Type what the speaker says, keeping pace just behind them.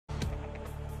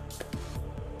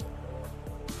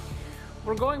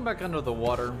We're going back under the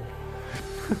water.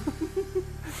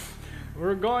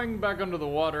 We're going back under the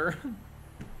water.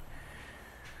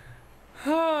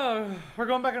 We're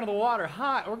going back under the water.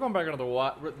 Hi, we're going back under the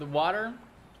water.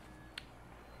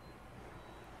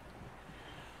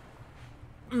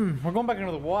 We're going back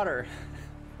under the water.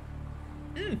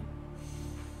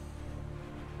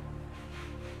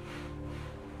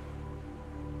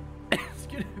 It's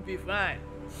gonna be fine.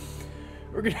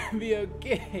 We're gonna be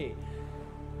okay.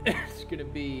 It's gonna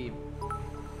be...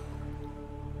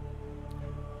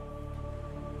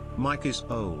 Mike is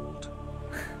old.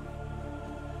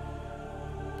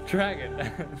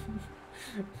 Dragon.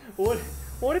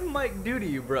 What did Mike do to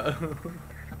you, bro?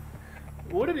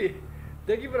 What did he...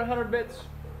 They give it 100 bits,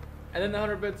 and then the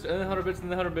 100 bits, and then the 100 bits,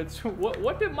 and the 100 bits.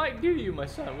 What did Mike do to you, my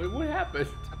son? What happened?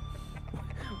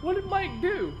 What did Mike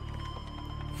do?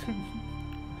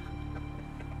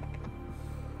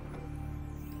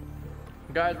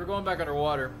 Guys, we're going back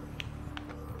underwater.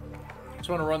 Just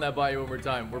want to run that by you one more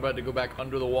time. We're about to go back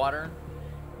under the water.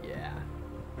 Yeah.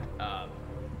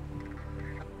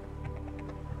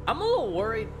 I'm a little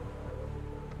worried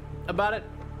about it,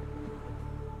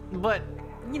 but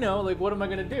you know, like, what am I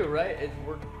gonna do, right?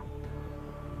 We're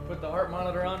put the heart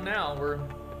monitor on now. We're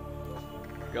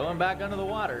going back under the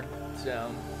water, so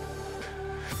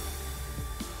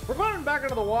we're going back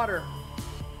under the water.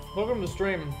 Welcome to the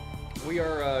stream. We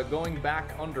are going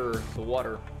back under the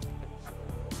water.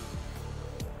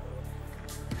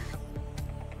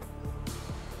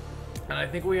 And I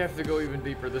think we have to go even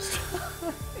deeper this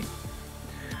time.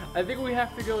 I think we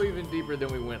have to go even deeper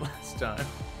than we went last time.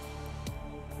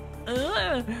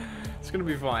 It's gonna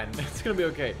be fine. It's gonna be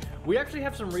okay. We actually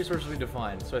have some resources we need to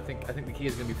find, so I think the key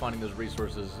is gonna be finding those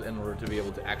resources in order to be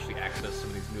able to actually access some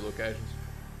of these new locations.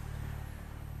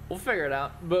 We'll figure it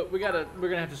out, but we're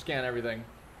gonna have to scan everything.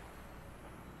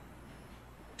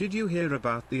 Did you hear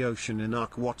about the ocean in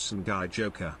ThatWatsonGuy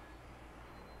Joker?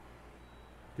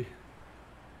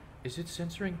 Is it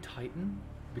censoring Titan?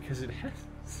 Because it has...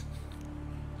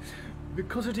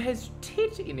 Because it has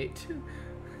tit in it.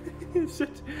 Is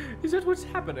that what's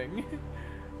happening?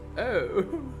 Oh.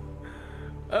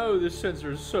 Oh, this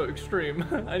censor is so extreme.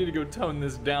 I need to go tone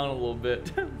this down a little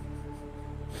bit.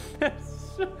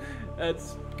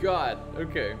 That's God.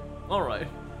 Okay. Alright.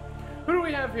 Who do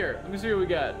we have here? Let me see what we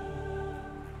got.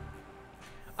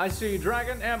 I see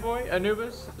Dragon, Amboy,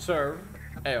 Anubis, Serve,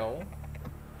 L,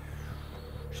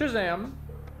 Shazam,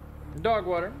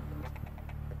 Dogwater,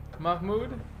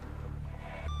 Mahmood,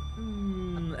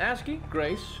 ASCII,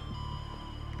 Grace,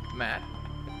 Matt.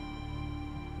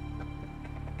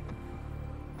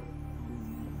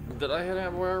 Did I hit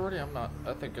Amboy already? I'm not.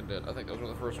 I think I did. I think those were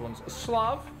the first ones.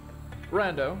 Slav,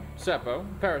 Rando, Seppo,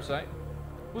 Parasite.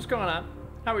 What's going on?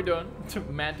 How we doing?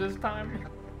 Mantis time?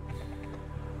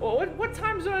 Well, what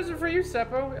time zone is it for you,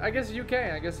 Seppo? I guess UK.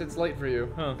 I guess it's late for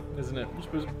you, huh? Isn't it?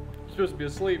 You're supposed to be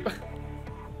asleep.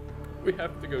 We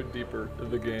have to go deeper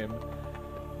in the game,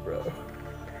 bro.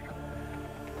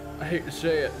 I hate to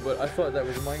say it, but I thought that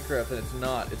was Minecraft, and it's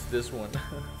not. It's this one.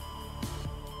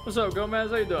 What's up, Gomez?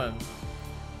 How you doing?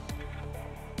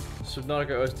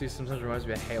 Subnautica OST sometimes reminds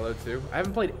me of Halo 2. I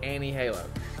haven't played any Halo,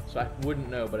 so I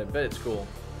wouldn't know, but I bet it's cool.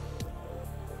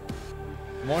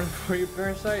 Morning for you,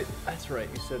 Parasite? That's right,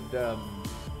 you said, I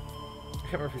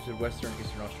can't remember if you said Western,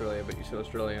 Eastern Australia, but you said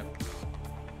Australia.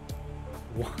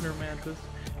 Water mantis?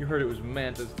 You heard it was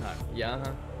mantis time. Yeah,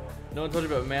 huh? No one told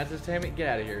you about mantis, Tammy? Get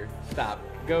out of here. Stop.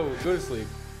 Go to sleep.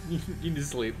 You need to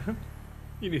sleep.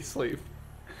 You need to sleep.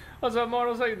 What's up,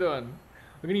 Mortals? How you doing?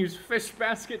 We're gonna use fish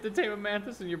basket to tame a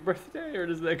mantis on your birthday, or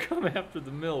does that come after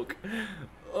the milk?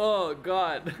 Oh,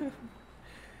 God.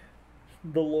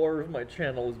 The lore of my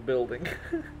channel is building.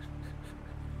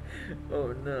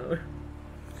 Oh, no.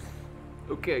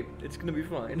 Okay, it's gonna be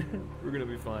fine. We're gonna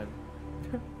be fine.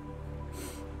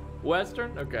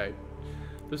 Western? Okay.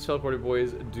 Those teleported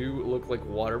boys do look like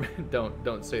watermen.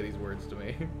 Don't say these words to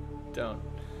me. Don't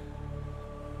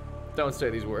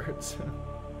say these words.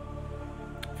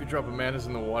 If you drop a mantis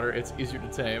in the water, it's easier to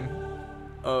tame.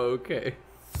 Oh, okay.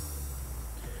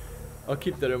 I'll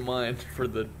keep that in mind for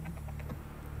the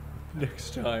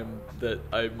next time that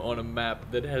I'm on a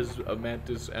map that has a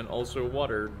mantis and also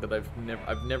water that I've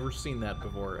never seen that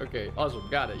before. Okay, awesome,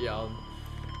 got it. Yeah,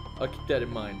 I'll keep that in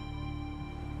mind.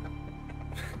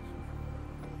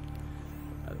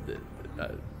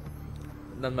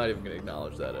 I'm not even gonna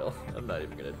acknowledge that, El. I'm not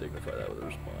even gonna dignify that with a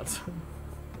response.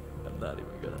 I'm not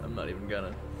even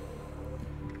gonna.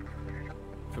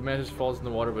 If a mantis falls in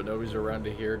the water but nobody's around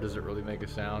to hear, does it really make a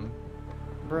sound?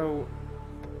 Bro.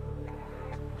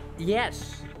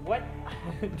 Yes. What?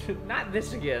 Not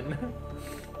this again.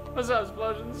 What's up,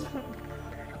 Explosions?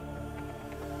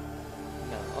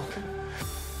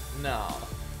 No.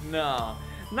 No.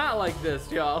 Not like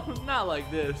this, y'all. Not like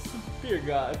this. Dear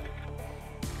God.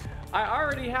 I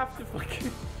already have to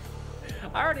fucking...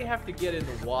 I already have to get in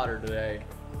the water today.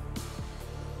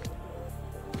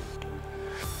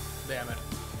 Damn it.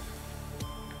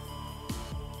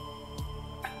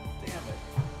 Damn it.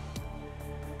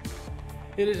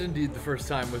 It is indeed the first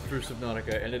time with through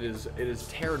Subnautica, and it is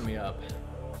tearing me up.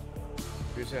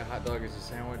 You say a hot dog is a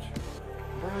sandwich?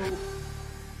 Bro.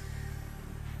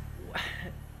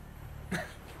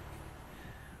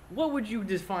 What would you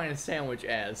define a sandwich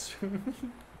as?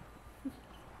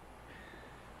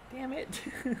 Damn it.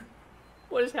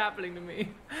 What is happening to me?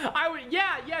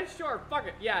 Yeah, sure, fuck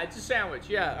it. Yeah, it's a sandwich.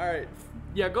 Yeah, alright.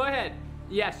 Yeah, go ahead.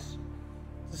 Yes.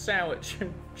 It's a sandwich.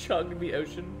 Chug the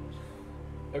ocean.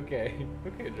 Okay.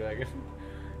 Okay, Dragon.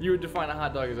 You would define a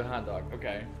hot dog as a hot dog.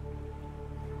 Okay.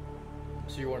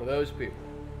 So you're one of those people.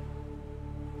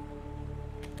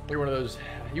 You're one of those.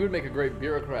 You would make a great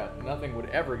bureaucrat. Nothing would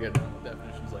ever get done with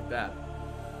definitions like that.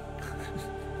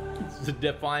 To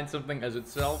define something as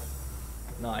itself?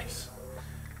 Nice.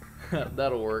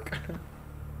 That'll work.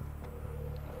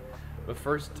 But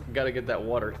first, gotta get that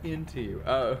water into you.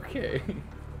 Oh, okay.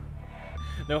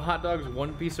 No hot dogs,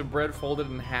 one piece of bread folded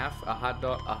in half. A hot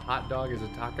dog is a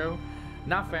taco.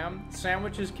 Nah, fam.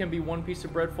 Sandwiches can be one piece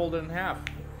of bread folded in half.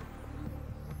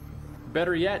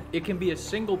 Better yet, it can be a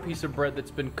single piece of bread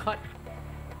that's been cut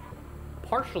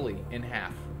partially in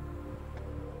half.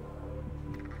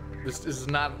 This is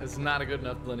not. It's not a good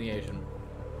enough delineation.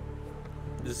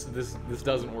 This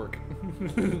doesn't work.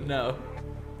 No.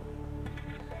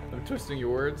 I'm twisting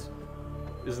your words.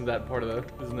 Isn't that part of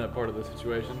the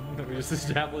situation that we just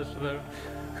established though?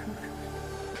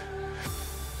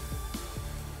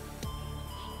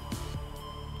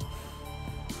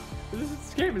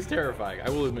 This game is terrifying. I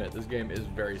will admit, this game is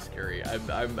very scary.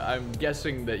 I'm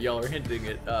guessing that y'all are hinting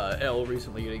at L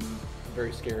recently getting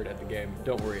very scared at the game.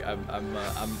 Don't worry,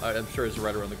 I'm sure it's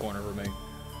right around the corner for me.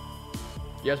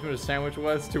 You asked me what a sandwich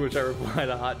was, to which I replied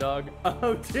a hot dog.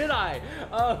 Oh, did I?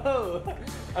 Oh,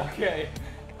 okay.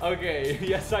 Okay,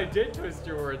 yes, I did twist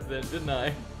your words then, didn't I?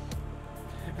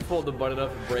 You fold the bun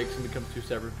enough, it breaks and becomes two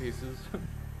separate pieces.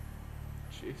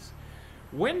 Jeez.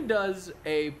 When does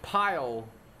a pile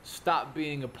stop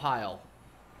being a pile?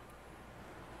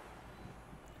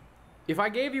 If I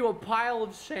gave you a pile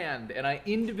of sand and I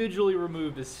individually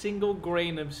removed a single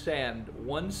grain of sand,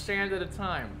 one sand at a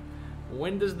time,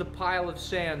 when does the pile of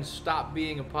sand stop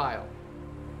being a pile?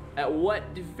 At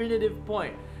what definitive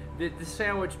point? The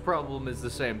sandwich problem is the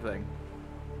same thing.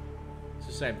 It's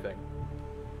the same thing.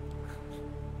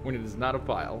 When it is not a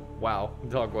pile. Wow,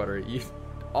 dog water. You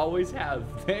always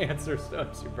have the answer,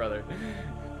 don't you, brother?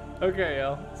 Okay,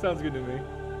 Al. Sounds good to me.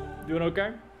 Doing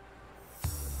okay?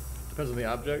 Depends on the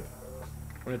object.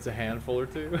 When it's a handful or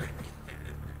two.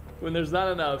 When there's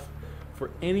not enough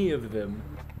for any of them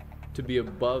to be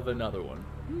above another one.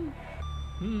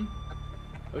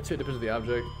 I would say it depends on the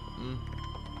object.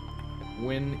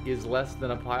 When is less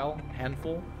than a pile?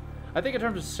 Handful? I think in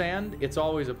terms of sand, it's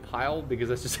always a pile because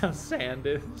that's just how sand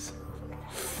is.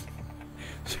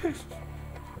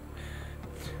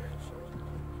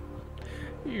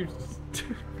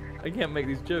 I can't make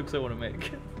these jokes I want to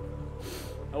make.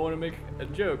 I want to make a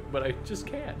joke, but I just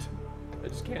can't. I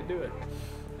just can't do it.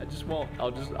 I just won't.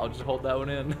 I'll just hold that one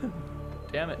in.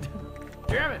 Damn it.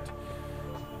 Damn it!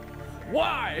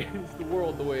 Why is the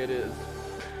world the way it is?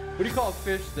 What do you call a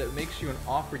fish that makes you an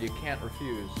offer you can't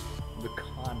refuse? The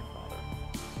Confather.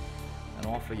 An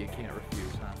offer you can't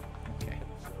refuse, huh? Okay.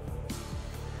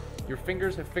 Your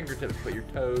fingers have fingertips, but your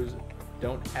toes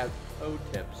don't have toe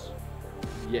tips.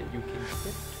 Yet you can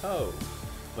tip toe,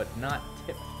 but not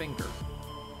tip finger.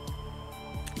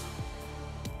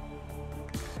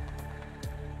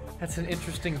 That's an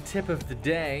interesting tip of the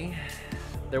day.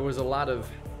 There was a lot of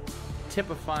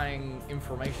typifying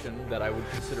information that I would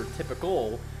consider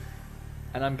typical,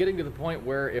 and I'm getting to the point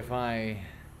where if I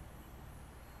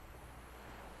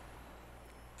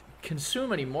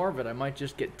consume any more of it, I might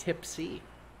just get tipsy.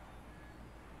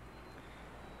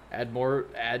 Add more,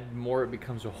 it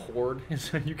becomes a horde.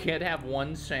 So you can't have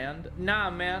one sand. Nah,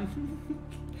 man.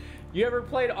 You ever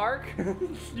played Ark?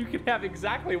 You can have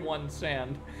exactly one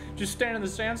sand. Just stand in the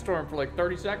sandstorm for like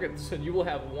 30 seconds and you will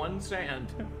have one sand.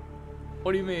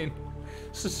 What do you mean?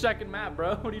 It's the second map,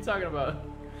 bro. What are you talking about?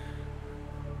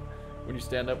 When you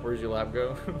stand up, where's your lab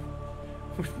go?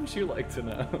 Wouldn't you like to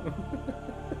know?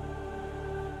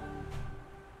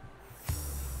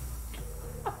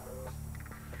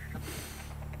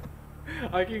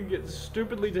 I can get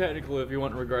stupidly technical if you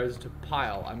want in regards to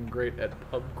pile. I'm great at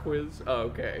pub quiz. Oh,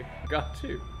 okay. Got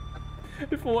to.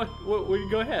 If what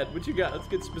go ahead. What you got? Let's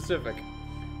get specific.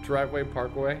 Driveway,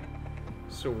 parkway.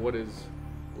 So what is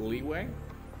leeway?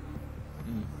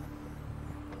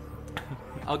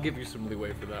 I'll give you some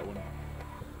leeway for that one.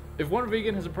 If one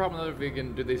vegan has a problem with another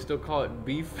vegan, do they still call it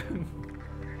beef?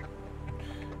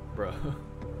 Bro.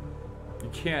 You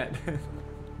can't.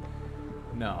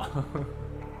 No.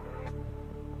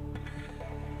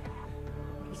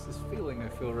 What's this feeling I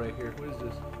feel right here? What is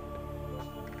this?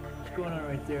 What's going on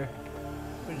right there?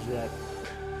 What is that?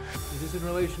 Is this in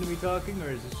relation to me talking, or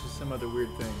is this just some other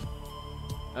weird thing?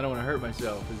 I don't want to hurt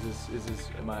myself.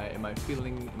 Am I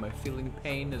feeling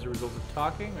pain as a result of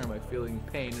talking, or am I feeling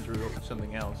pain as a result of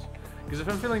something else? Because if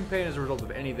I'm feeling pain as a result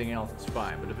of anything else, it's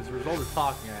fine. But if it's a result of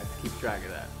talking, I have to keep track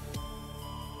of that.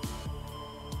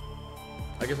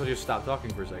 I guess I'll just stop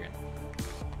talking for a second.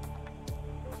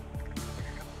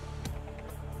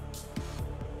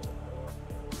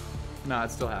 Nah,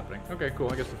 it's still happening. Okay,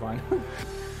 cool. I guess we're fine.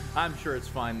 I'm sure it's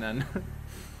fine then.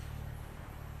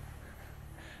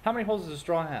 How many holes does a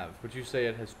straw have? Would you say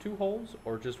it has 2 holes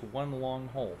or just one long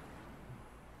hole?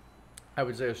 I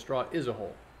would say a straw is a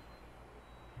hole.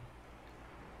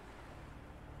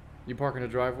 You park in a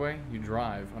driveway, you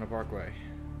drive on a parkway.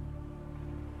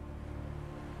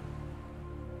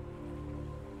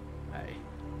 I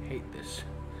hate this.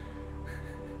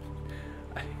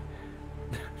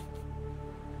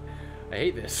 I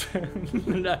hate this.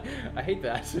 I hate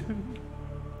that.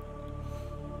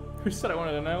 Who said I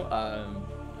wanted to know?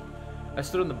 I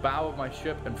stood on the bow of my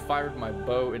ship and fired my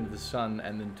bow into the sun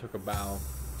and then took a bow.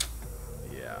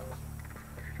 Yeah.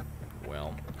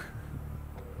 Well.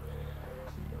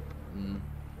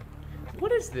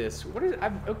 What is this? What is...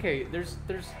 okay, there's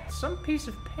some piece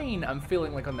of pain I'm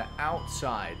feeling like on the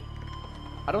outside.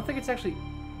 I don't think it's actually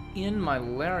in my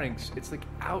larynx. It's like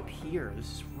out here.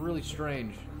 This is really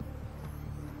strange.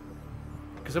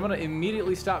 Because I'm gonna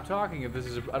immediately stop talking if this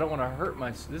is. I don't want to hurt my.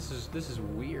 This is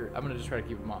weird. I'm gonna just try to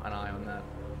keep an eye on that.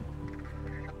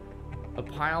 A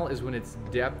pile is when its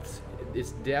depth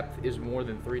is more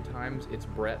than 3 times its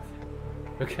breadth.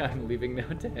 Okay, I'm leaving now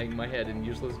to hang my head in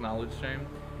useless knowledge shame.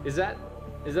 Is that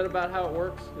about how it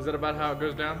works? Is that about how it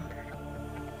goes down?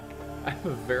 I'm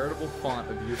a veritable font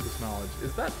of useless knowledge.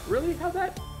 Is that really how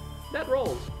that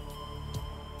rolls?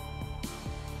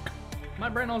 My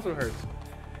brain also hurts.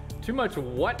 Too much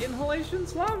what inhalation,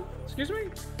 Slav? Excuse me?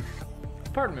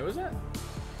 Pardon me, what was that?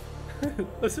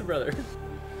 Listen, brother.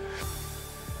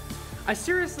 I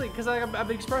seriously, because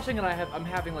I'm expressing and I'm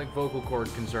having like vocal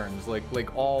cord concerns,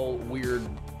 like all weird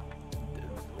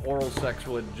oral sex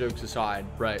related jokes aside,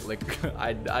 right? Like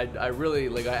I really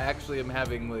like I actually am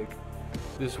having like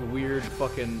this weird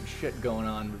fucking shit going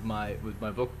on with my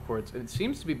vocal cords, and it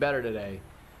seems to be better today,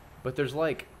 but there's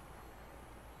like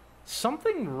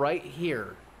something right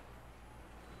here.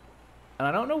 And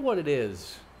I don't know what it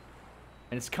is.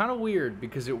 And it's kind of weird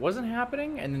because it wasn't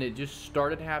happening and then it just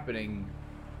started happening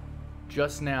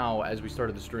just now as we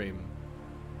started the stream.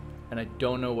 And I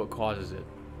don't know what causes it.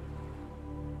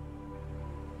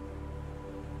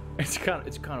 It's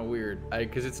kind of weird.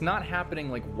 Because it's not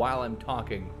happening like while I'm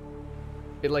talking.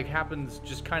 It like happens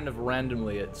just kind of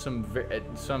randomly at some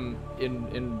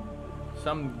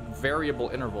variable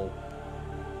interval.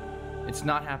 It's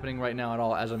not happening right now at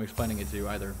all as I'm explaining it to you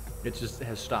either. It just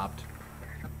has stopped.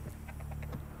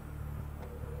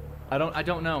 I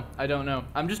don't know.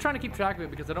 I'm just trying to keep track of it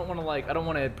because I don't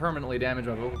want to permanently damage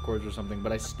my vocal cords or something,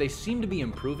 but they seem to be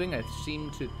improving. I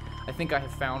think I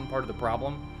have found part of the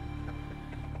problem.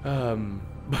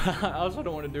 But I also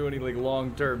don't want to do any like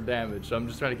long-term damage, so I'm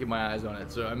just trying to keep my eyes on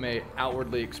it. So I may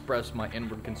outwardly express my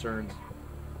inward concerns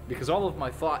because all of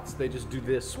my thoughts, they just do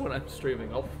this when I'm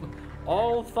streaming.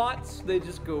 All thoughts, they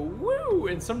just go woo,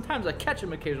 and sometimes I catch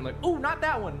them occasionally, like, oh, not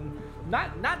that one,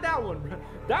 not that one,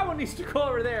 that one needs to go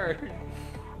over there.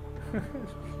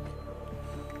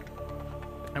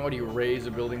 And what do you raise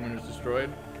a building when it's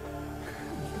destroyed?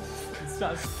 It's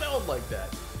not spelled like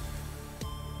that.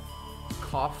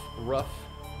 Cough, rough,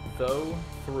 though,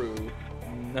 through,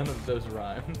 none of those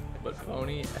rhyme, but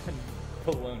phony and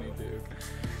baloney do.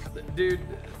 Dude,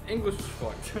 English is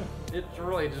fucked. It's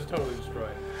really just totally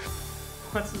destroyed.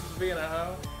 What's this being a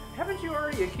hoe? Haven't you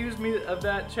already accused me of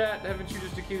that, chat? Haven't you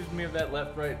just accused me of that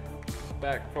left, right,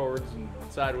 back, forwards, and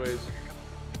sideways?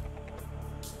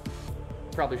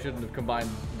 Probably shouldn't have combined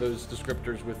those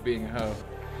descriptors with being a hoe.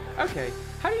 Okay,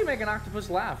 how do you make an octopus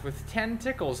laugh with 10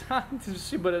 tickles? But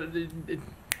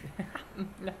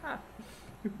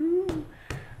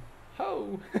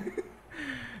ho.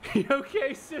 You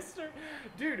okay, sister?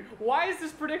 Dude, why is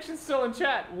this prediction still in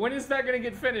chat? When is that gonna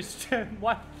get finished?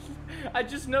 Why? I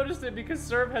just noticed it because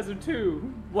Serve has a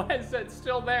 2. Why is that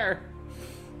still there?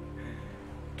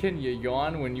 Can you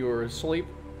yawn when you were asleep?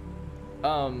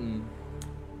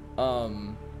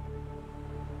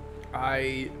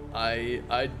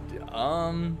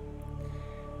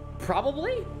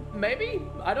 Probably? Maybe?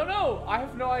 I don't know. I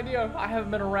have no idea. I haven't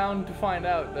been around to find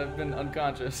out. I've been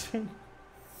unconscious.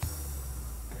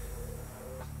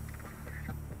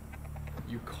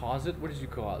 You cause it? What did you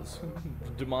cause?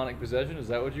 Demonic possession? Is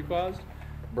that what you caused?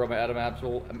 Bro, my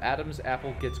Adam's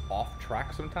apple gets off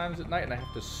track sometimes at night and I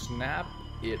have to snap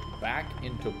it back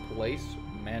into place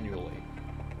manually.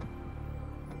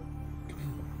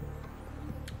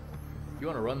 You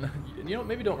want to run that? You know,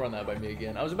 maybe don't run that by me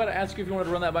again. I was about to ask you if you wanted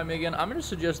to run that by me again. I'm going to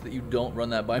suggest that you don't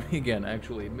run that by me again,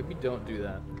 actually. Maybe don't do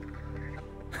that.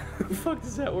 How the fuck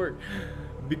does that work?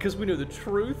 Because we know the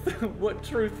truth? What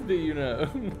truth do you know?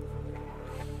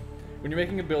 When you're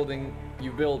making a building,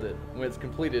 you build it. When it's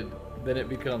completed, then it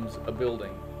becomes a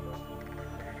building.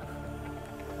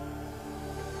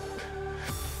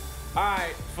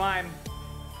 Alright, fine.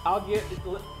 I'll get...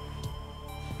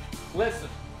 Listen.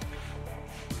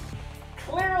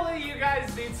 Clearly, you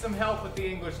guys need some help with the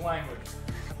English language.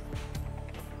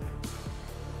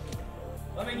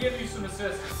 Let me give you some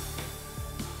assistance.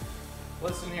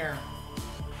 Listen here.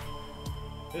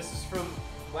 This is from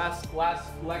last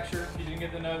lecture. If you didn't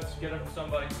get the notes, get them from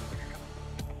somebody.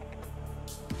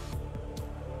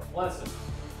 Listen.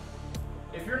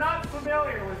 If you're not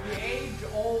familiar with the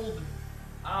age-old,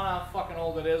 I don't know how fucking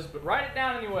old it is, but write it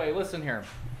down anyway. Listen here.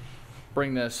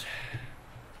 Bring this.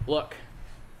 Look.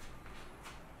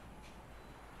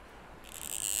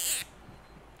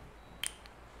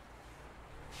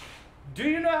 Do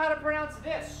you know how to pronounce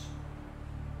this?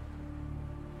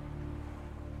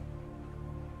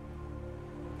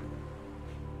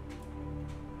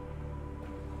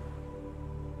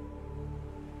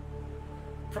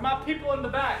 For my people in the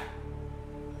back.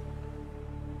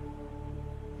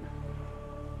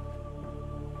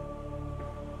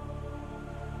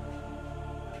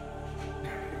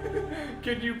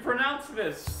 Can you pronounce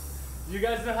this? Do you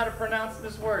guys know how to pronounce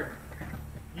this word?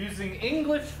 Using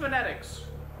English phonetics.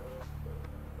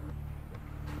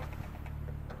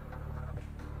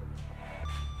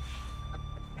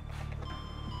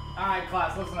 Alright,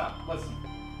 class, listen up. Listen.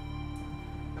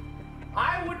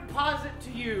 I would posit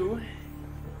to you,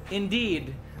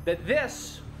 indeed, that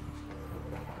this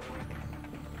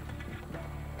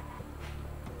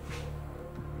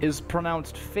is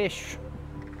pronounced fish.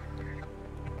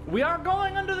 We are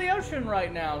going under the ocean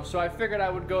right now, so I figured I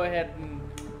would go ahead and...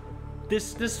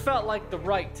 This felt like the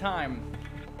right time.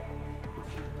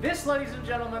 This, ladies and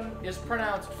gentlemen, is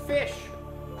pronounced fish.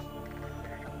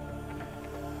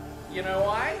 You know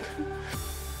why?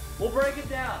 We'll break it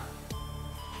down.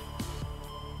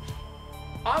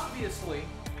 Obviously,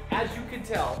 as you can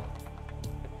tell,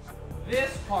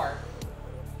 this part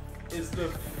is the...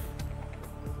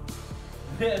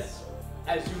 This,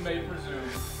 as you may presume,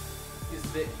 is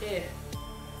the eh.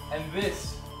 And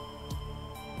this,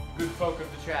 good folk of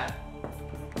the chat,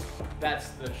 that's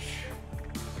the sh.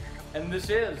 And this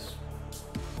is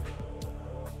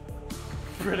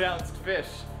pronounced fish.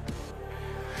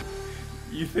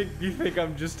 You think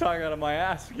I'm just talking out of my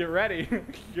ass? Get ready.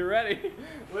 Get ready.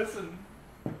 Listen.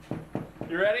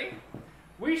 You ready?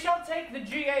 We shall take the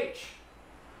GH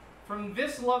from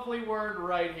this lovely word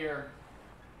right here.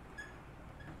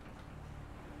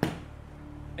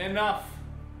 Enough.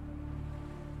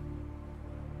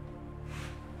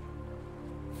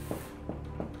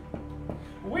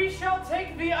 We shall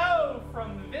take the O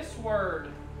from this word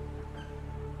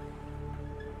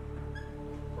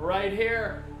right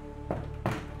here.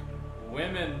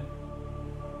 Women.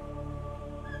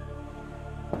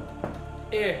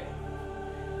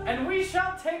 And we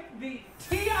shall take the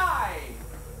TI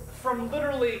from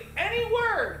literally any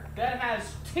word that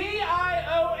has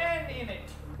TION in it.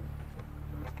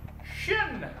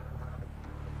 Shin.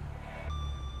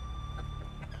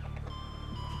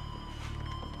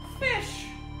 Fish.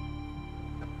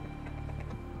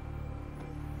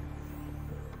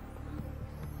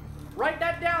 Write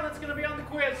that down, that's gonna be on the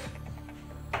quiz.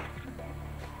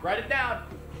 Write it down.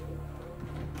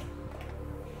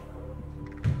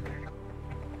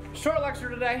 Short lecture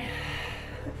today.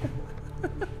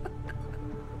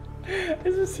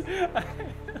 Is this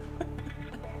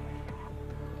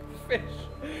fish?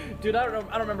 Dude, I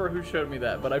don't remember who showed me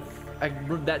that, but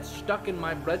that's stuck in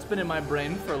my. That's been in my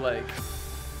brain for like.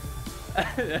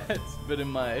 It's been in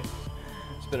my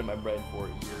brain for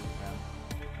years, man.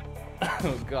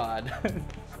 Oh God.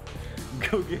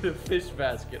 Go get a fish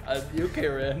basket. Okay,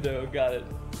 Rando, got it.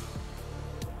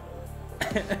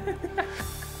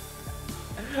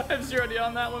 I have 0 idea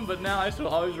on that one, but now I shall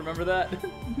always remember that.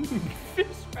 Fish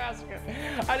basket.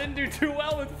 I didn't do too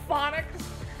well with phonics.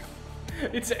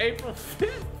 It's April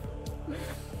 5th.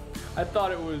 I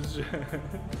thought it was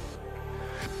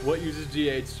what uses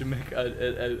GH to make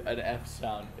an F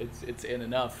sound. It's in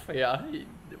enough. Yeah.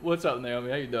 What's up, Naomi?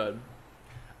 How you doing?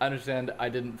 I understand I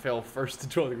didn't fail first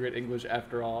tutorial to great English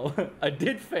after all. I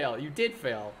did fail. You did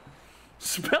fail.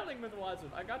 Spelling with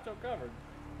Watson. I got you covered.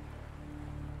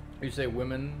 You say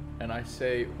women and I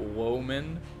say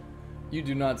woman. You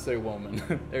do not say woman.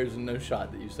 There's no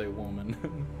shot that you say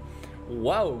woman.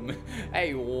 Wow.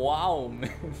 Hey, wow.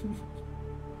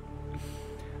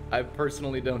 I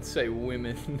personally don't say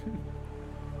women.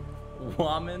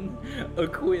 Woman? A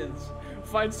quiz.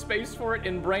 Find space for it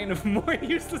in brain of more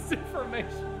useless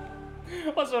information.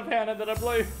 What's up, Hannah? Did I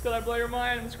blow your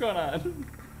mind? What's going on?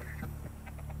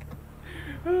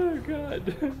 Oh,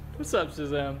 God. What's up,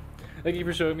 Shazam? Thank you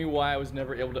for showing me why I was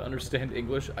never able to understand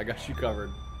English. I got you covered.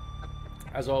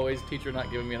 As always, teacher not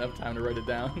giving me enough time to write it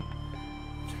down.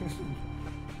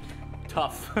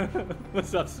 Tough.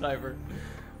 What's up, Sniper?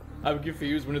 I'm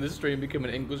confused. When did this stream become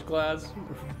an English class?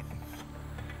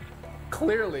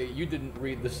 Clearly, you didn't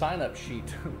read the sign-up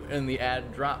sheet in the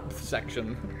ad drop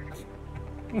section.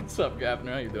 What's up,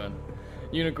 Gavner? How you doing?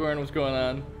 Unicorn, what's going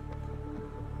on?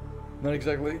 Not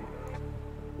exactly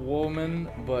woman,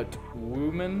 but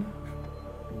woman?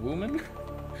 Woman?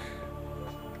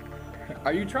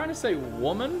 Are you trying to say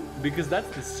woman? Because that's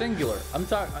the singular. I'm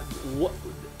talking... What?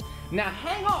 Now,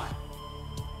 hang on.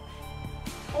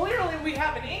 Clearly, we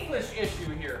have an English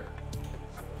issue here.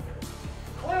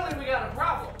 Clearly, we got a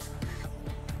problem.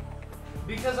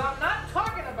 Because I'm not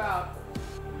talking about...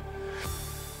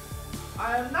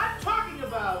 I am not talking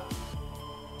about...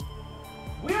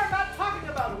 We are not talking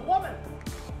about woman.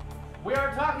 We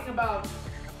are talking about...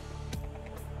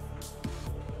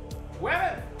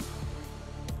 women.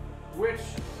 Which,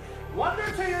 wonder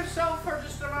to yourself for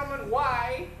just a moment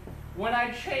why, when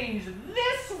I change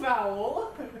this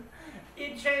vowel,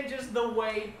 it changes the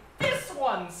way this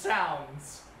one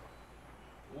sounds.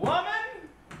 Woman.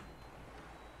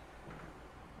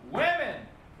 Women.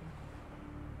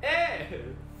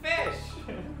 Fish.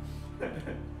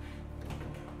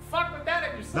 Fuck with that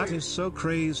if you're serious. That is so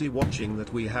crazy watching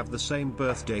that we have the same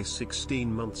birthday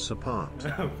 16 months apart.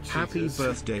 Oh, happy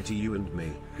birthday to you and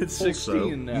me. It's also,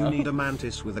 16 now. you need a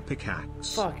mantis with a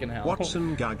pickaxe. Fucking hell.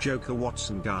 Watson Guy Joker,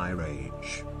 Watson Guy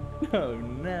Rage. Oh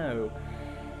no.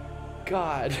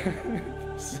 God.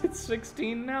 It's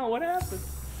 16 now, what happened?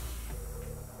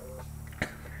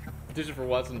 Petition for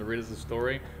Watson to read us a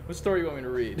story. What story you want me to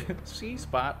read? See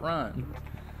Spot Run.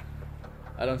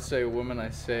 I don't say woman, I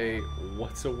say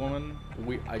what's a woman?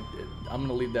 I'm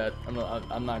gonna leave that.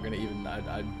 I'm not gonna even.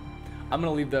 I'm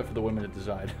gonna leave that for the women to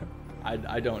decide.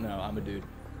 I don't know. I'm a dude.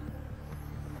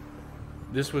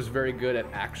 This was very good at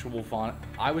actual phonics.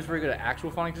 I was very good at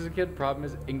actual phonics as a kid. Problem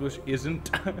is, English isn't.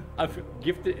 I'm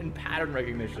gifted in pattern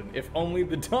recognition. If only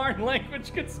the darn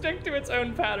language could stick to its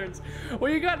own patterns.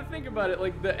 Well, you gotta think about it.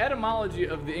 Like, the etymology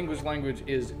of the English language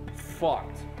is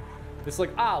fucked. It's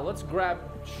like, let's grab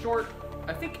short.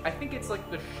 I think it's like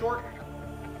the short.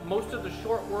 Most of the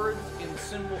short words in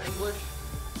simple English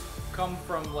come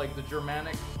from like the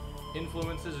Germanic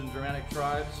influences and Germanic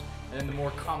tribes, and the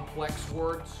more complex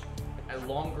words.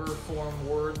 Longer form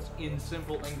words in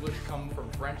simple English come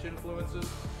from French influences.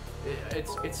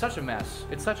 It's such a mess.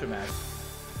 It's such a mess.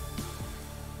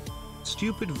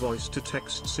 Stupid voice to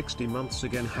text 60 months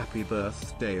again. Happy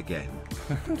birthday again.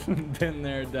 Been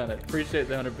there, done it. Appreciate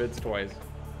the 100 bits twice.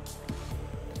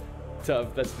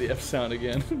 Tough. That's the F sound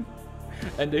again.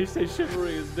 And they say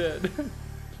chivalry is dead.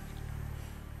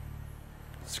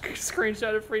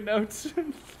 Screenshot of free notes.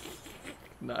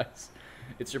 Nice.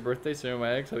 It's your birthday, so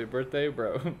my ex. Happy birthday,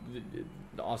 bro.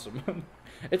 Awesome.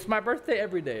 It's my birthday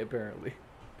every day, apparently.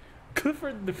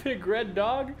 Clifford the big red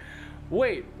dog?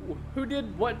 Wait, who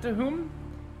did what to whom?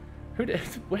 Who did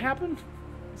what happened?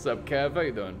 What's up, Kev? How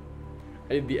you doing?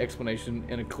 I need the explanation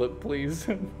in a clip, please.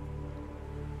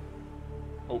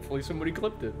 Hopefully somebody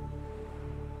clipped it.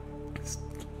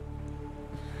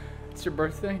 It's your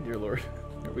birthday? Dear Lord.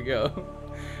 Here we go.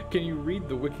 Can you read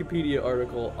the Wikipedia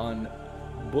article on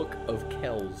Book of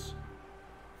Kells?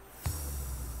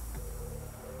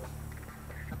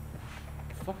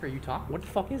 The fuck are you talking? What the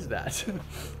fuck is that?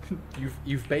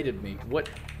 You've baited me. What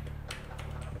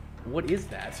is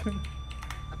that?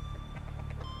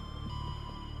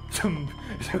 Some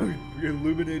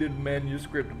illuminated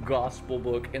manuscript gospel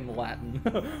book in Latin.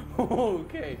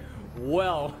 Okay.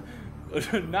 Well,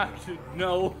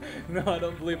 no, I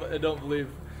don't believe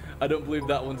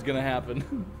that one's gonna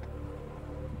happen.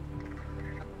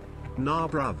 Nah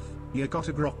bruv, you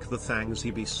gotta grok the thangs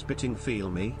he be spitting, feel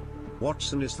me?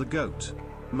 Watson is the goat.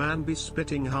 Man be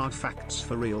spitting hard facts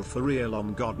for real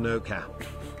on God no cap.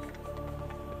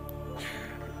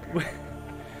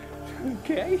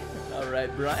 Okay,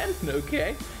 alright Brian,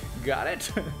 okay, got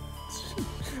it.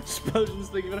 Explosions,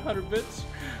 thank you for 100 bits.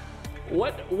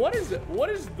 What is it? What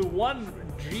is the one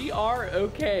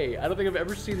G-R-O-K? I don't think I've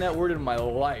ever seen that word in my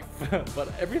life,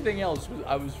 but everything else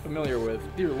I was familiar with.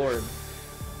 Dear Lord.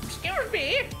 Excuse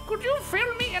me, could you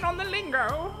fill me in on the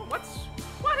lingo? What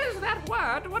is that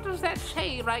word? What does that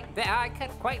say right there? I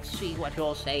can't quite see what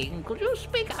you're saying. Could you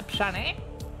speak up, Sonny?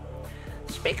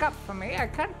 Speak up for me, I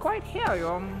can't quite hear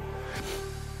you.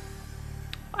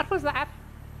 What was that?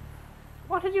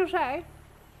 What did you say?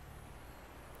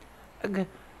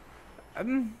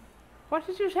 What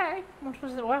did you say?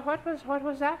 What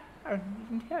was that? I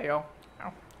didn't hear you.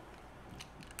 Oh.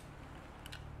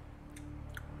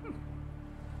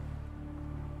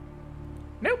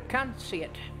 Nope, can't see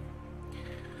it.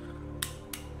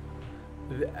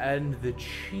 And the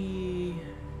chi...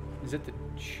 Is it the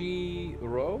chi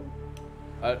ro?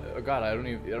 God, I don't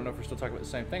know if we're still talking about the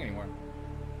same thing anymore.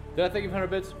 Did I thank you for 100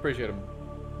 bits? Appreciate them.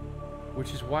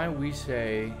 Which is why we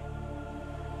say...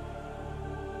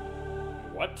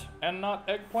 What? And not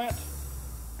eggplant?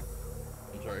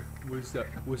 I'm sorry. What's that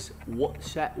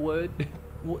word?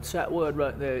 What's that word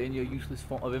right there in your useless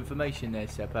font of information there,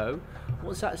 Seppo?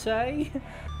 What's that say?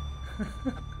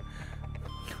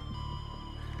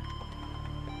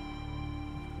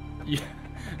 Yeah.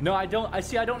 No, I don't. I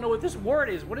don't know what this word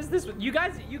is. What is this? You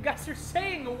guys are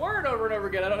saying a word over and over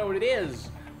again. I don't know what it is.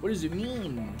 What does it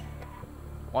mean?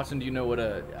 Watson, do you know what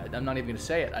I'm not even gonna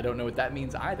say it. I don't know what that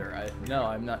means either.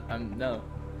 No.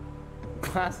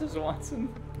 Glasses,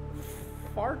 Watson.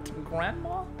 Fart,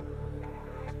 grandma?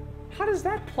 How does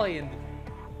that play in?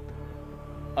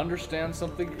 Understand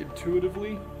something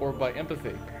intuitively or by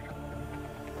empathy?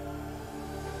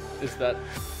 Is that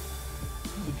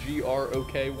the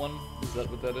G-R-O-K one? Is that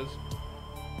what that is?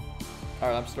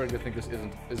 Alright, I'm starting to think this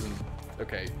isn't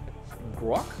okay.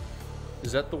 Grok?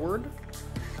 Is that the word?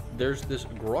 There's this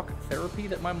grok therapy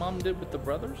that my mom did with the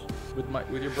brothers?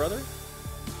 With your brother?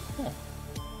 Huh.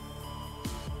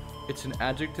 It's an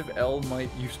adjective L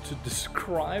might use to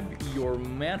describe your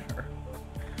manner.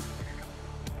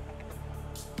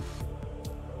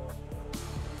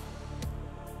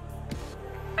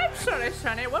 I'm sorry,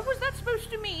 Sonny, what was that supposed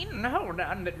to mean? Hold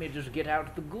on, let me just get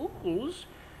out the Googles.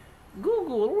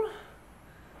 Google.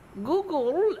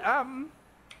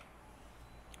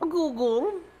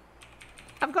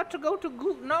 I've got to go to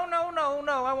Google. No,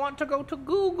 I want to go to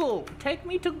Google. Take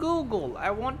me to Google. I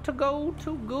want to go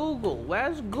to Google.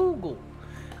 Where's Google?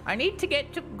 I need to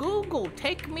get to Google.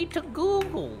 Take me to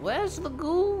Google. Where's the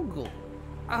Google?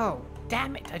 Oh,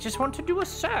 damn it. I just want to do a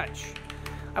search.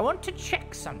 I want to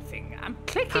check something. I'm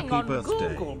clicking Happy on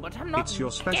birthday. Google, but I'm not It's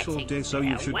your special getting day, so there.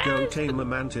 you should go Where's tame a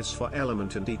mantis for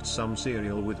element and eat some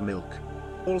cereal with milk.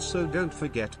 Also, don't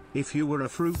forget, if you were a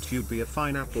fruit, you'd be a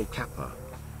pineapple kappa.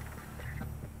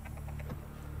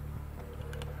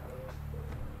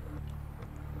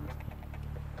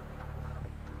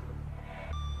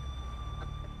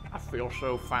 I feel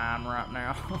so fine right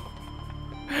now.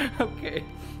 Okay.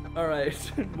 Alright.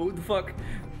 What the fuck?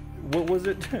 What was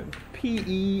it?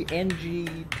 P-E-N-G-T-I-N-G.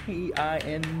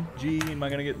 Am I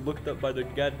gonna get looked up by the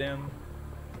goddamn...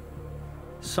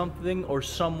 Something or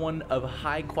someone of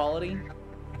high quality?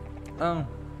 Oh.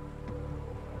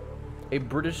 A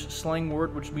British slang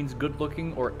word which means good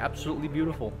looking or absolutely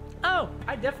beautiful. Oh!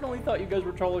 I definitely thought you guys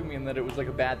were trolling me and that it was like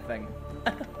a bad thing.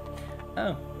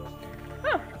 Oh.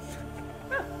 Oh.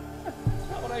 That's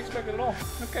not what I expected at all.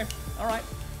 Okay, alright.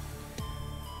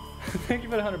 Thank you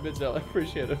for the 100 bits, Al. I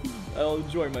appreciate it. I'll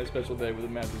enjoy my special day with a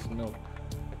mattress and milk.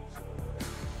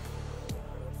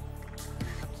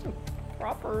 So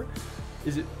proper.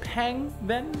 Is it Pang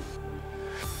then?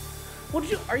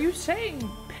 Are you saying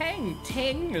Pang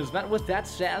Ting? Is that what that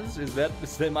says?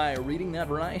 Am I reading that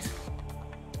right?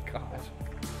 God.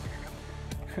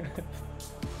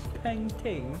 Pang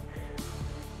Ting.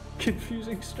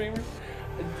 Confusing streamers.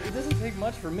 It doesn't take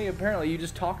much for me, apparently. You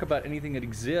just talk about anything that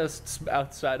exists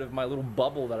outside of my little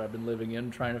bubble that I've been living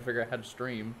in, trying to figure out how to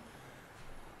stream.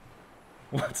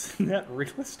 What's in that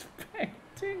realist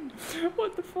painting?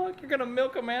 What the fuck? You're gonna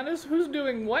milk a mantis? Who's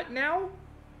doing what now?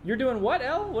 You're doing what,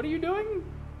 Elle? What are you doing?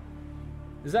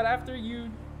 Is that after you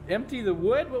empty the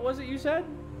wood? What was it you said?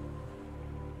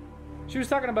 She was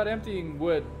talking about emptying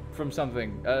wood from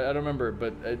something. I don't remember,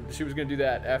 but she was gonna do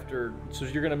that after. So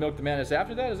you're gonna milk the mantis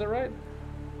after that? Is that right?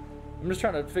 I'm just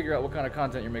trying to figure out what kind of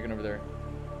content you're making over there.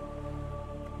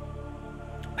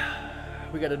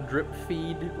 We gotta drip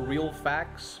feed real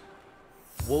facts.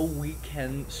 Well, we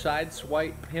can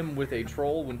sideswipe him with a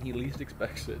troll when he least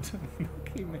expects it.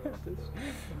 Okay, Mantis.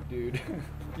 Dude,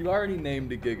 you already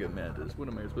named a Giga Mantis. What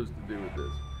am I supposed to do with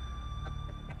this?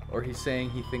 Or he's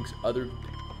saying he thinks other...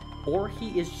 Or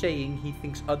he is saying he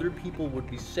thinks other people would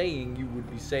be saying you would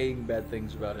be saying bad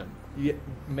things about him. Yeah,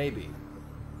 maybe.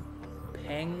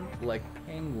 Peng like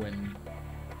penguin.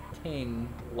 Ting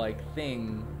like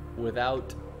thing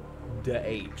without the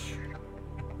H.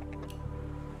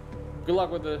 Good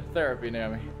luck with the therapy,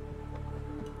 Naomi.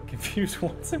 Confused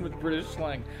Watson with British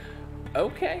slang.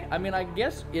 Okay, I mean, I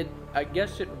guess it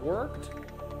worked.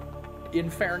 In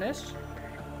fairness.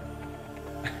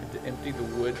 To empty the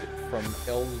wood from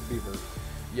El's beaver.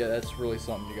 Yeah, that's really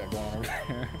something you got going on over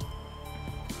there.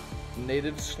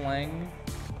 Native slang.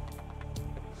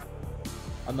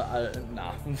 I'm not.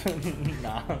 Nah.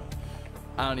 Nah.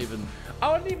 I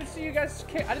didn't even see you guys.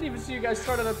 I didn't even see you guys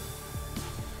started a.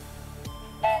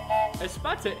 It's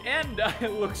about to end,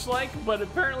 it looks like, but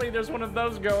apparently there's one of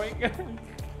those going.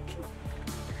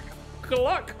 Good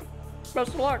luck. Best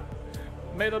of luck.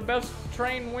 May the best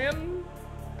train win.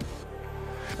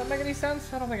 Does that make any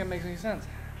sense? I don't think it makes any sense.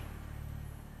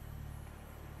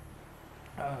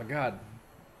 Oh, God.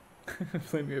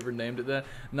 Flame, you ever named it that?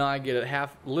 No, I get it.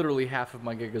 Literally half of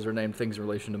my gigas are named things in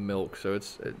relation to milk, so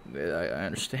I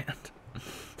understand.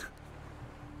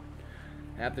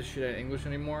 Half the shit ain't English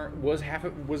anymore.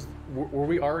 Were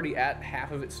we already at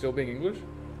half of it still being English?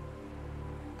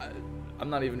 I'm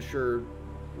not even sure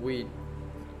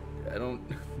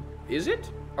is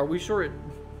it? Are we sure it?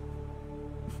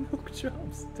 Milk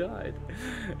Jobs died.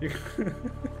 You're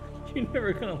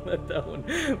never gonna let that one,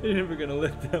 you're never gonna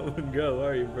let that one go,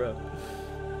 are you, bro?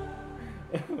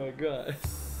 Oh my God.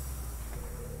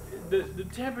 The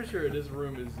temperature in this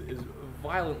room is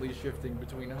violently shifting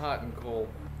between hot and cold.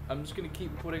 I'm just gonna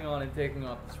keep putting on and taking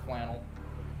off this flannel.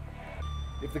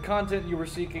 If the content you were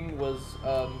seeking was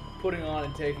putting on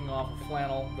and taking off a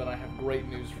flannel, then I have great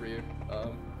news for you.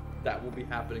 That will be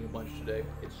happening a bunch today,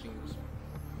 it seems.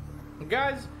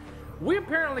 Guys, we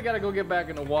apparently gotta go get back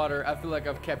in the water. I feel like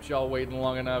I've kept y'all waiting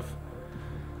long enough.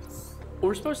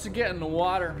 We're supposed to get in the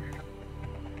water.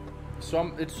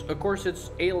 So of course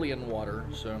it's alien water,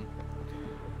 so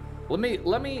let me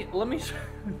let me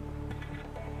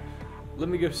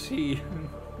go see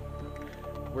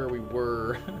where we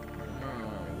were.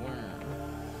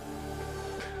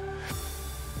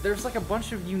 There's like a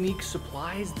bunch of unique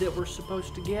supplies that we're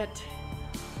supposed to get.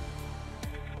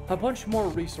 A bunch more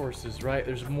resources, right?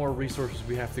 There's more resources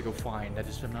we have to go find.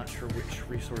 I'm not sure which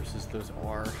resources those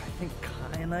are. I think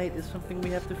kyanite is something we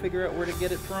have to figure out where to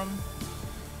get it from.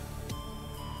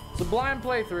 It's a blind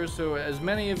playthrough, so as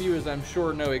many of you as I'm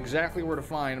sure know exactly where to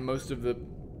find most of the...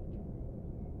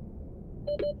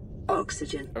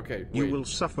 Oxygen. Okay, wait. You will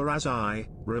suffer as I,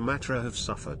 Ramatra, have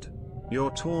suffered. Your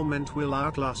torment will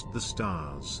outlast the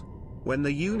stars. When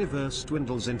the universe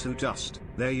dwindles into dust,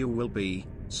 there you will be,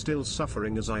 still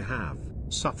suffering as I have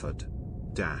suffered.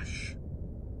 Dash.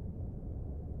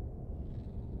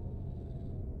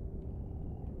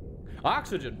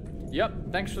 Oxygen.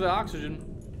 Yep, thanks for the oxygen.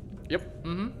 Yep,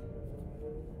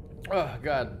 Oh,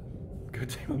 God. Go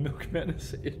take the milkman and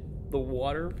say the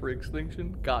water for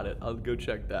extinction? Got it, I'll go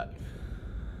check that.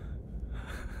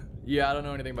 Yeah, I don't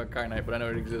know anything about kyanite, but I know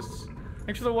it exists.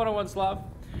 Thanks for the 101, Slav.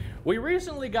 We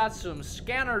recently got some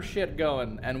scanner shit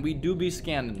going, and we do be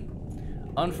scanning.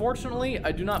 Unfortunately,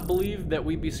 I do not believe that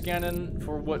we be scanning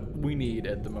for what we need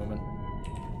at the moment.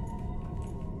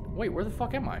 Wait, where the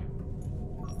fuck am I?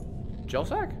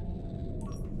 Gelsack?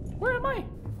 Where am I?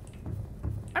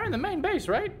 I'm in the main base,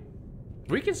 right?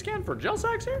 We can scan for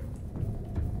Gelsacks here?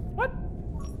 What?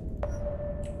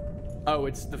 Oh,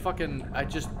 it's the fucking,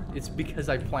 it's because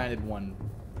I planted one,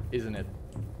 isn't it?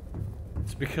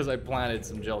 It's because I planted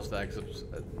some gel stacks. I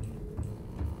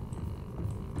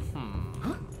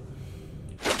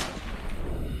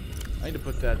need to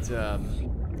put that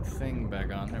thing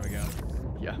back on. There we go.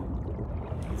 Yeah.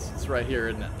 It's right here,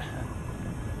 isn't it?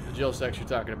 The gel stacks you're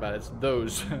talking about, it's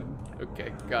those.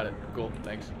 Okay, got it. Cool,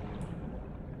 thanks.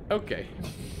 Okay,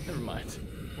 never mind.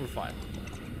 We're fine.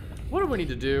 What do we need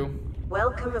to do?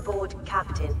 Welcome aboard,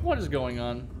 Captain. What is going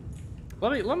on?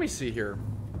 Let me see here.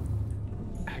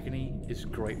 Agony is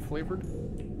grape flavored?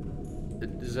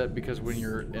 Is that because when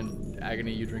you're in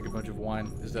agony you drink a bunch of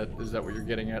wine? Is that what you're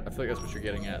getting at? I feel like that's what you're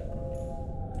getting at.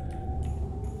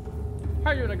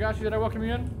 How you doing, Nagashi? Did I welcome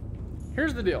you in?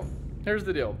 Here's the deal. Here's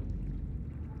the deal.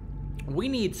 We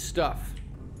need stuff.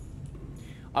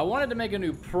 I wanted to make a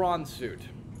new prawn suit,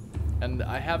 and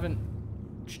I haven't.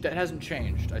 That hasn't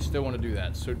changed. I still want to do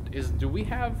that. So do we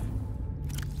have?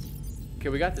 Okay,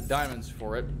 we got the diamonds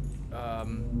for it.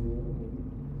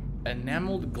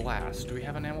 Enameled glass. Do we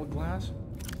have enameled glass?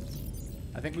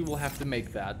 I think we will have to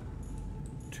make that.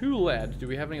 2 lead. Do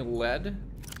we have any lead?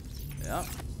 Yeah.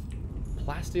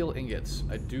 Plasteel ingots.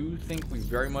 I do think we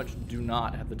very much do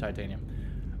not have the titanium.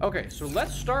 Okay, so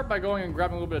let's start by going and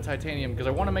grabbing a little bit of titanium because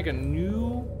I want to make a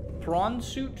new prawn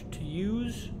suit to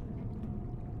use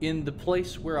in the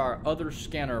place where our other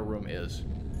scanner room is.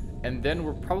 And then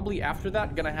we're probably after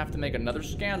that gonna have to make another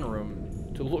scan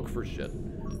room to look for shit.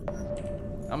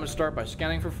 I'm gonna start by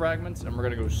scanning for fragments, and we're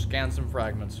gonna go scan some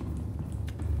fragments.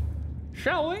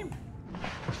 Shall we?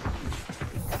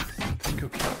 Let's go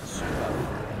kill this.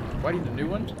 Do I need a new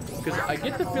one? Because I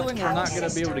get the feeling we're not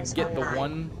gonna be able to get the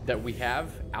one that we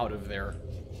have out of there.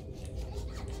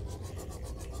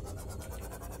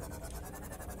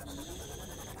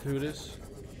 Let's do this.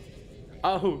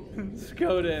 Oh,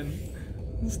 Skoden.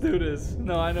 Let's do this.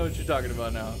 No, I know what you're talking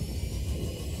about now.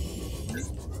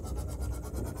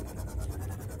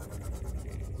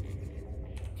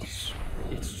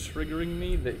 It's triggering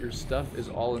me that your stuff is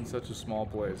all in such a small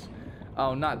place.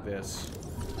 Oh, not this.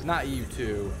 Not you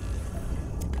too.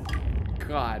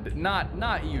 God,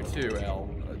 not you too, El.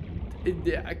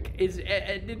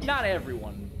 Not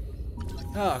everyone.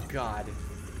 Oh, God.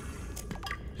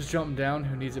 Just jump down.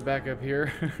 Who needs it back up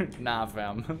here? Nah,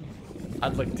 fam.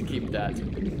 I'd like to keep that.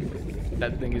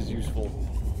 That thing is useful.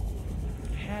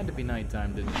 It had to be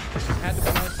nighttime, didn't it? It had to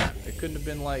be nighttime. It couldn't have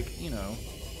been like, you know,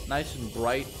 nice and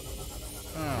bright.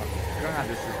 Oh, God,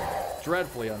 this is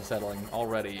dreadfully unsettling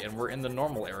already, and we're in the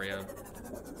normal area.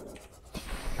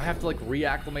 I have to, like,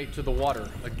 reacclimate to the water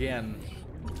again.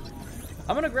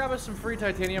 I'm gonna grab us some free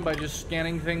titanium by just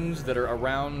scanning things that are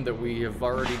around that we have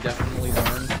already definitely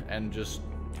learned, and just...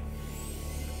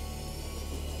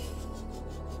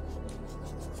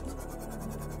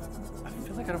 I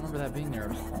feel like I don't remember that being there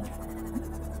at all.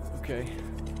 Okay.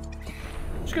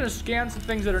 I'm just gonna scan some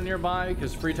things that are nearby,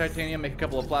 because free titanium, make a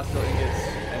couple of plasteel ingots,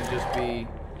 and just be...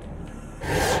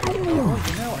 Oh,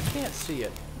 you know, I can't see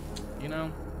it. You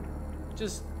know?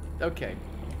 Just... Okay.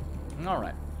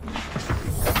 Alright.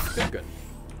 Good, good.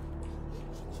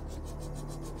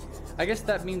 I guess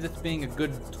that means it's doing a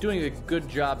good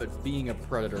job at being a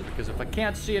predator, because if I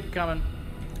can't see it coming,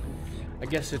 I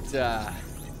guess it's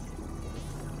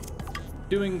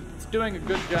doing a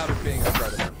good job at being a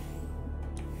predator.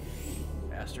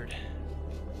 Bastard.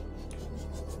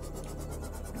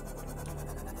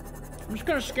 I'm just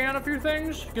gonna scan a few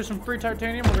things, get some free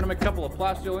titanium. We're gonna make a couple of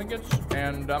plasteel ingots,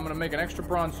 and I'm gonna make an extra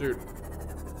prawn suit.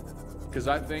 Because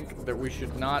I think that we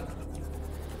should not...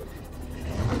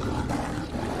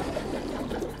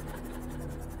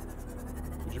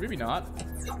 Maybe not.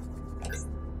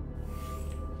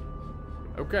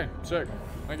 Okay, sick.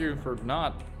 Thank you for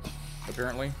not,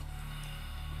 apparently.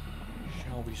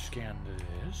 Shall we scan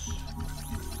this?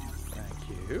 Thank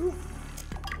you.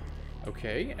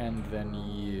 Okay, and then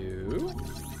you.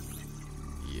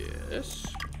 Yes.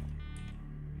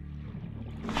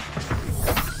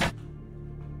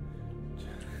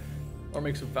 Or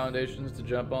make some foundations to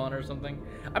jump on or something.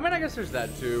 I mean, I guess there's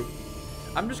that too.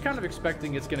 I'm just kind of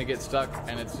expecting it's gonna get stuck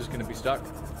and it's just gonna be stuck.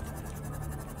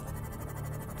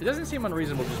 It doesn't seem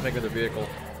unreasonable to just make another vehicle.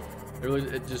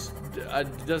 It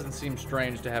doesn't seem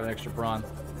strange to have an extra prawn.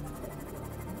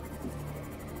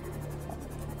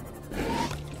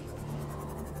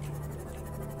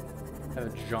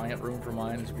 Have a giant room for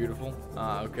mine, it's beautiful.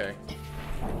 Ah, okay.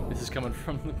 This is coming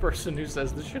from the person who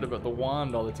says this shit about the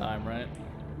wand all the time, right?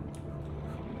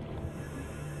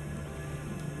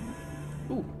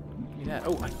 Ooh. Give me that.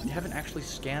 Oh, I haven't actually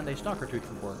scanned a stalker tooth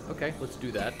before. Okay, let's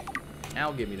do that.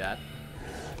 Now give me that.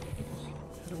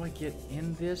 How do I get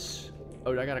in this?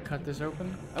 Oh, I gotta cut this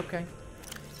open? Okay.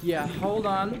 Yeah, hold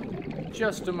on.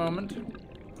 Just a moment.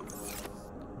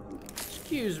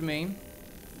 Excuse me.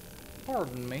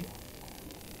 Pardon me.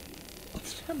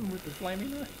 Stab him with the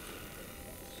flaming knife.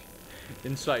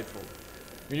 Insightful.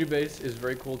 Your new base is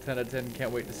very cool. 10 out of 10.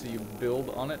 Can't wait to see you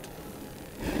build on it.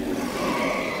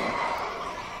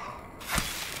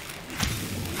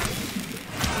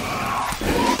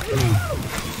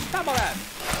 Stop all that!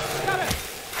 Stop it!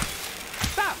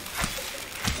 Stop!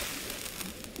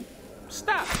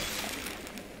 Stop!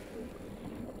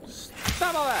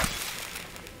 Stop all that!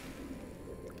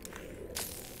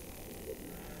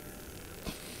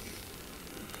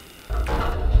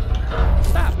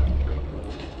 Stop!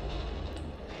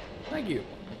 Thank you.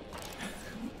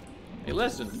 Hey,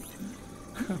 listen.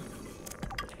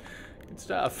 Good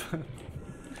stuff.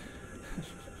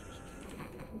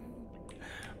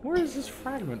 Where is this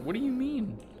fragment? What do you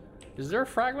mean? Is there a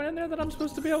fragment in there that I'm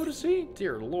supposed to be able to see?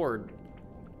 Dear Lord.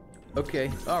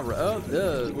 Okay. All right.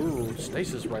 Oh, ooh,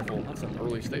 stasis rifle. That's an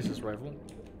early stasis rifle.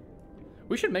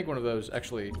 We should make one of those,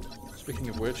 actually. Speaking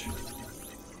of which.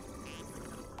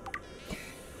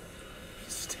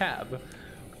 Stab.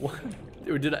 What?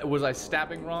 Was I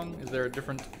stabbing wrong? Is there a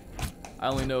different... I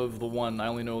only know of the one. I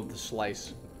only know of the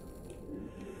slice.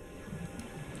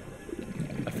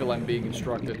 I feel I'm being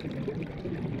instructed.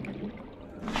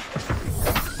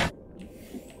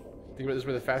 Think about this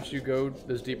way, the faster you go,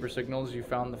 those deeper signals you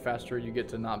found, the faster you get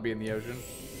to not be in the ocean.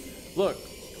 Look,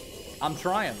 I'm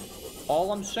trying.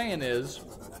 All I'm saying is,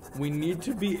 we need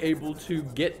to be able to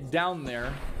get down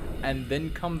there and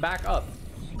then come back up.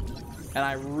 And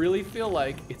I really feel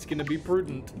like it's gonna be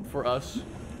prudent for us.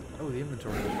 Oh, the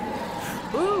inventory.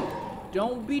 Ooh!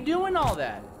 Don't be doing all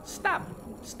that. Stop.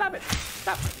 Stop it.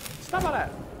 Stop. Stop all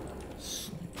that.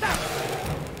 Stop.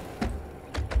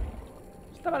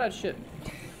 Stop all that shit.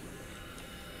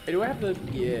 Hey, do I have the...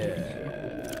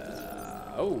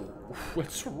 Yeah... Oh,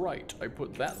 that's right. I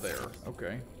put that there.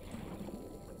 Okay.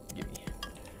 Gimme.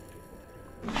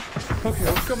 Okay,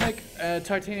 let's go make a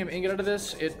titanium ingot out of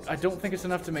this. I don't think it's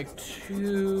enough to make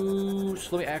 2...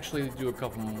 So let me actually do a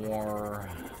couple more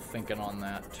thinking on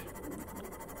that.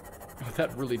 Oh,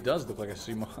 that really does look like a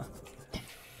sea moth.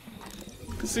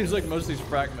 It seems like most of these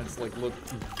fragments like look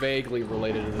vaguely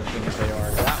related to the things they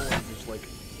are. That one just like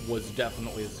was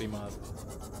definitely a sea moth.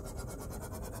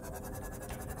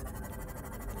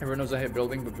 Everyone knows I hate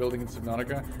building, but building in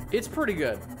Subnautica, it's pretty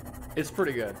good. It's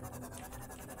pretty good.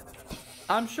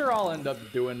 I'm sure I'll end up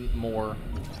doing more.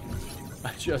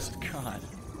 I just, God.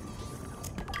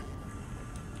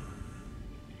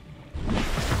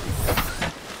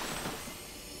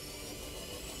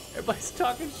 Everybody's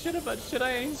talking shit about shit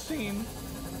I ain't seen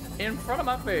in front of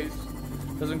my face.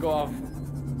 Doesn't go off.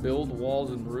 Build walls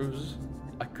and roofs.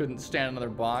 I couldn't stand another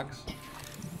box.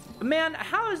 Man,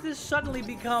 how has this suddenly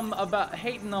become about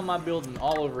hating on my building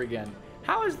all over again?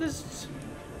 How is this...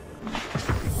 How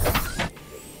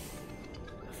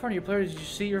far in your player did you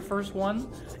see your first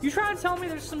one? You trying to tell me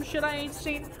there's some shit I ain't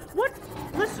seen? What?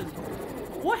 Listen,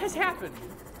 what has happened?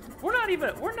 We're not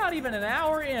even an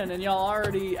hour in and y'all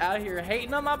already out here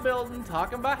hating on my building,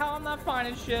 talking about how I'm not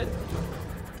finding shit.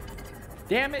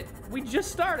 Damn it, we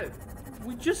just started.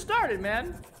 We just started,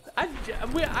 man. I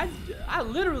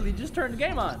literally just turned the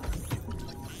game on.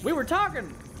 We were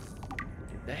talking.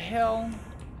 The hell?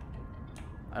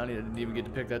 I didn't even get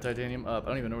to pick that titanium up. I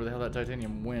don't even know where the hell that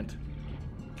titanium went.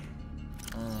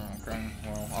 Okay,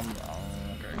 well,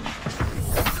 okay.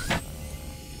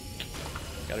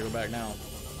 Gotta go back now.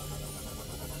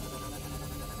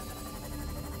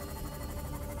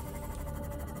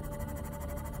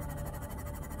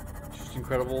 Just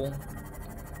incredible.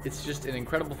 It's just an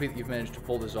incredible feat that you've managed to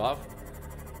pull this off.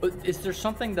 But is there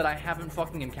something that I haven't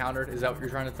fucking encountered? Is that what you're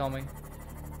trying to tell me?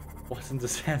 Wasn't a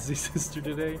sassy sister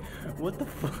today? What the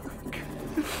fuck?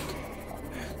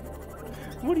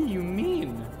 What do you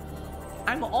mean?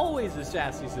 I'm always a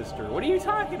sassy sister. What are you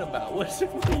talking about? What's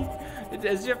it mean? It's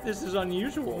as if this is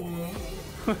unusual.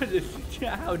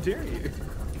 How dare you?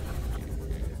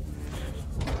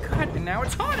 God, and now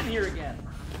it's hot in here again.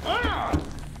 Ah!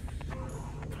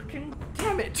 Fucking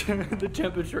damn it. The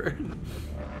temperature.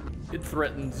 It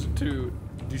threatens to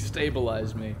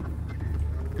destabilize me.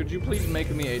 Could you please make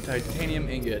me a titanium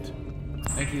ingot?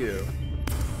 Thank you.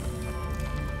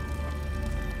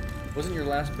 Wasn't your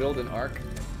last build an arc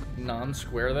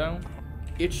non-square though?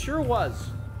 It sure was.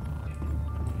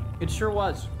 It sure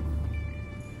was.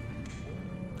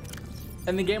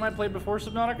 And the game I played before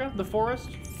Subnautica, The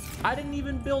Forest, I didn't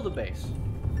even build a base.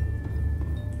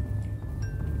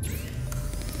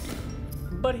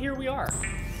 But here we are.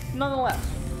 Nonetheless,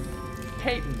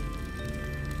 Peyton.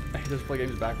 He does play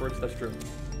games backwards, that's true.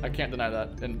 I can't deny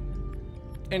that in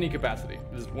any capacity.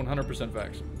 It is 100%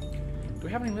 facts. Do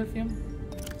we have any lithium?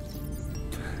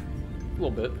 A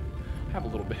little bit. I have a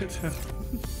little bit.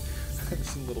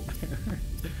 Just a little bit.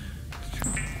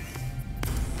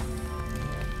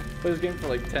 Play this game for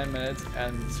like 10 minutes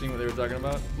and seeing what they were talking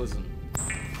about. Listen.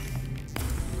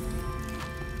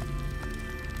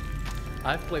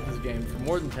 I've played this game for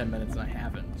more than 10 minutes and I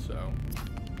haven't, so.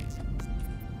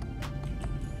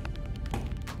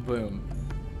 Boom.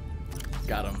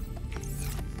 Got him.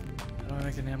 How do I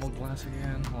make enamel glass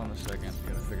again? Hold on a second.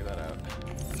 Gotta figure that out.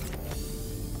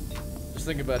 Just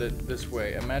think about it this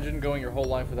way. Imagine going your whole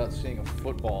life without seeing a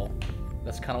football.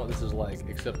 That's kind of what this is like,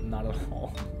 except not at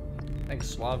all. Thanks,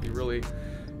 Slav. You really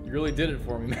did it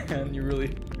for me, man. You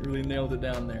really nailed it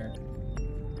down there.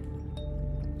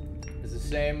 It's the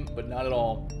same, but not at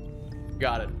all.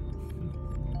 Got it.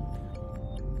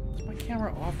 Is my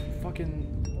camera off fucking...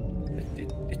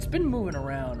 It's been moving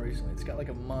around recently. It's got like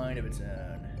a mind of its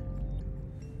own.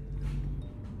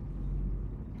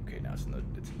 Okay, now it's in the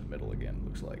middle again, it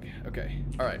looks like. Okay,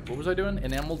 all right. What was I doing?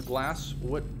 Enameled glass.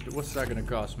 What's that gonna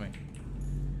cost me?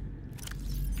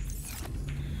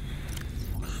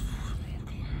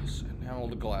 Glass,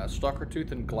 enameled glass, stalker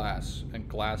tooth, and glass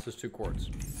is 2 quartz.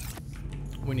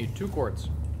 We need 2 quartz,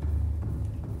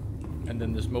 and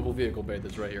then this mobile vehicle bay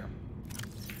that's right here.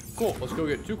 Cool. Let's go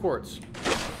get 2 quartz.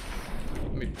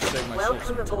 Let me save myself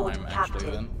some time actually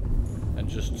then, and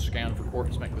just scan for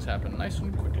quartz. Make this happen nice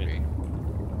and quickly.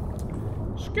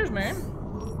 Excuse me.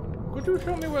 Could you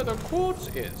show me where the quartz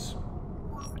is?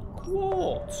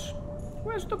 Quartz.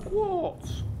 Where's the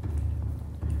quartz?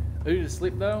 Are you to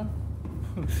sleep though?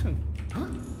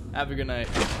 Have a good night.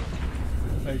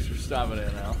 Thanks for stopping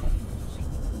in, Al.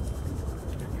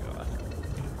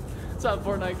 What's up,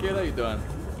 Fortnite kid? How you doing?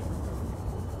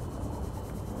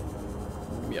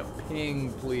 Give me a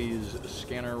ping, please.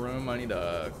 Scanner room. I need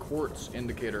a quartz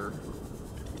indicator.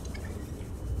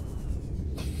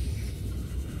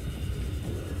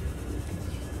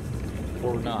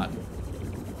 Or not.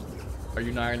 Are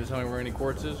you not going to tell me where any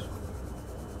quartz is?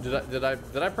 Did I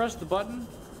press the button?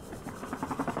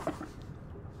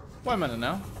 Wait a minute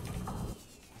now.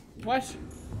 What?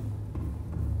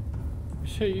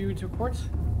 Show you 2 quartz?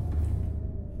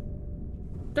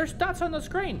 There's dots on the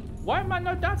screen. Why am I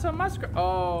no dots on my screen?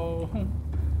 Oh.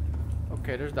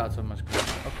 Okay, there's dots on my screen.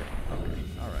 Okay.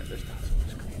 Alright, there's dots on my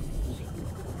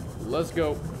screen. Let's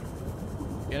go.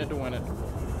 In it to win it.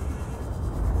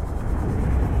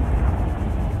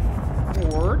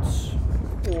 Quartz.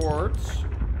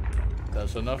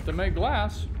 That's enough to make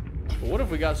glass. But what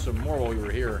if we got some more while we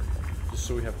were here? Just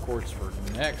so we have quartz for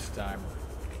next time.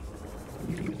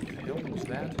 What the hell was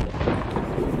that? Calm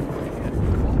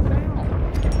down.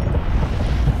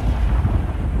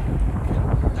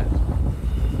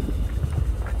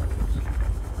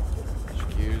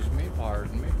 Excuse me,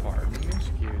 pardon me,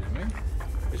 excuse me.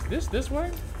 Is this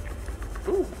way?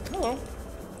 Ooh, hello.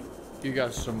 You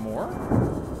got some more?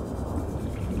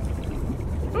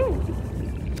 Ooh.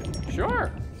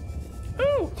 Sure.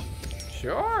 Ooh.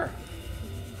 Sure.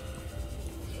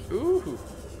 Ooh.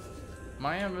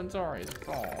 My inventory is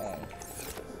full.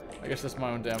 I guess that's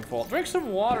my own damn fault. Drink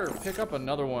some water. Pick up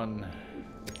another one.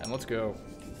 And let's go.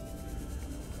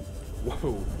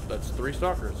 Whoa. That's 3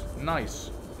 stalkers.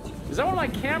 Nice. Is that one of my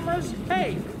cameras?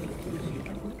 Hey.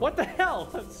 What the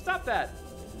hell? Stop that.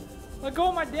 Let go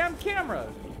of my damn camera.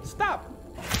 Stop.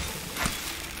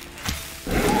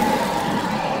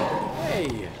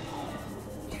 Hey.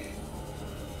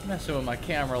 Messing with my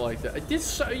camera like that.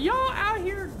 Y'all out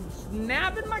here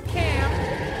nabbing my cam.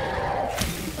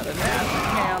 Not a nab my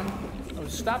cam. Oh,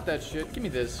 stop that shit. Give me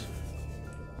this.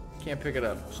 Can't pick it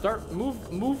up.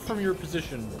 Move from your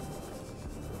position.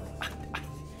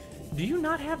 Do you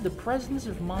not have the presence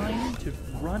of mind to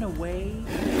run away?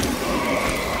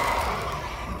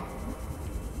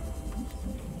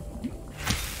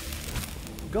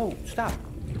 Go, stop.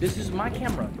 This is my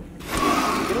camera.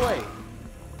 Get away.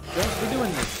 Don't be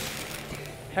doing this.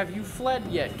 Have you fled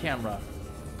yet, camera?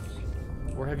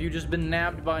 Or have you just been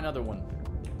nabbed by another one?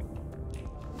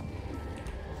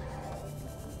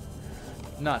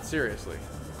 Not seriously.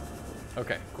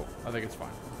 Okay, cool. I think it's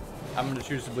fine. I'm gonna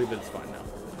choose to believe that it's fine now.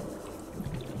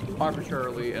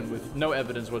 Arbitrarily and with no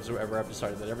evidence whatsoever, I've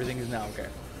decided that everything is now okay.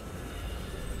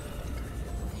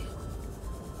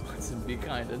 Listen, be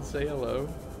kind and say hello.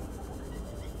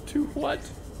 To what?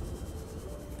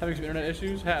 Having some internet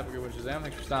issues? Have a good one, Shazam.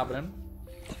 Thanks for stopping in.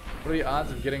 What are the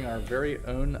odds of getting our very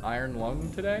own iron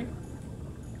lung today?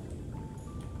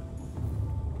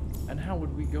 And how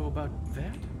would we go about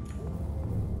that?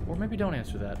 Or maybe don't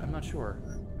answer that. I'm not sure.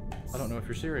 I don't know if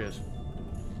you're serious.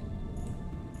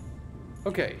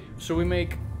 Okay, so we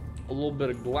make a little bit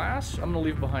of glass. I'm gonna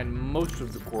leave behind most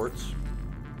of the quartz,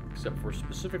 except for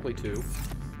specifically 2,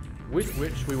 with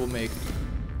which we will make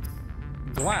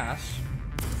glass.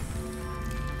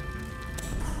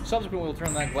 Subsequently, we'll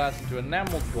turn that glass into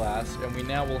enameled glass, and we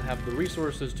now will have the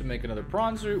resources to make another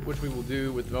prawn suit, which we will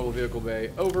do with the mobile vehicle bay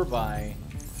over by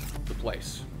the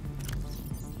place.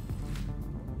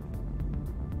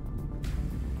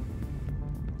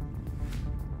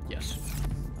 Yes.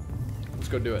 Let's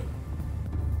go do it.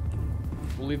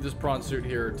 We'll leave this prawn suit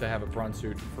here to have a prawn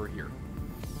suit for here.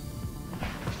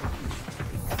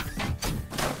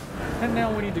 And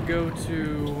now we need to go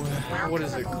to, what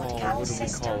is it called? What do we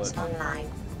call it?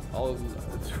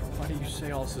 Why do you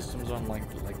say all systems online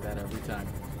like that every time?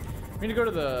 We need to go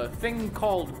to the thing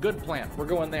called Good Plant. We're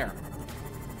going there.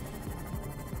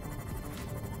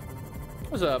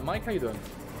 What's up, Mike? How you doing?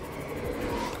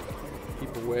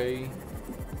 keep away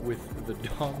with the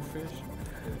dogfish?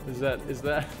 Is that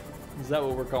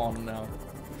what we're calling them now?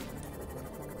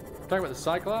 Talking about the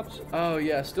Cyclops? Oh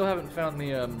yeah, still haven't found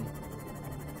the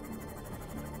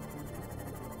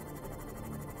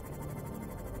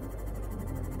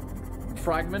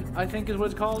fragment, I think is what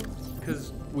it's called,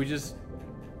 because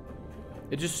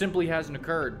it just simply hasn't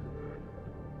occurred.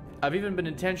 I've even been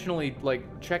intentionally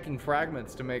like checking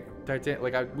fragments to make Titan.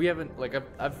 Like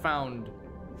I've found.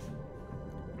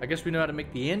 I guess we know how to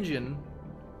make the engine,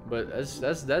 but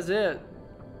that's it.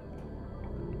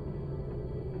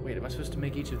 Wait, am I supposed to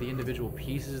make each of the individual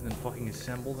pieces and then fucking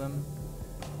assemble them?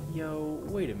 Yo,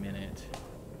 wait a minute.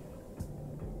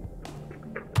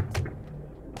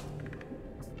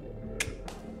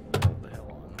 What the hell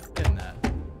on? Getting that.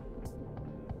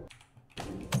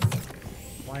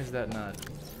 Why is that not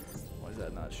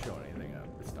showing anything up?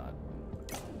 It's not.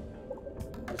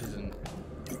 This isn't.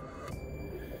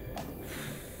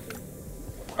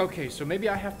 Okay, so maybe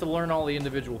I have to learn all the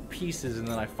individual pieces and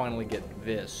then I finally get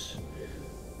this.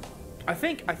 I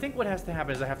think what has to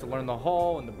happen is I have to learn the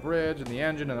hull and the bridge and the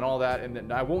engine and then all that, and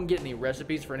then I won't get any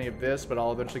recipes for any of this, but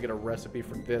I'll eventually get a recipe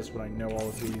for this when I know all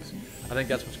of these. I think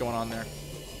that's what's going on there.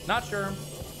 Not sure.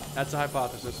 That's a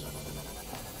hypothesis.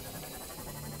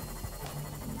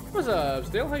 What's up,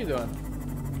 Steel? How you doing?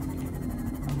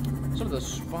 Some of the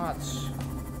spots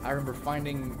I remember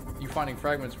finding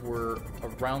fragments were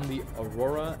around the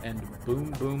Aurora and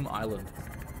Boom Boom Island.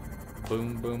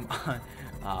 Boom Boom.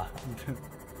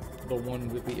 The one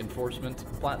with the enforcement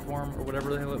platform or whatever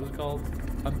the hell it was called.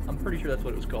 I'm pretty sure that's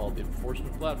what it was called, the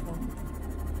enforcement platform.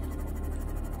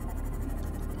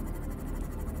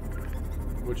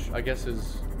 Which I guess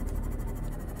is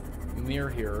near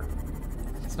here.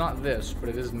 It's not this, but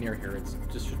it is near here. It's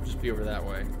should just be over that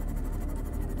way.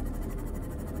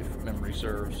 If memory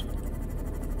serves.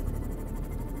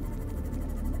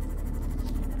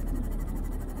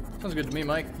 Sounds good to me,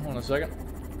 Mike. Hold on a second.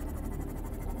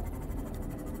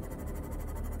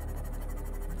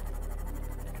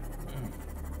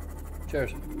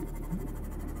 Cheers. Some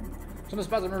of the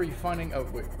spots I remember you finding. Oh,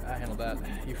 wait, I handled that.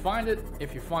 You find it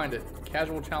if you find it.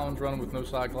 Casual challenge run with no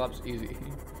Cyclops, easy.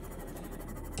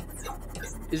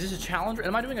 Is this a challenge?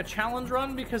 Am I doing a challenge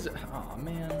run? Because. Oh,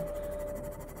 man.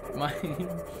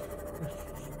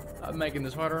 I'm making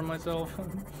this harder on myself.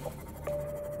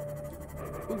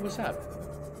 Ooh, what's that?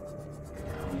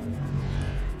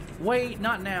 Wait,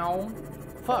 not now.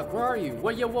 Fuck, where are you?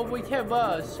 Wait, yo, wait,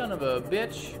 son of a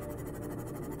bitch.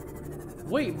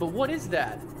 Wait, but what is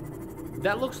that?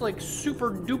 That looks like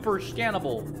super duper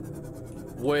scannable.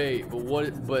 Wait, but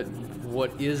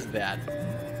what is that?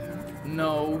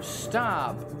 No,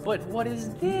 stop. But what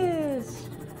is this?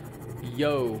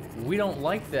 Yo, we don't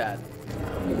like that.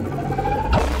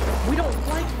 We don't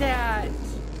like that.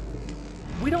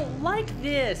 We don't like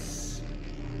this.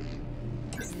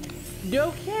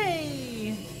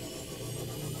 Okay.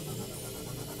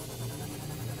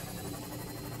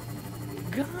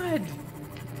 God.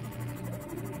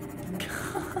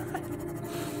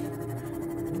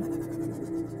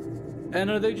 And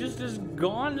are they just as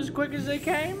gone as quick as they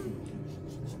came?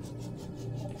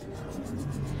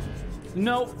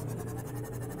 Nope.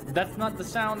 That's not the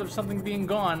sound of something being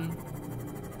gone.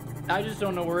 I just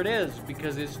don't know where it is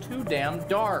because it's too damn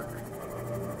dark.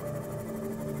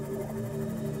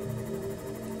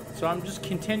 So I'm just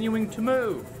continuing to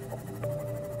move.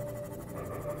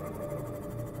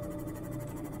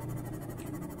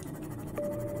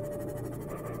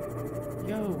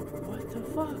 Yo, what the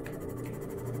fuck?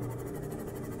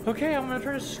 Okay, I'm gonna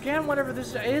try to scan whatever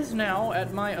this is now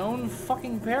at my own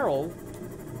fucking peril.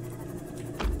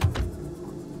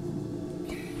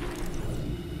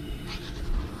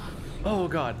 Oh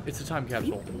god, it's a time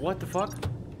capsule. What the fuck?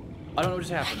 I don't know what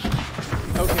just happened.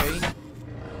 Okay.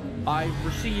 I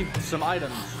received some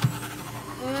items.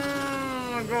 Oh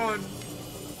my god.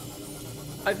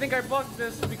 I think I bugged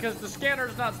this because the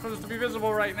scanner's not supposed to be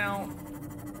visible right now.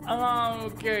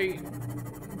 Okay.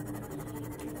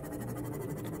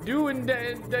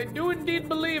 I do indeed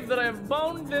believe that I have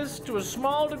boned this to a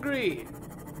small degree.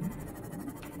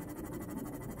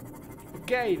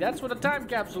 Okay, that's what a time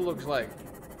capsule looks like.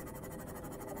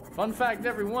 Fun fact,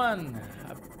 everyone.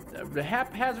 I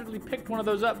haphazardly picked one of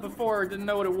those up before, didn't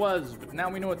know what it was, but now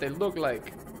we know what they look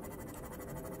like.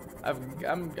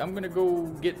 I'm gonna go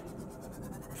get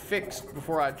fixed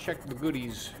before I check the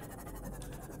goodies.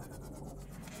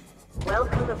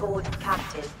 Welcome aboard,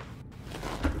 Captain.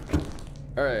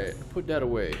 Alright, put that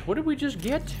away. What did we just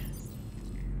get?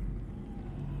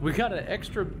 We got an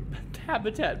extra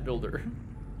habitat builder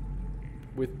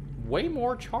with way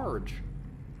more charge.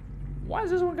 Why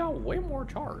has this one got way more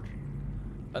charge?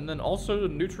 And then also a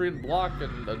nutrient block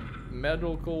and a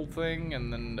medical thing,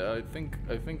 and then I think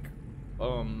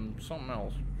something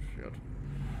else. Shit.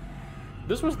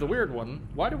 This was the weird one.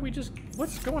 Why did we just...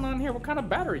 What's going on here? What kind of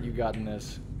battery you got in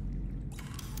this?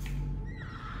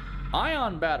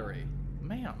 Ion battery.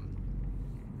 Man.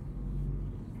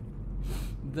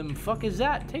 The fuck is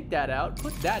that? Take that out.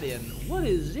 Put that in. What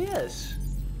is this?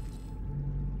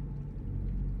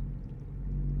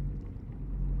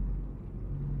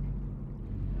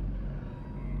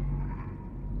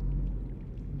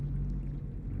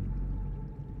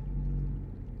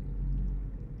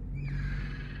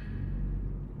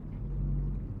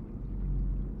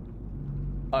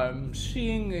 I'm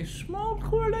seeing a small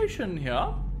correlation here.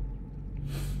 A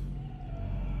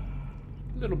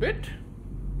little bit.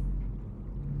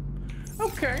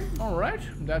 Okay, alright.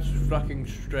 That's fucking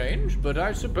strange, but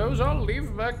I suppose I'll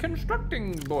leave the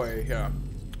constructing boy here.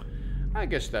 I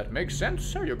guess that makes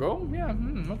sense. There you go. Yeah,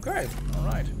 okay.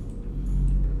 Alright.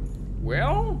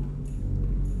 Well...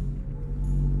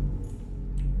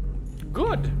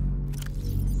 Good.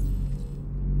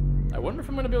 I wonder if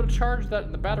I'm gonna be able to charge that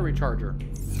in the battery charger.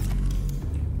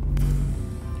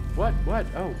 What? What?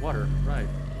 Oh, water. Right.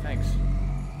 Thanks.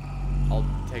 I'll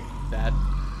take that.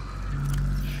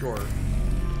 Sure.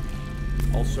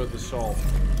 Also the salt.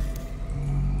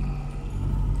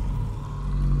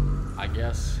 I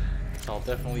guess. So I'll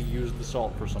definitely use the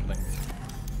salt for something.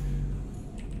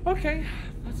 Okay.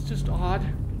 That's just odd.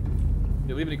 Did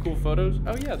you leave any cool photos?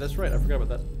 Oh yeah, that's right. I forgot about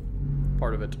that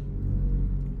part of it.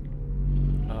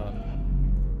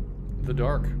 The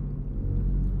dark.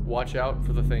 Watch out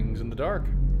for the things in the dark.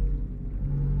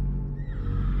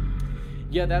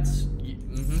 Yeah, that's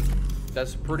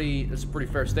that's a pretty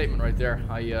fair statement right there.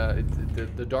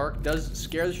 The dark does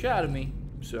scare the shit out of me.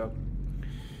 So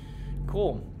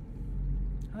cool.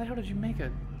 How the hell did you make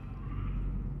it?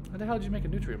 How the hell did you make a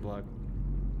nutrient block?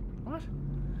 What?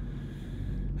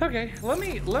 Okay, let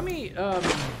me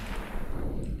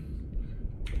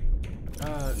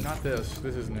not this.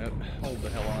 This isn't it. Hold the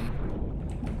hell on.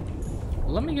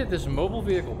 Let me get this mobile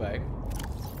vehicle bay.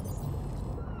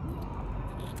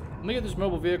 Let me get this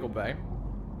mobile vehicle bay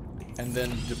and then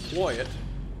deploy it.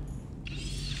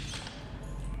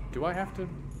 Do I have to?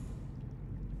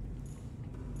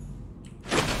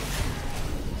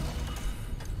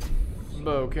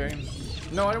 Okay.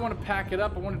 No, I don't want to pack it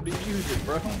up. I wanted to use it,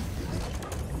 bro.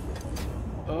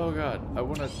 Oh god, I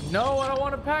want to... No, I don't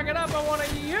want to pack it up. I want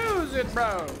to use it,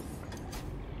 bro.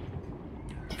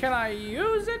 Can I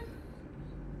use it?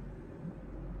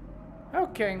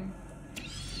 Okay.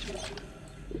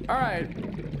 Alright.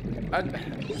 I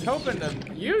was hoping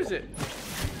to use it.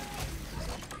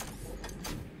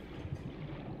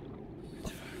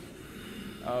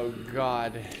 Oh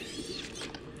god.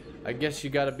 I guess you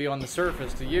gotta be on the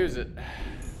surface to use it.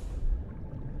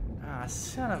 Ah,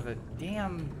 son of a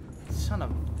damn... Son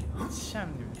of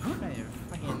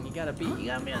fucking, you gotta be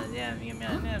on the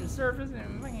damn surface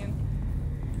and fucking.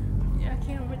 Yeah, I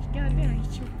can't. What you gotta do? You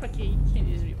can't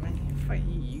just be fucking.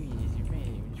 You just be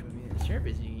on the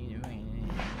surface.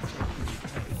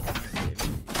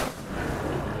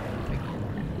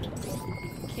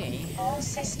 Okay. All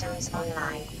systems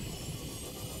online.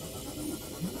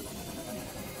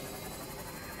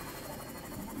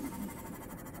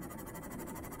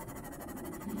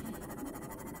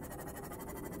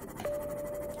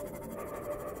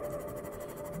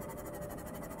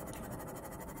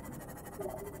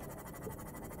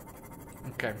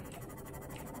 Okay.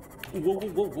 Whoa, whoa,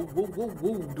 whoa, whoa, whoa, whoa,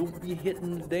 whoa. Don't be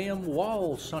hitting the damn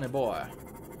wall, sonny boy.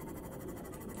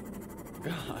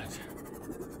 God.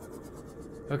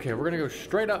 Okay, we're gonna go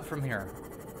straight up from here.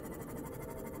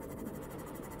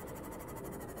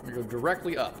 We go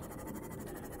directly up.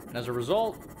 And as a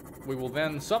result, we will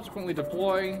then subsequently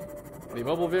deploy the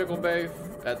mobile vehicle bay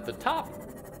at the top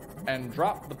and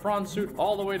drop the prawn suit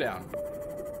all the way down.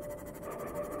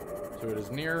 So it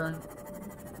is near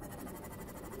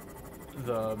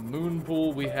the moon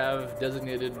pool we have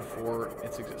designated for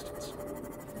its existence.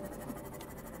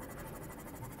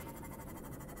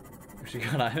 She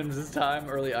got items this time,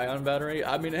 early ion battery.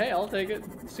 I mean, hey, I'll take it.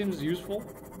 Seems useful.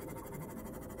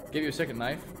 Give you a second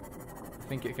knife. I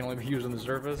think it can only be used on the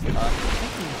surface. I'm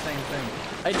thinking the same thing.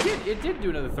 It did do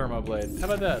another thermo blade. How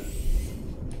about that?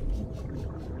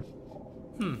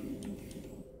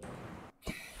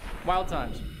 Wild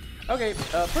times. Okay,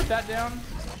 put that down.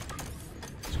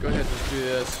 Let's go ahead and just do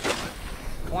this.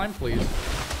 Climb, please.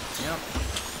 Yep.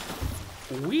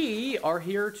 We are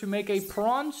here to make a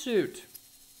prawn suit.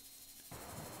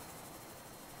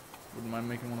 Wouldn't mind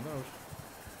making one of those.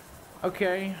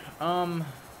 Okay,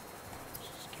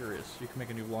 curious. You can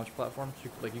make a new launch platform. So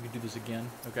you could do this again.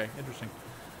 Okay, interesting.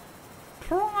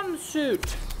 Prawn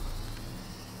suit.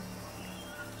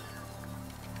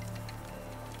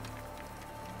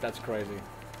 That's crazy.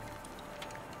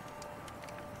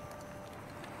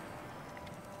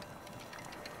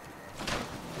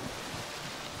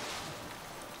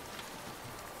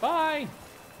 Bye.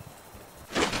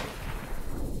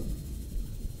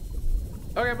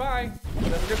 Okay, bye.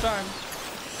 Have a good time.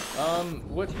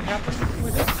 What happened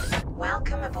with it?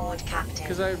 Welcome aboard, Captain.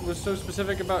 Because I was so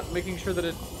specific about making sure that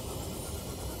it...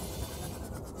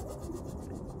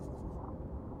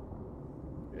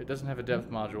 It doesn't have a depth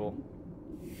module.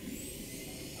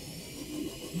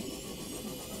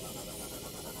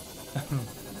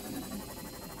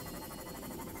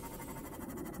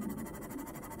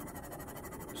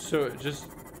 So it just...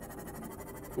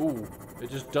 Ooh. It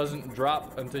just doesn't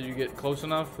drop until you get close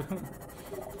enough.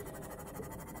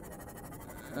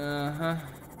 Uh-huh.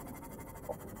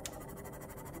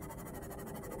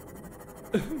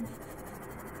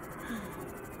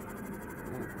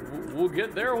 We'll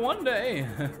get there one day.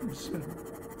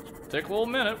 Take a little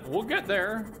minute. We'll get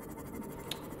there.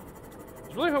 I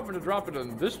was really hoping to drop it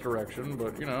in this direction,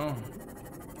 but, you know.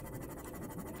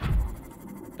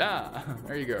 Ah,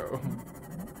 there you go.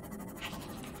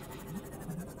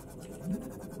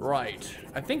 Right.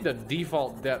 I think the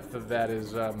default depth of that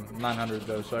is 900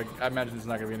 though, so I imagine it's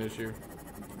not going to be an issue.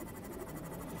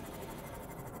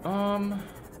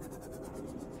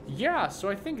 Yeah, so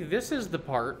I think this is the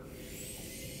part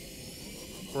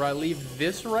where I leave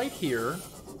this right here.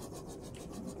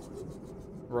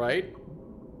 Right?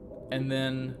 And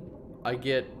then I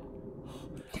get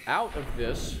out of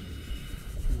this,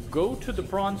 go to the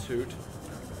prawn suit.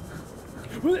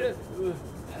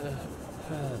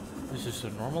 This is a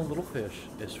normal little fish.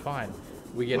 It's fine.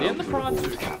 We get in the prawn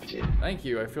suit. Captain. Thank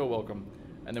you. I feel welcome.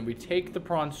 And then we take the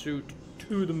prawn suit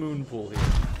to the moon pool here.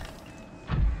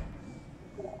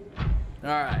 All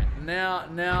right.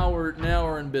 Now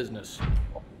we're in business.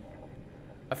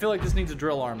 I feel like this needs a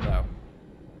drill arm though.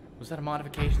 Was that a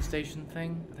modification station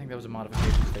thing? I think that was a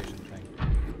modification station thing.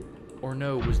 Or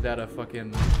no, was that a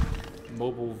fucking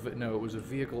mobile? No, it was a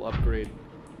vehicle upgrade.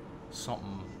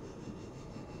 Something.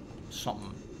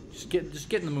 Just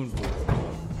get in the moon pool.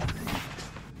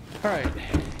 All right,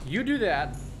 you do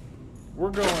that.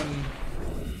 We're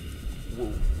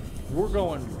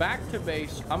going back to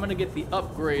base. I'm gonna get the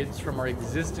upgrades from our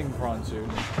existing prawn suit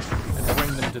and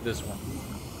bring them to this one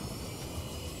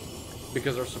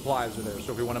because our supplies are there.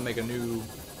 So if we want to make new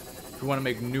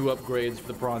upgrades for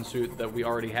the prawn suit that we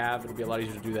already have, it'll be a lot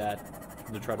easier to do that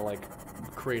than to try to like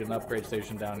create an upgrade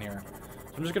station down here.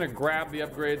 So I'm just going to grab the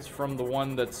upgrades from the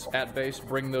one that's at base,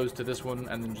 bring those to this one,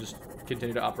 and then just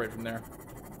continue to operate from there.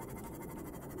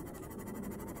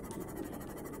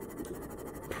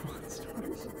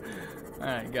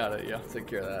 Alright, got it. Yeah, I'll take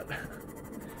care of that.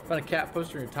 Found a cat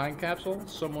poster in your time capsule.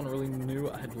 Someone really knew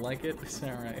I'd like it.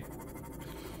 Alright.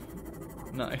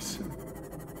 Nice.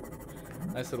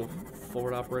 Nice little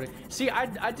forward operating. See,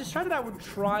 I decided I would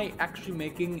try actually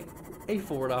making a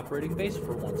forward operating base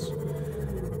for once.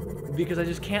 Because I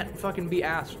just can't fucking be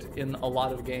asked in a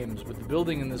lot of games, but the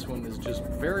building in this one is just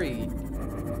very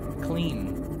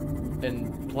clean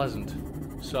and pleasant.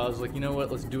 So I was like, you know what,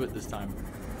 let's do it this time.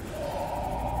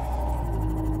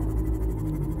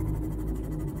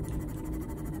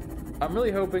 I'm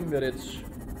really hoping that it's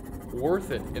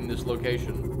worth it in this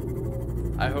location.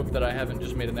 I hope that I haven't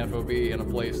just made an FOB in a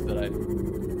place that I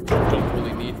don't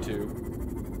really need to.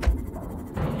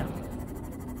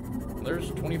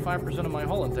 There's 25% of my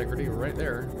hull integrity right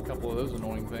there. A couple of those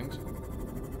annoying things.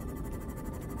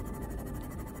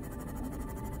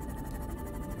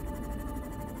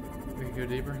 We can go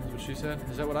deeper, is what she said.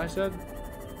 Is that what I said?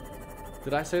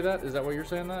 Did I say that? Is that what you're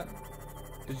saying that?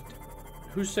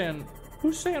 Who's saying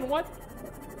what?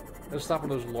 Let's stop in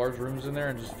those large rooms in there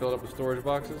and just fill it up with storage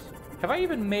boxes. Have I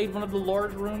even made one of the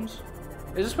large rooms?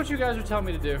 Is this what you guys are telling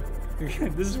me to do? Is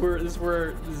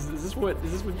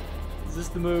this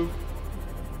the move?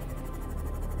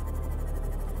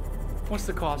 What's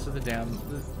the cost of the damn?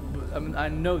 I mean, I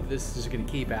know this is going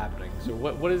to keep happening. So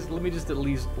what is? Let me just at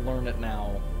least learn it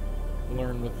now.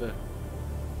 Learn with the.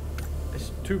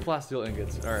 It's 2 plasteel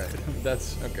ingots. All right,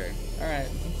 that's okay. All right,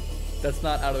 that's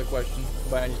not out of the question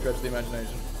by any stretch of the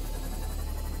imagination.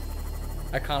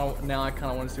 I kind of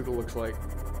want to see what it looks like.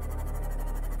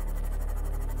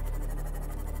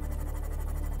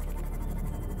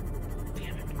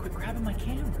 Damn it! Quit grabbing my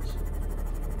cameras.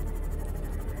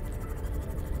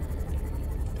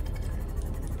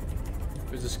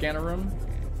 There's a scanner room.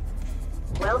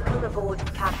 Welcome aboard,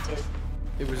 Captain.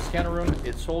 It was a scanner room.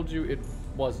 It sold you. It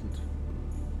wasn't.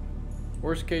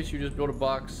 Worst case, you just build a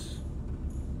box,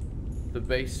 the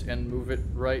base, and move it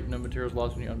right. No materials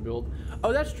lost when you unbuild.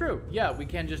 Oh, that's true. Yeah, we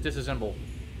can just disassemble.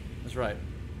 That's right.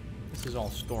 This is all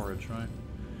storage, right?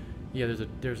 Yeah,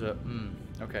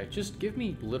 okay, just give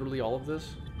me literally all of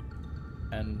this,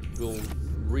 and we'll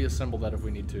reassemble that if we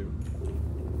need to.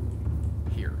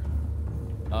 Here.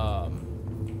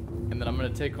 And then I'm gonna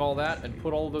take all that and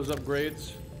put all of those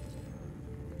upgrades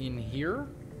in here.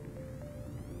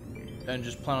 And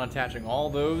just plan on attaching all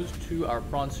those to our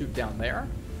prawn suit down there.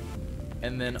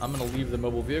 And then I'm gonna leave the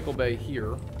mobile vehicle bay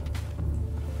here.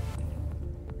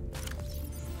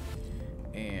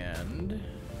 And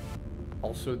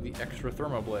also the extra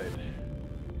thermo blade.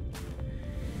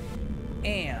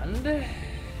 And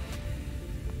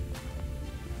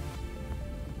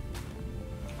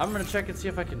I'm gonna check and see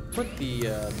if I can put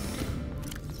the,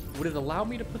 would it allow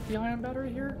me to put the ion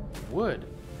battery here? It would.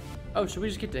 Oh, so we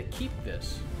just get to keep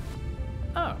this.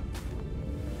 Oh,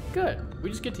 good. We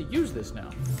just get to use this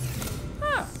now.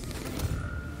 Ah,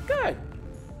 good.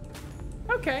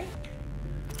 Okay.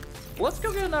 Let's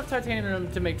go get enough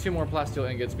titanium to make 2 more plasteel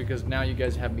ingots, because now you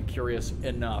guys have me curious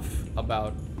enough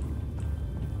about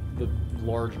the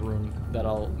large room that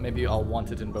maybe I'll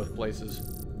want it in both places.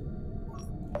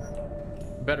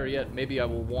 Better yet, maybe I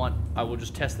will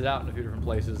just test it out in a few different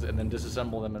places and then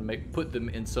disassemble them and put them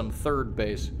in some third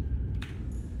base.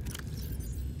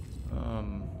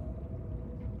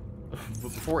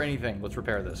 But before anything, let's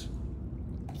repair this.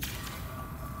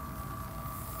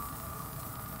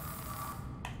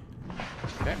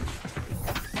 Okay.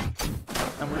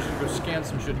 And we're just gonna go scan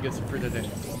some shit to get some free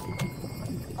titanium.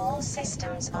 All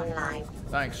systems online.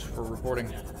 Thanks for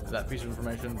reporting that piece of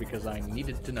information, because I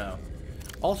needed to know.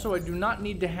 Also, I do not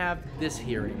need to have this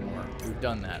here anymore. We've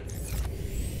done that.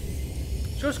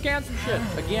 Let's go scan some shit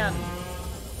again.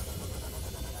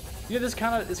 You know,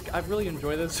 I really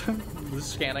enjoy this, this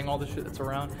scanning all the shit that's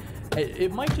around.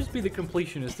 It might just be the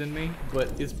completionist in me,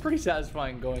 but it's pretty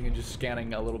satisfying going and just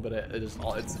scanning a little bit of it. It's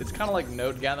kind of like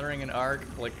node gathering in Ark.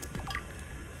 Like,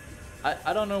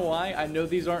 I don't know why. I know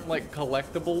these aren't like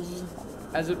collectibles,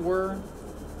 as it were,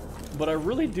 but I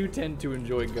really do tend to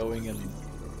enjoy going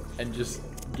and just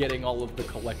getting all of the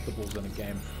collectibles in a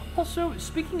game. Also,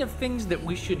 speaking of things that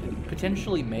we should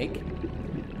potentially make,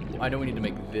 I know we need to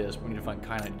make this, but we need to find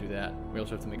kyanite to do that. We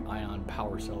also have to make ion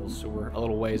power cells, so we're a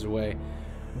little ways away.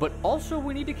 But also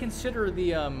we need to consider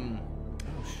the, oh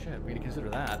shit, we need to consider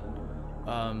that.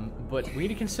 But we need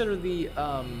to consider the,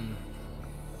 oh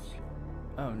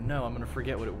no, I'm gonna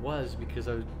forget what it was because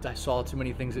I saw too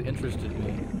many things that interested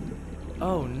me.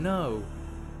 Oh no,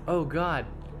 oh god,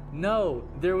 no,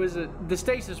 there was the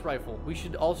stasis rifle. We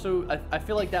should also, I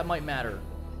feel like that might matter.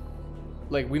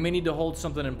 Like, we may need to hold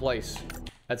something in place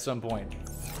at some point.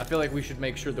 I feel like we should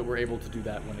make sure that we're able to do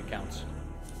that when it counts.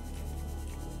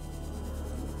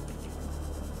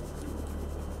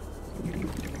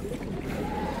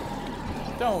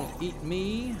 Don't eat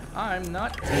me. I'm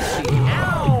not tasty.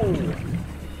 Ow!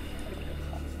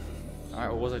 Alright,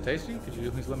 well, was I tasty? Could you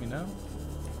at least let me know?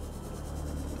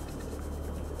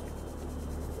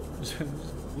 Just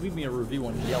leave me a review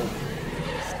on Yelp.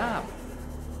 Stop.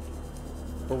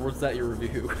 Or was that your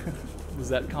review? Was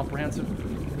that comprehensive?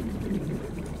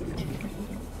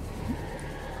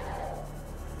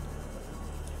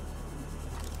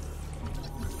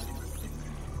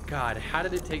 God, how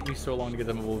did it take me so long to get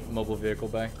the mobile vehicle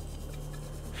bay?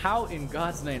 How in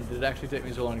God's name did it actually take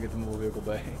me so long to get the mobile vehicle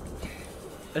bay?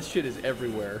 That shit is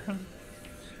everywhere.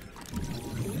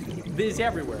 It's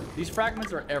everywhere. These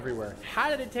fragments are everywhere. How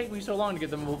did it take me so long to get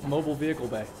the mobile vehicle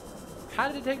bay? How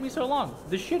did it take me so long?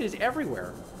 The shit is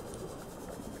everywhere.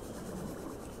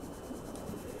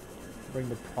 Bring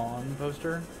the prawn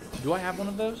poster. Do I have one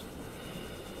of those?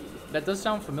 That does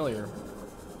sound familiar.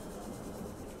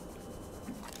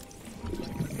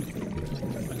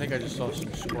 I think I just saw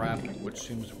some scrap, which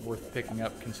seems worth picking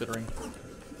up considering.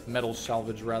 Metal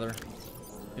salvage, rather.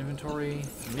 Inventory,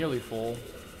 nearly full.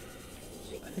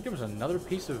 I think there was another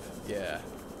piece of, yeah,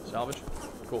 salvage.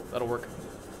 Cool, that'll work.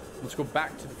 Let's go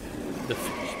back to the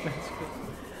fish basket.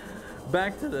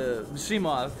 Back to the sea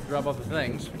moth, drop off the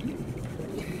things.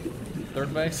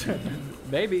 Third base?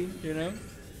 Maybe, you know?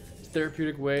 It's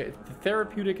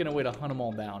therapeutic in a way to hunt them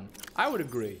all down. I would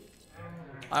agree.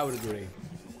 I would agree.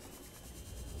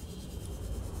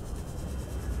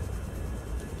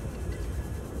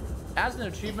 As an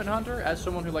achievement hunter, as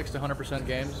someone who likes to 100%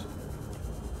 games,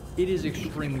 it is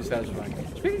extremely satisfying.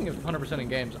 Speaking of 100% in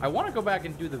games, I want to go back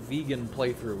and do the vegan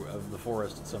playthrough of the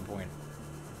forest at some point.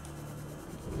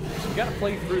 So you gotta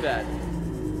play through that.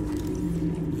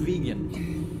 Vegan.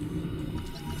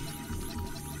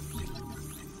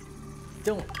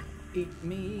 Eat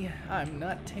me, I'm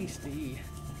not tasty.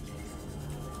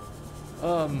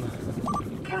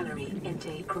 Calorie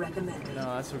intake recommended.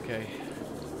 No, that's okay.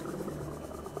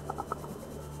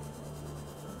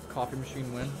 Coffee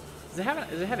machine win. Does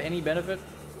it have any benefit?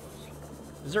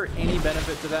 Is there any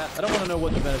benefit to that? I don't want to know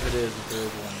what the benefit is if there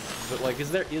is one. But like,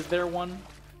 is there one?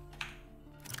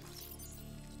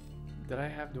 Do I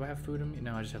have food in me?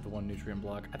 No, I just have the one nutrient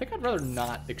block. I think I'd rather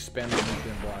not expend the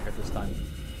nutrient block at this time.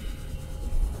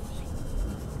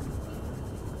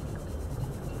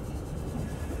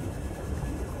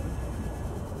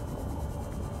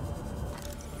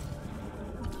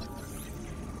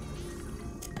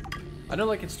 I know,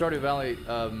 like in Stardew Valley,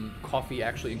 coffee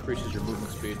actually increases your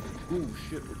movement speed. Ooh,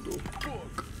 shit, what the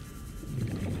fuck?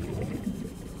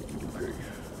 Okay.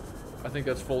 I think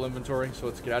that's full inventory, so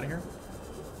let's get out of here.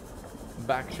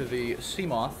 Back to the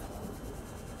Seamoth.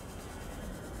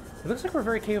 It looks like we're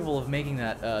very capable of making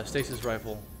that stasis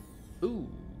rifle. Ooh,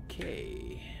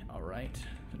 okay. Alright.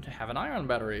 Have an ion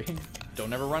battery.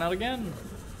 Don't ever run out again.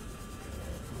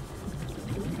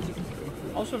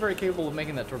 Also very capable of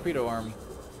making that torpedo arm.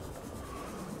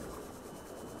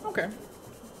 Okay.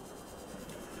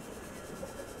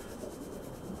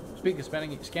 Speaking of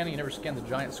scanning, you never scanned the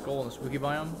giant skull in the spooky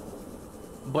biome?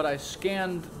 But I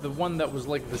scanned the one that was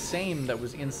like the same that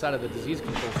was inside of the disease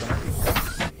control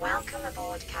center. Welcome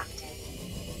aboard, Captain.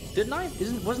 Didn't I?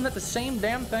 Wasn't that the same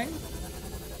damn thing?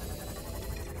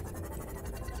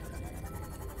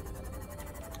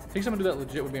 I think someone do that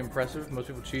legit would be impressive. Most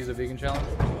people cheese a vegan challenge.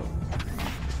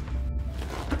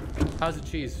 How's it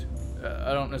cheese?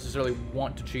 I don't necessarily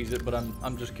want to cheese it, but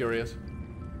I'm just curious.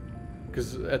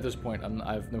 Because at this point,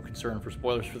 I have no concern for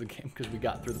spoilers for the game because we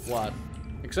got through the plot.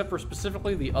 Except for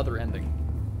specifically the other ending.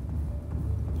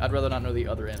 I'd rather not know the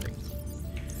other ending.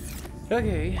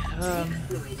 Okay,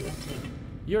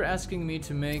 you're asking me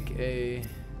to make a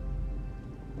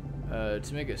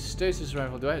stasis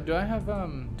rifle. Do I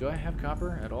have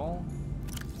copper at all?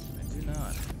 I do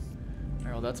not.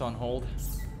 Alright, well that's on hold.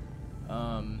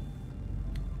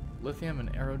 Lithium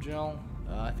and aerogel.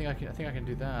 I think I can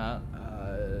do that.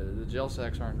 The gel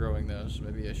sacks aren't growing though, so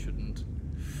maybe I shouldn't.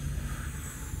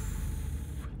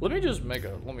 Let me do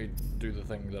the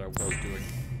thing that I was doing.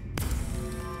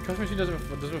 Custom machine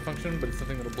doesn't function, but it's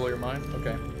something that'll blow your mind.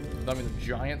 Okay. I mean the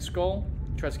giant skull.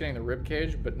 Tried scanning the rib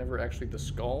cage, but never actually the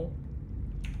skull.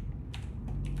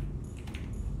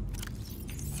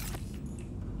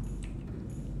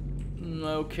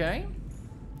 Okay.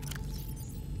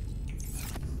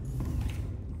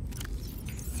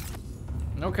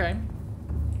 Okay.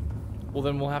 Well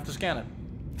then we'll have to scan it.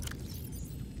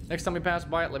 Next time we pass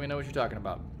by it, let me know what you're talking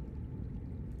about.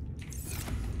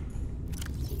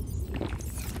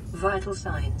 Vital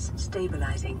signs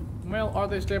stabilizing. Well, are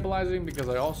they stabilizing? Because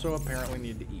I also apparently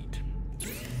need to eat.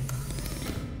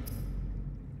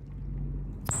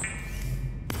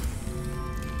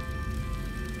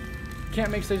 Can't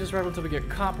make stasis rifle until we get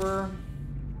copper.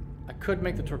 I could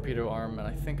make the torpedo arm, and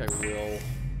I think I will.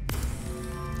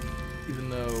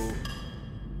 Even though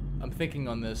I'm thinking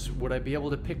on this, would I be able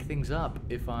to pick things up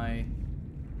if I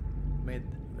made...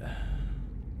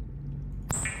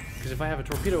 Because if I have a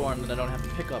torpedo arm, then I don't have a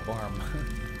pickup arm.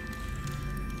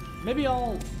 Maybe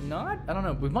I'll not? I don't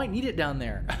know. We might need it down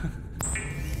there.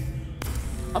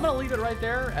 I'm gonna leave it right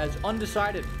there as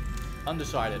undecided.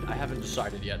 Undecided. I haven't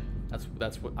decided yet.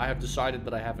 That's what I have decided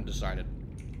that I haven't decided.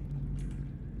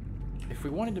 If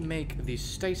we wanted to make the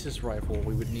stasis rifle,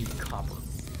 we would need copper.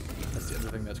 That's the other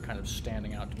thing that's kind of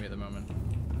standing out to me at the moment.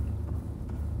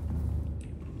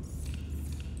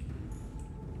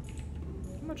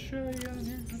 How much you got in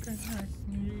here? Okay, alright.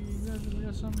 You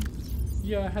got some?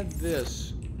 Yeah, I had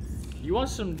this. You want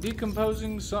some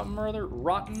decomposing something or other?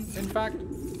 Rotten, in fact?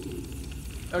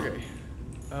 Okay.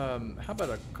 How about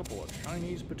a couple of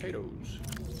Chinese potatoes?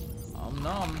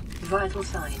 Nom. Vital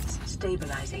signs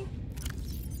stabilizing.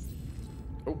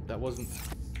 Oh, that wasn't...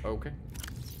 Okay.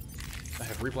 I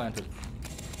have replanted.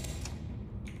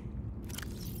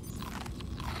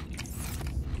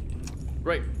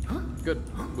 Great. Good.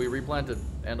 We replanted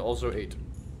and also ate.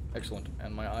 Excellent.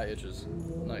 And my eye itches.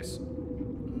 Nice.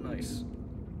 Nice.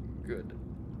 Good.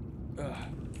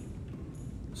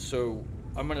 So,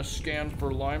 I'm gonna scan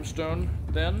for limestone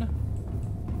then.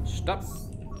 Stop.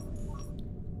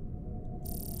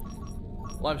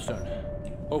 Limestone.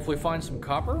 Hopefully find some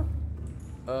copper.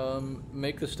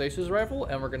 Make the stasis rifle,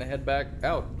 and we're gonna head back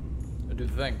out and do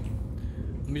the thing.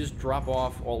 Let me just drop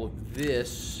off all of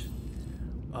this.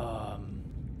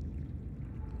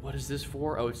 What is this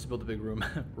for? Oh, it's to build a big room.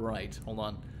 Right, hold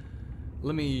on.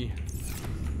 Let me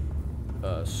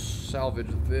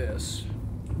salvage this.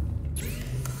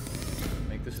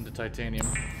 Make this into titanium.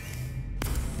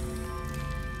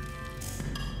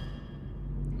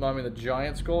 No, I mean the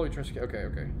giant skull. You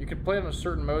okay. You can play it in a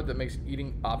certain mode that makes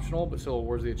eating optional, but still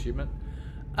awards the achievement.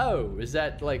 Oh, is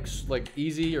that like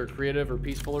easy or creative or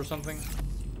peaceful or something?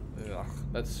 Ugh,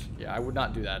 that's, yeah, I would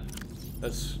not do that.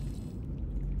 That's,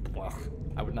 ugh,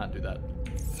 I would not do that.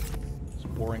 It's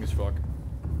boring as fuck.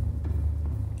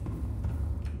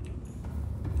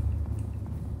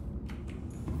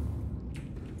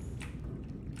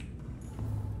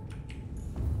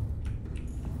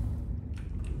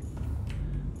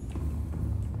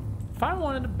 If I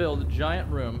wanted to build a giant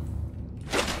room,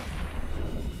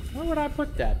 where would I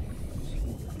put that?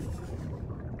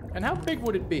 And how big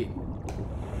would it be?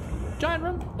 Giant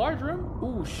room? Large room?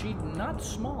 Ooh, she's not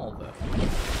small though.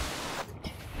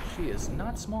 She is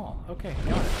not small. Okay,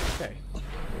 got it. Okay.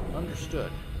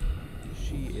 Understood.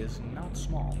 She is not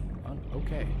small.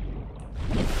 Okay.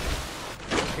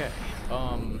 Okay.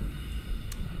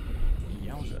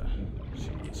 Yowza.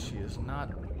 She is not...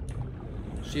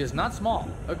 She is not small.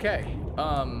 Okay.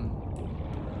 I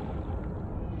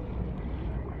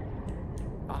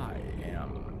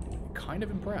am kind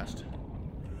of impressed.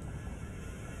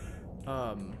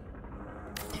 I'm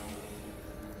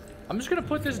just gonna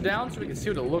put this down so we can see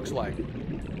what it looks like.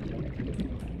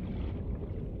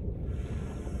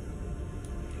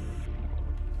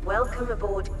 Welcome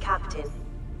aboard, Captain.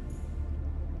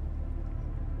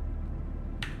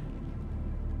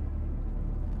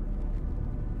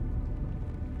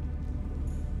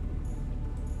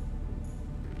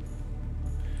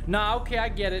 Nah, okay, I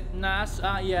get it. Nah,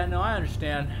 yeah, no, I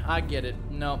understand. I get it.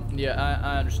 No, yeah,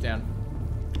 I understand.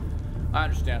 I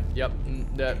understand. Yep,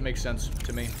 that makes sense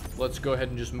to me. Let's go ahead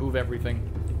and just move everything.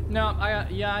 No,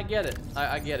 yeah, I get it.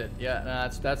 I get it. Yeah, no,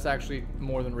 that's actually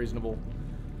more than reasonable.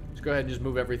 Let's go ahead and just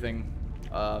move everything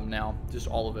now. Just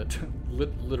all of it.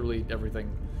 Literally everything.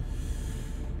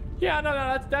 Yeah,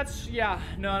 no, that's yeah,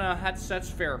 no, that's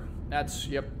fair. That's,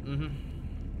 yep,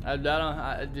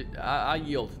 I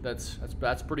yield. That's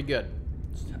pretty good.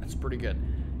 That's pretty good.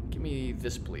 Give me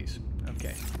this, please.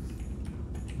 Okay.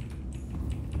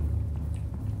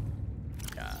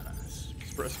 Yeah,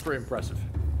 it's pretty impressive.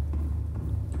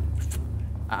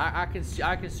 I can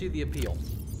see the appeal.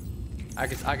 I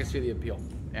can see the appeal.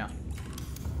 Yeah.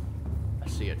 I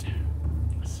see it.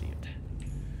 I see it.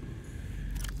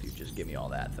 You just give me all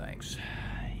that, thanks.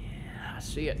 Yeah, I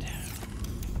see it.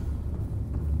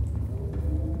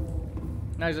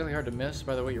 Not exactly hard to miss.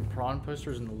 By the way, your prawn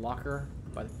poster's in the locker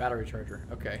by the battery charger.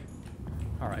 Okay.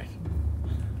 Alright.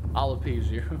 I'll appease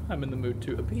you. I'm in the mood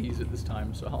to appease at this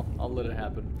time, so I'll let it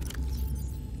happen.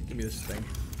 Give me this thing.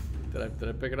 Did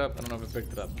I pick it up? I don't know if I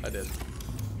picked it up. I did.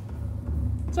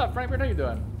 What's up, Frankfurt? How you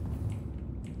doing?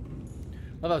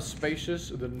 Love how spacious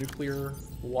the nuclear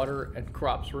water and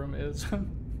crops room is.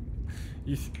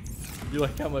 you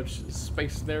like how much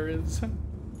space there is?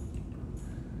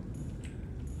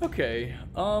 Okay,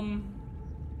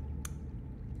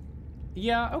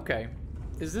 yeah, okay.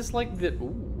 Is this like the,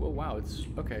 ooh, oh wow, it's,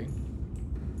 okay.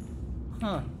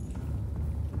 Huh.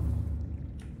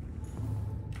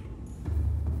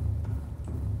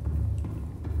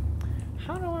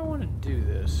 How do I want to do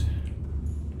this?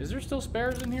 Is there still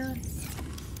spares in here?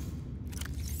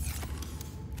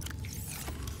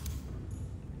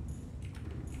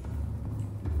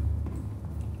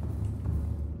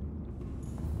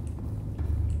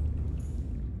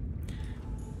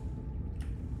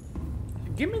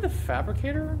 Give me the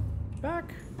fabricator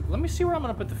back. Let me see where I'm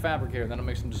gonna put the fabricator, then I'll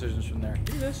make some decisions from there.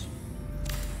 Give me this.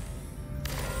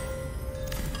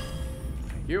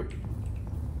 Thank you.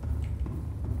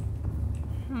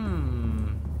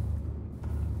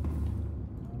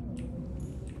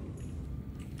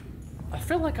 I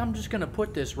feel like I'm just gonna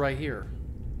put this right here.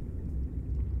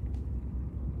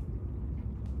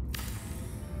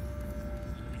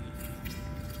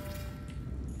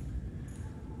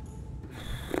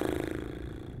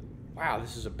 Wow,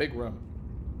 this is a big room.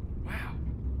 Wow.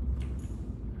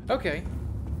 Okay.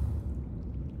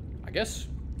 I guess.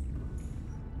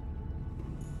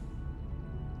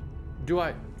 Do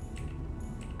I?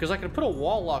 Because I could put a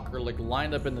wall locker like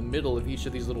lined up in the middle of each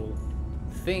of these little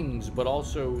things, but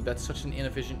also that's such an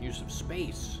inefficient use of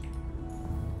space.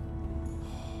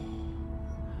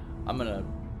 I'm gonna.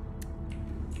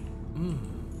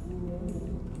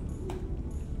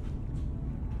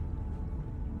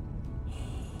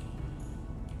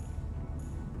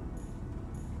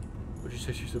 What'd you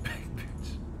say? She's a big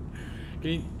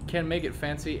bitch. Can make it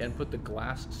fancy and put the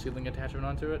glass ceiling attachment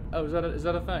onto it. Oh, is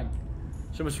that a thing?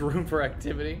 So much room for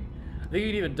activity. I think you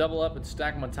can even double up and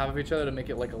stack them on top of each other to make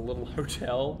it like a little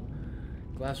hotel.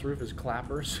 Glass roof is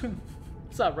clappers.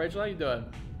 What's up, Rachel? How you doing?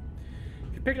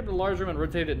 If you picked up the large room and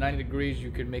rotated it 90 degrees,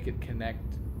 you could make it connect.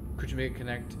 Could you make it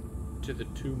connect to the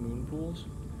 2 moon pools?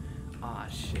 Ah,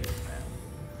 shit, man.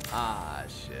 Ah,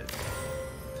 shit.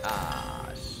 Ah,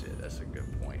 shit. That's a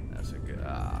good point. That's a good.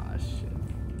 Ah, shit.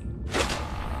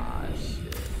 Ah,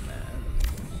 shit, man.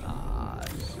 Ah,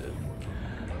 shit.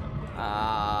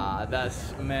 Ah,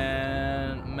 that's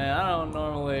man.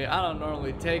 I don't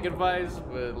normally take advice,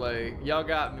 but like y'all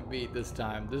got me beat this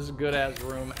time. This is a good ass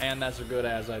room, and that's a good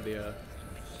ass idea.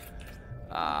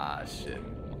 Ah, shit.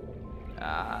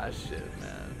 Ah, shit,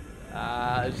 man.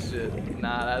 Ah, shit.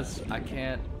 Nah, I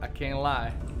can't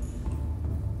lie.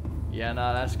 Yeah,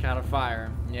 nah, that's kind of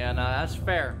fire. Yeah, nah, that's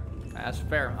fair. That's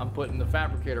fair. I'm putting the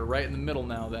fabricator right in the middle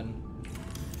now, then.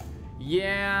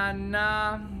 Yeah,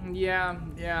 nah, yeah,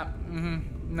 no,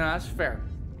 that's fair.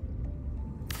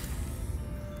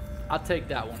 I'll take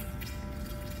that one.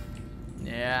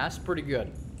 Yeah, that's pretty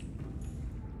good.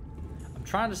 I'm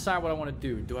trying to decide what I want to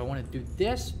do. Do I want to do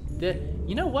this?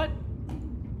 You know what?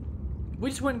 We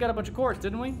just went and got a bunch of quartz,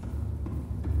 didn't we?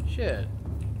 Shit.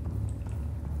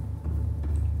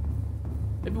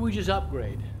 Maybe we just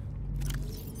upgrade.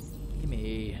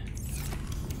 Gimme.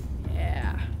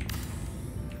 Yeah.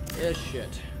 This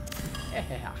shit.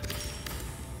 Yeah.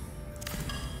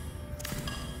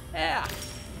 Yeah.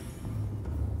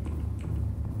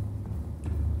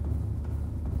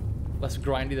 Less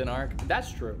grindy than Ark.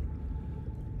 That's true.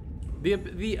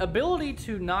 The ability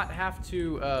to not have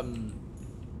to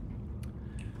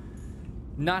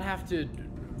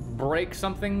break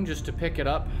something just to pick it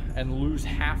up and lose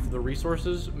half the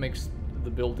resources makes the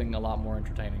building a lot more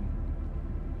entertaining.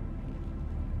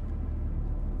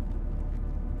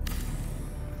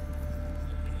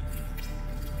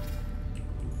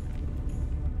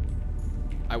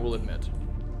 I will admit.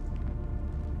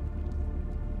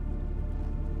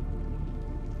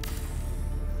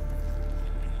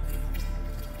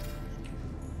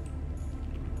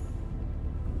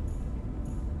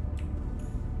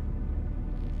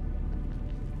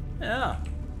 Yeah.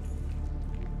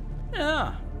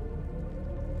 Yeah.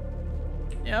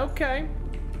 Yeah, okay.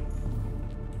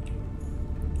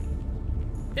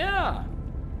 Yeah.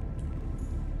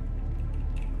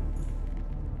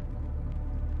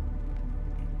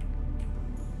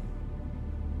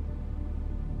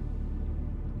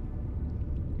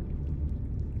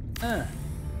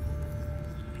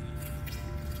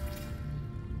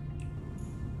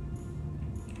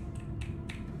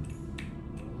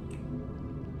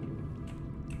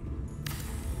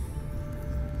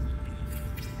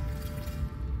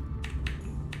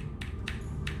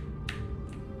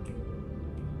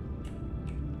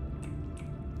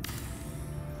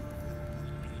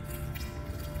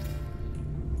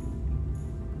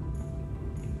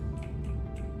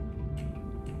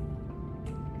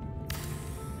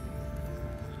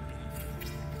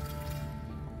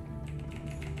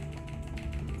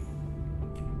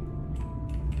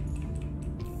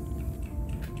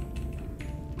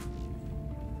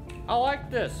 I like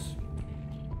this.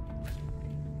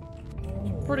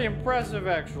 It's pretty impressive,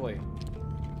 actually.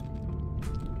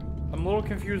 I'm a little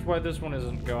confused why this one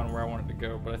isn't going where I want it to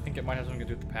go, but I think it might have something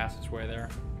to do with the passageway there.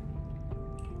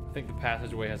 I think the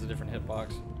passageway has a different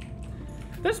hitbox.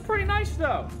 This is pretty nice,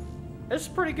 though. This is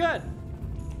pretty good.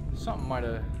 Something might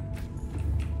have...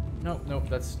 Nope,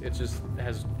 it just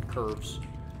has curves.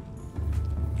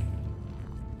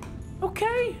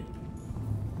 Okay.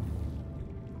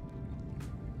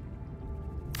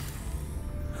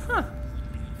 Huh.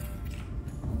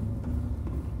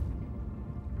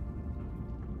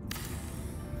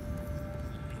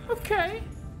 Okay.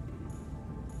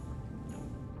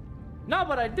 No,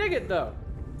 but I dig it though.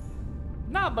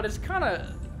 No, but it's kind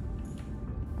of...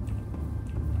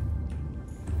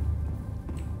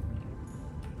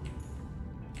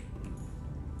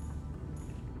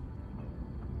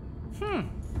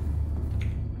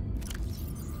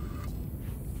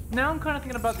 Now I'm kind of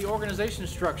thinking about the organization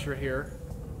structure here.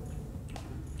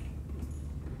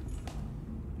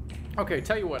 Okay,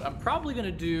 tell you what, I'm probably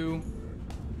gonna do...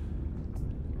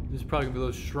 This is probably gonna be a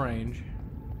little strange.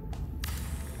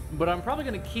 But I'm probably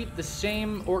gonna keep the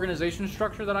same organization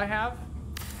structure that I have,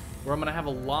 where I'm gonna have a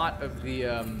lot of the,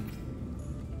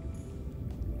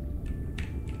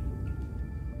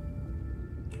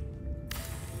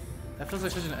 That feels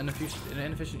like such an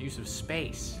inefficient use of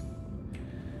space.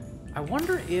 I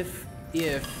wonder if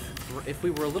we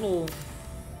were a little...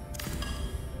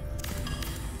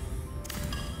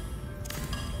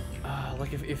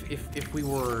 like if we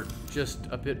were just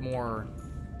a bit more...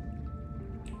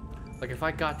 Like if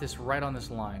I got this right on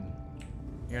this line.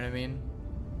 You know what I mean?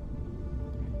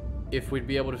 if we'd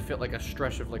be able to fit like a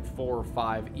stretch of like 4 or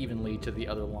 5 evenly to the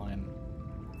other line.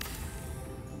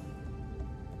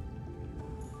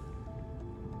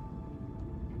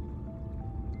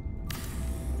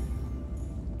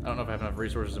 I don't know if I have enough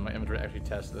resources in my inventory to actually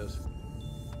test this.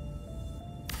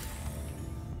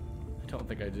 I don't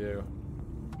think I do.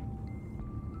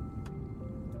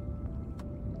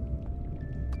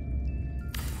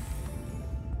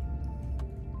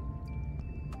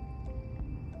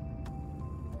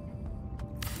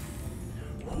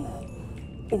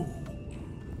 Oh,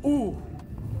 oh,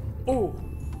 oh, oh,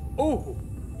 oh, oh,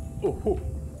 oh,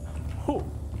 oh,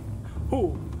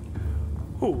 oh,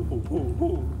 oh,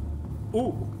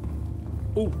 oh,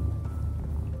 oh, oh,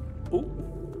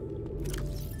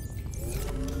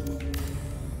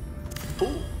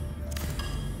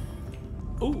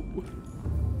 oh,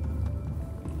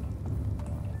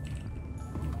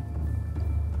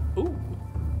 oh.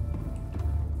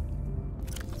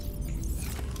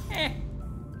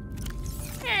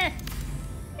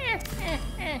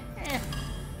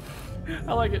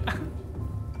 I like it.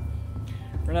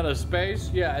 Run out of space?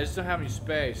 Yeah, I just don't have any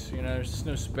space. You know, there's just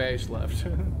no space left.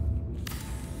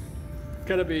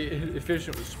 Gotta be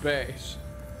efficient with space.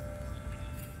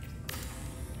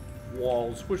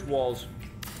 Walls. Which walls?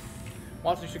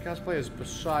 Watson, you should cosplay as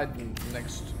beside the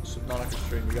next Subnautica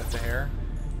stream. You got the hair?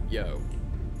 Yo.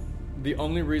 The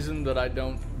only reason that I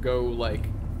don't go, like,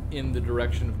 in the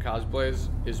direction of cosplays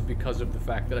is because of the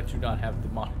fact that I do not have the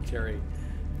monetary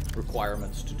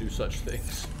requirements to do such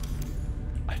things.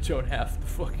 I don't have the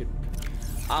fucking...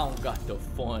 I don't got the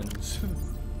funds.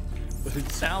 But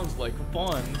it sounds like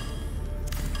fun.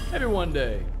 Maybe one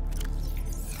day.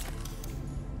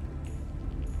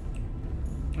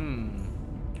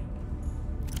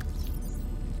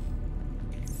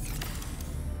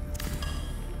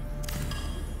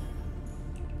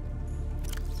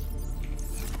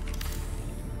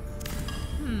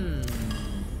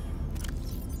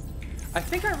 I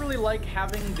think I really like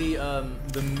having the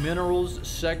minerals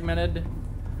segmented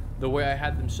the way I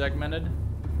had them segmented,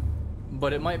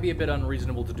 but it might be a bit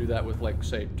unreasonable to do that with, like,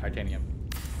 say, titanium,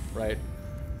 right?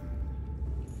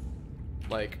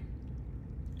 Like,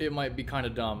 it might be kind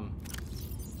of dumb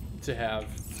to have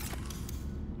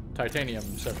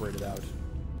titanium separated out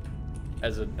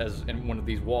as in one of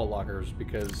these wall lockers,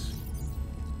 because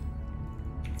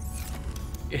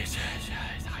it's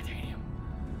titanium.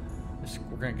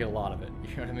 We're gonna get a lot of it.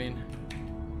 You know what I mean?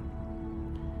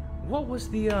 What was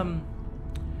the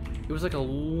It was like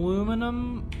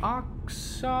aluminum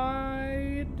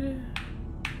oxide.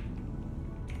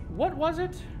 What was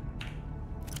it?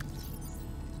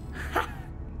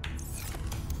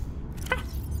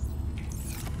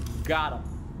 Got him.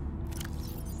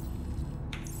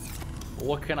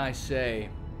 What can I say?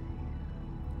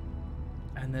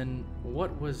 And then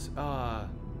what was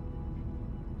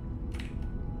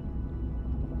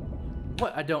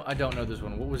what? I don't know this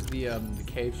one. What was the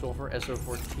cave sulfur?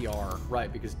 SO4 TR.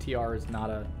 Right, because TR is not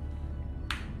a...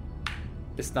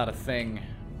 It's not a thing.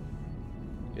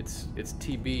 It's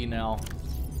TB now.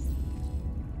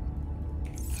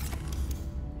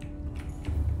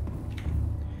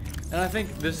 And I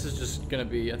think this is just gonna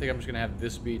be... I think I'm just gonna have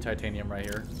this be titanium right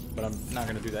here. But I'm not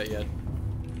gonna do that yet.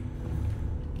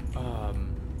 Gonna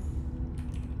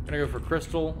go for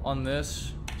crystal on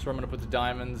this. So I'm gonna put the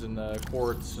diamonds and the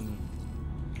quartz and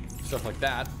stuff like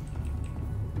that.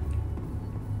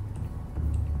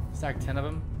 Stack 10 of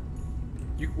them.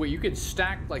 Wait, you could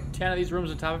stack like 10 of these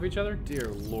rooms on top of each other?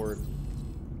 Dear Lord.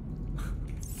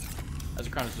 That's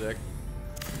kind of sick.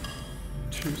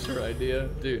 Juicer idea.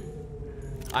 Dude,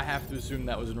 I have to assume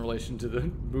that was in relation to the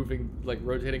moving, like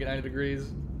rotating at 90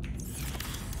 degrees.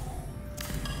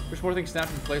 Wish more things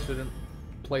snapped in place so I didn't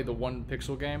play the 1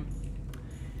 pixel game.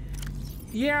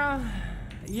 Yeah,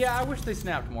 I wish they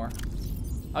snapped more.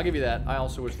 I'll give you that. I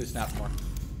also wish they snapped more.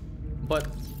 But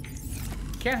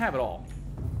can't have it all.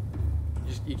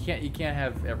 You can't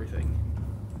have everything.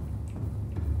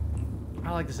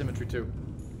 I like this imagery too.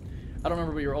 I don't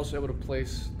remember, but you're also able to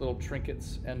place little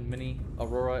trinkets and mini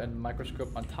aurora and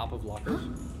microscope on top of lockers.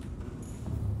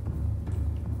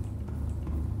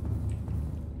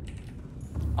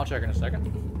 I'll check in a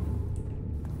second.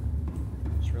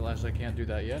 Just realized I can't do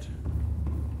that yet.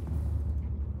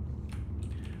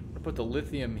 I'm gonna put the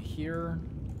lithium here,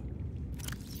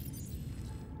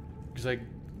 because I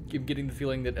keep getting the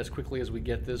feeling that as quickly as we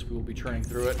get this, we will be churning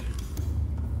through it.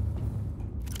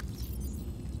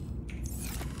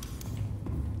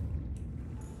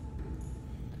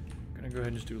 Gonna go ahead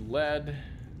and just do lead.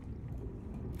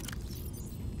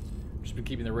 Just been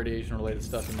keeping the radiation related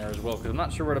stuff in there as well, because I'm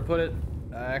not sure where to put it.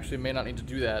 I actually may not need to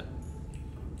do that,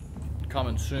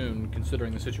 coming soon,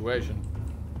 considering the situation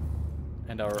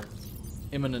and our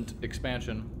imminent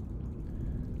expansion.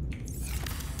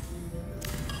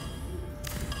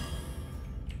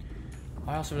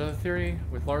 I also have another theory.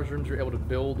 With large rooms, you're able to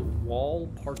build wall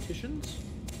partitions,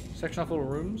 section off little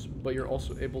rooms, but you're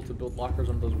also able to build lockers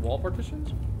on those wall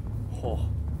partitions. Oh,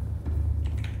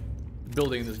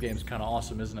 building in this game is kind of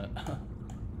awesome, isn't it?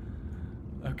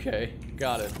 Okay,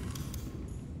 got it.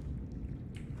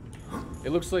 It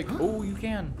looks like, oh, you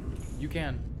can. You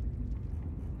can.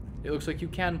 It looks like you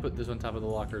can put this on top of the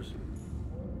lockers.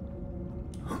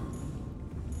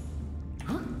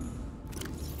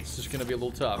 It's just gonna be a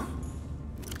little tough.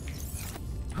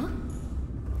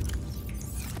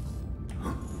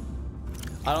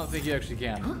 I don't think you actually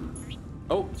can.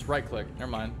 Oh, it's right click.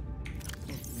 Never mind.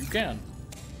 You can.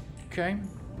 Okay.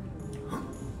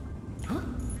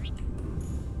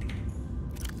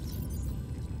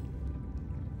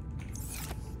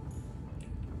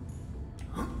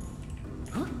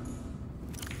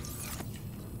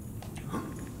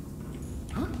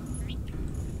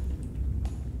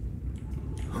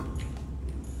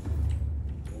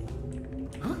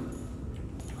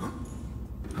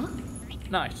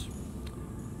 Nice.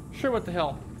 Sure, what the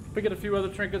hell. If we get a few other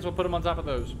trinkets, we'll put them on top of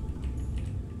those.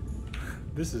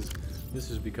 This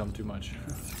has become too much.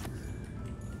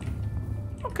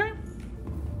 Okay.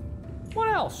 What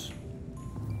else?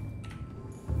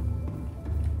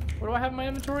 What do I have in my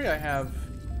inventory? I have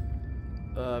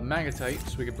magnetite,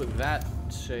 so we can put that,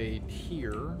 say,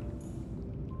 here.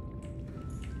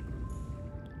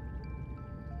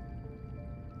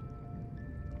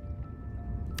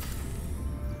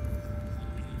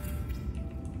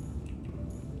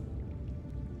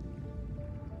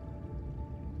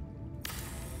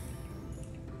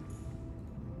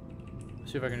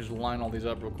 See if I can just line all these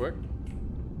up real quick.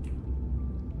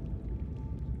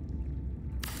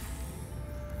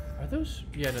 Are those?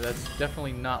 Yeah, no, that's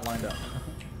definitely not lined up.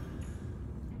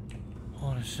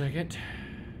 Hold on a second.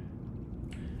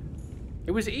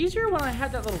 It was easier when I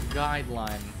had that little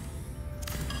guideline.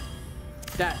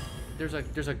 There's a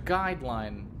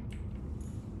guideline.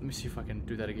 Let me see if I can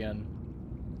do that again.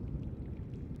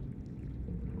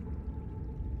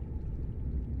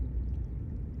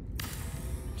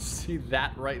 See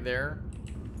that right there?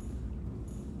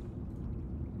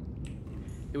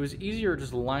 It was easier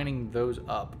just lining those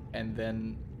up and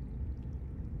then...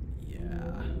 Yeah.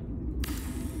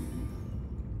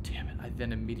 Damn it, I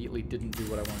then immediately didn't do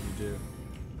what I wanted to do.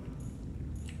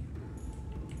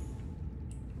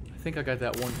 I think I got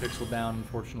that one pixel down,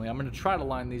 unfortunately. I'm going to try to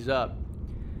line these up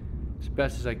as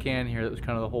best as I can here. That was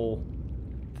kind of the whole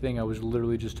thing I was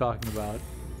literally just talking about.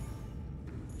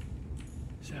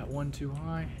 Is that one too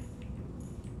high?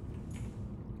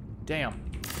 Damn.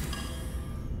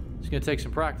 It's gonna take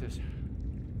some practice.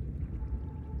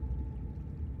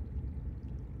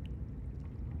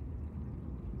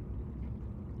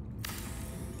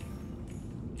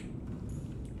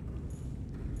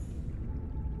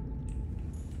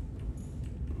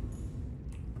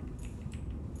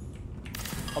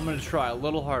 I'm gonna try a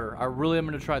little harder. I really am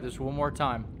gonna try this one more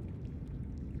time.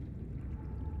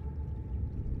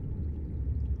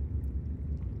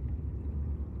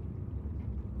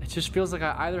 It just feels like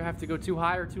I either have to go too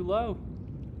high or too low.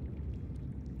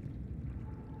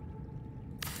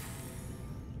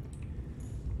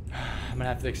 I'm gonna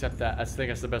have to accept that. I think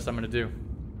that's the best I'm gonna do.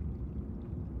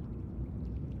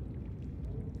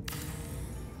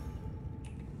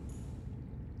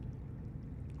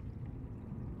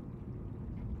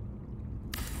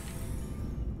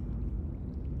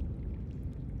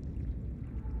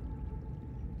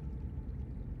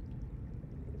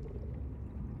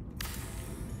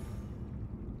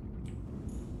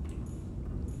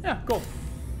 Yeah, cool.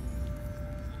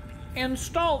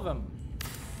 Install them.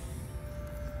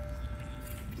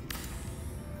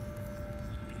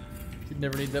 You'd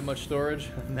never need that much storage?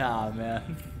 Nah,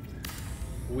 man.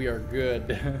 We are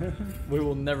good. We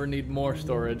will never need more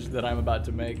storage that I'm about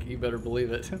to make. You better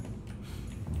believe it.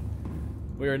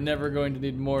 We are never going to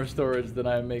need more storage than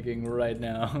I'm making right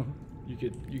now. You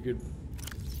could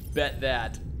bet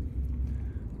that.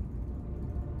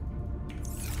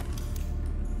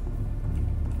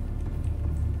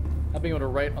 Not being able to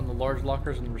write on the large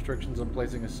lockers and the restrictions on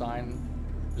placing a sign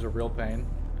is a real pain.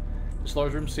 This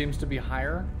large room seems to be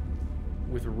higher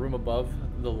with a room above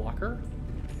the locker.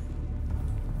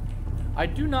 I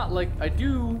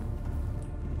do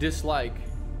dislike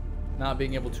not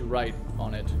being able to write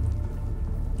on it.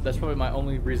 That's probably my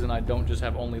only reason I don't just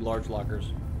have only large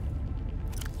lockers.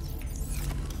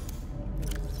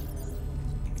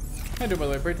 How you doing, by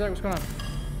the way? Great tag, what's going on?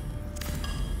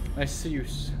 Nice to see you.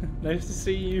 Nice to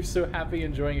see you so happy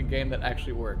enjoying a game that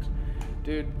actually works.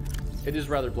 Dude, it is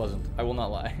rather pleasant. I will not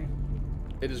lie.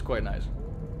 It is quite nice.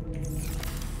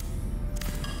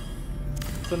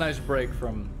 It's a nice break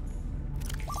from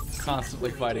constantly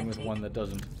fighting with one that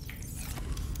doesn't.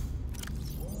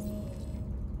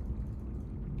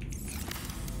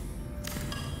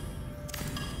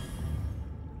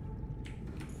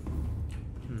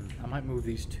 I might move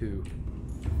these two.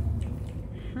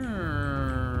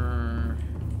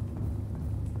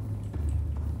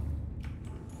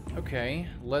 Okay,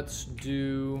 let's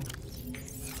do...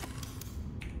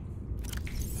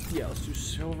 Yeah, let's do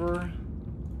silver.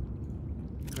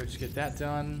 Let's get that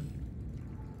done.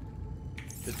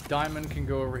 The diamond can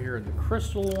go over here in the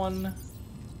crystal one.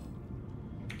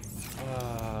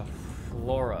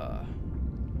 Flora.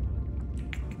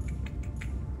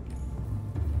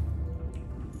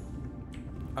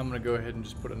 I'm gonna go ahead and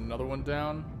just put another one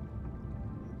down.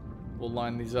 We'll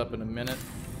line these up in a minute.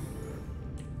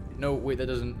 No, wait,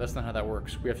 that's not how that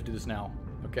works. We have to do this now.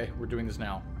 Okay, we're doing this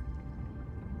now.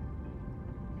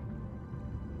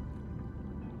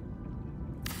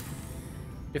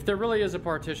 If there really is a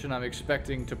partition, I'm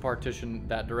expecting to partition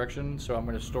that direction, so I'm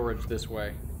going to storage this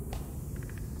way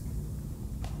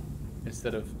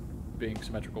instead of being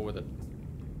symmetrical with it.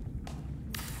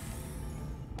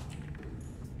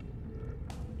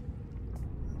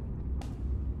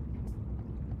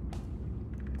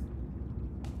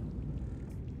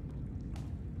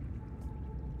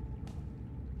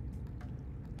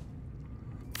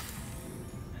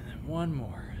 And then one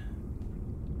more.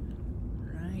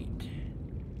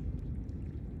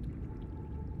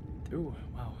 Ooh,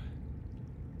 wow.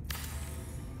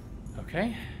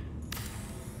 Okay.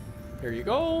 Here you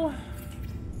go.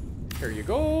 Here you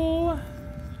go.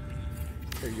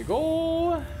 Here you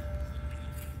go.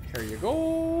 Here you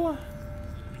go.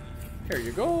 Here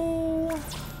you go.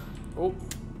 Oh,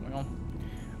 well.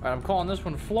 Alright, I'm calling this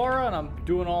one Flora, and I'm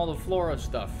doing all the Flora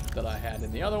stuff that I had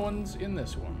in the other ones in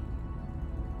this one.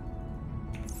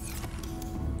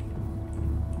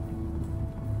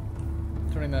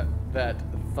 Turning that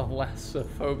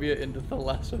thalassophobia into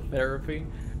thalassotherapy.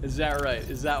 Is that right?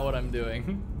 Is that what I'm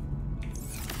doing?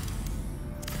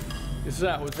 Is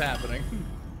that what's happening?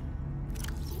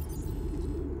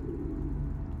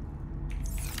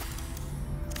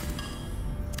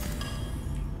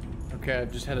 Okay,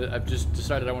 I've just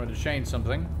decided I wanted to change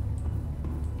something.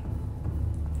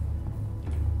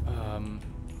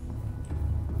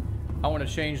 I want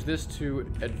to change this to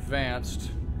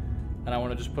advanced. And I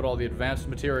want to just put all the advanced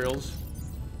materials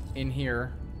in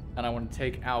here, and I want to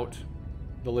take out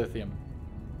the lithium.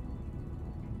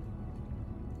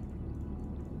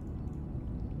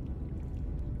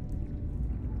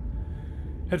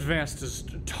 Advanced is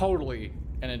totally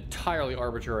and entirely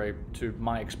arbitrary to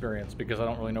my experience, because I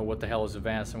don't really know what the hell is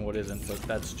advanced and what isn't, but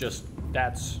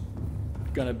that's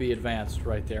gonna be advanced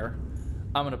right there.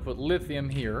 I'm gonna put lithium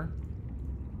here.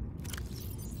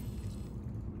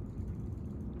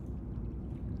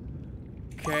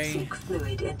 Okay. Seek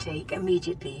fluid intake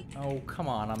immediately. Oh, come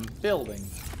on, I'm building.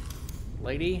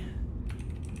 Lady,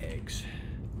 eggs.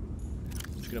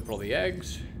 I'm just gonna put all the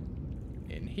eggs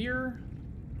in here.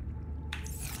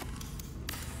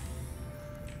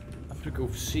 I'm gonna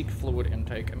go seek fluid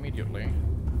intake immediately.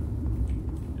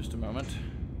 Just a moment.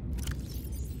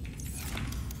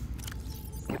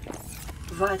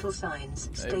 Vital signs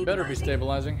stabilizing. They better be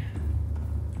stabilizing.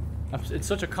 It's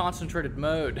such a concentrated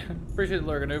mode. Appreciate it,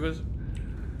 Lurganubas.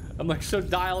 I'm like so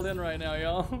dialed in right now,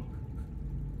 y'all.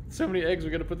 So many eggs,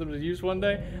 we're gonna put them to use one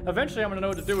day. Eventually I'm gonna know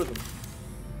what to do with them.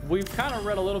 We've kind of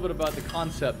read a little bit about the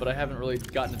concept, but I haven't really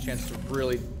gotten a chance to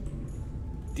really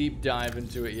deep dive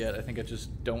into it yet. I think I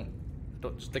just don't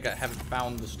think I haven't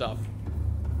found the stuff.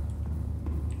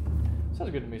 Sounds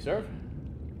good to me, sir.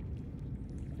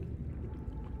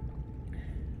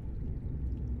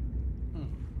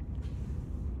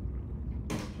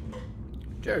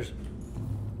 Cheers.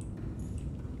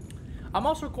 I'm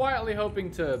also quietly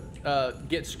hoping to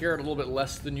get scared a little bit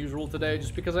less than usual today,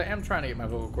 just because I am trying to get my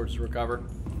vocal cords to recover.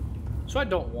 So I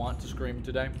don't want to scream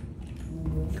today.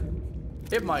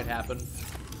 It might happen.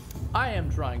 I am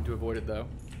trying to avoid it, though.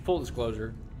 Full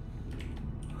disclosure.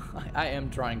 I am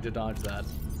trying to dodge that.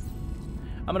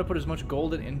 I'm going to put as much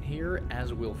gold in here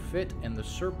as will fit, and the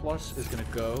surplus is going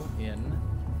to go in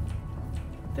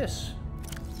this.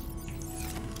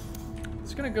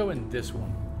 It's going to go in this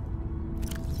one.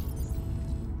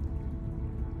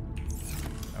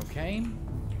 Okay,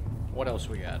 what else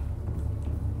we got?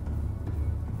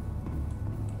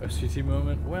 OCT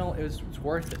moment. Well, it's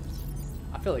worth it.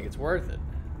 I feel like it's worth it.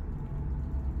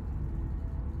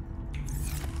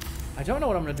 I don't know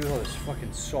what I'm gonna do with all this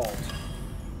fucking salt.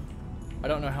 I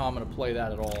don't know how I'm gonna play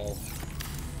that at all.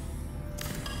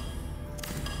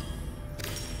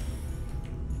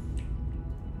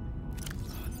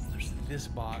 There's this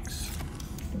box.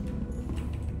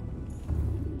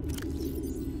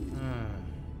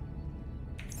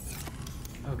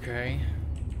 Okay.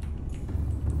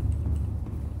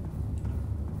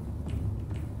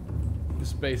 This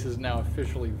space is now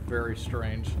officially very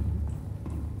strange.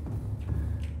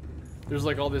 There's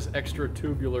like all this extra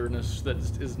tubularness that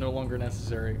is no longer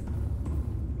necessary.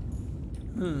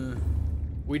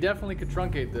 We definitely could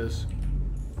truncate this.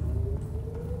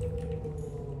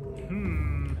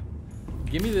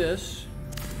 Give me this.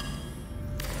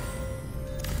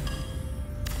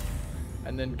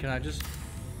 And then can I just...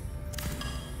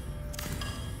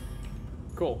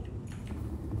 Cool.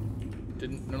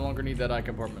 No longer need that eye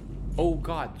compartment. Oh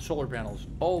god, solar panels.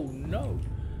 Oh no.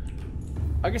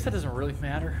 I guess that doesn't really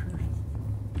matter.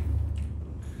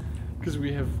 Because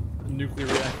we have a nuclear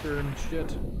reactor and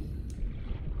shit.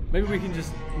 Maybe we can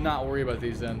just not worry about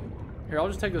these then. Here, I'll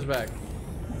just take this back.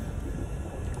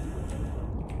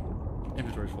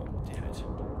 Inventory's full. Damn it.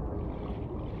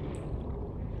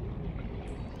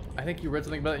 I think you read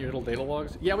something about it in your little data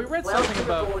logs. Yeah, we read something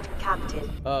about Captain.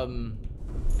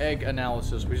 egg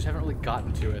analysis. We just haven't really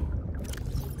gotten to it.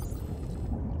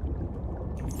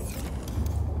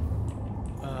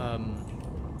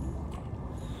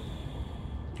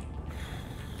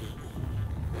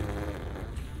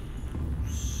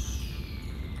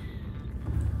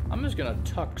 I'm just gonna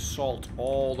tuck salt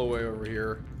all the way over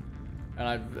here, and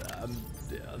I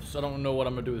don't know what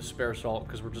I'm gonna do with spare salt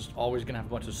because we're just always gonna have a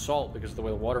bunch of salt because of the way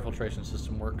the water filtration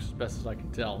system works, as best as I can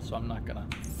tell. So I'm not gonna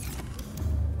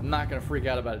freak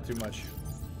out about it too much.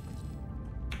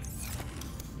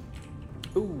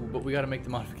 Ooh, but we gotta make the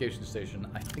modification station.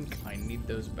 I think I need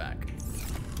those back.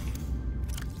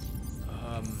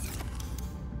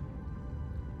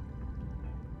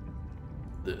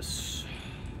 This.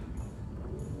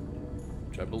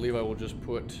 Which I believe I will just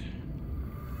put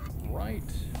right.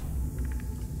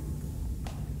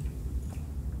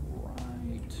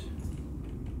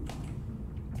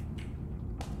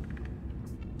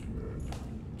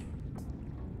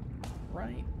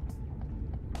 Right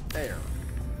there.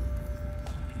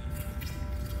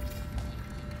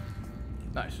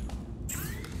 Nice.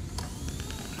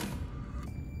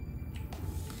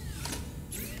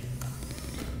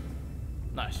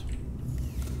 Nice.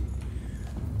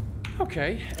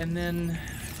 Okay, and then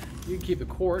you can keep the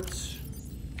quartz.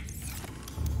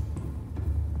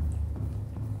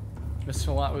 Missing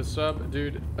a lot with sub,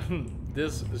 dude.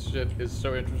 This shit is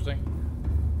so interesting.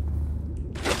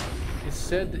 It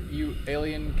said that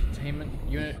alien containment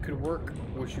unit could work,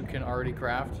 which you can already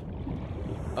craft.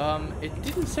 It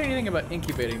didn't say anything about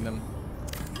incubating them.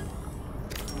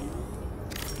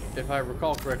 If I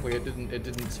recall correctly, it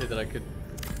didn't say that I could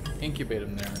incubate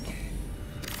them there.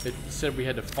 It said we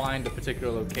had to find a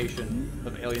particular location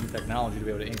of alien technology to be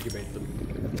able to incubate them.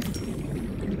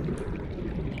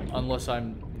 Unless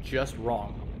I'm just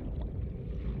wrong.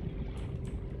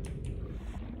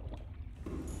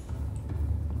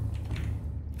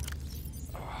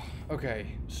 Okay,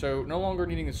 so no longer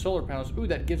needing the solar panels. Ooh,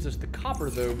 that gives us the copper,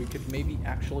 though. We could maybe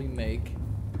actually make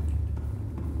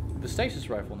the stasis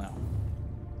rifle now.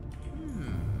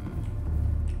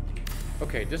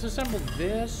 Okay, disassemble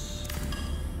this.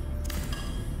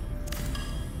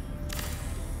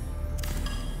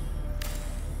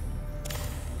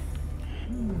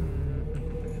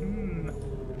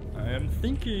 I am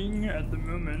thinking at the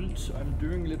moment. I'm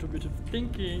doing a little bit of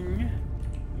thinking.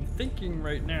 I'm thinking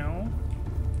right now.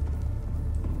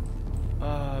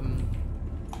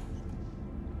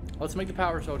 Let's make the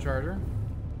power cell charger.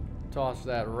 Toss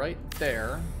that right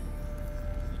there.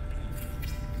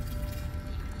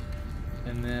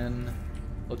 And then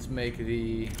let's make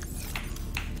the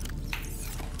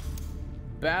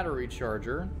battery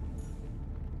charger.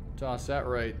 Toss that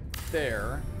right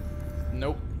there.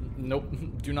 Nope. Nope.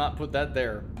 Do not put that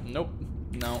there. Nope.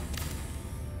 No.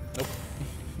 Nope.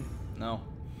 No.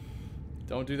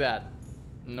 Don't do that.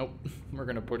 Nope. We're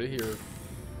gonna put it here.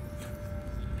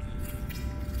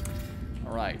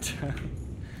 Alright.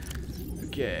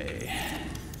 Okay.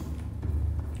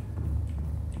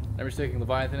 Never taking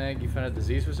Leviathan egg you found at the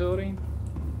disease facility?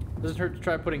 Doesn't hurt to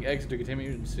try putting eggs into containment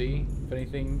unit and see. If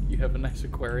anything, you have a nice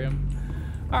aquarium.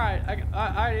 Alright,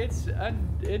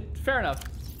 fair enough.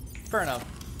 Fair enough.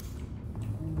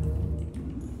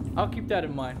 I'll keep that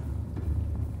in mind.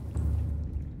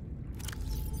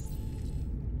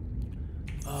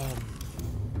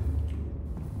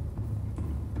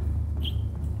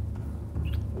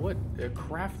 What?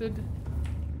 Crafted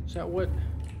Is that what?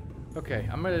 Okay,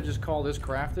 I'm gonna just call this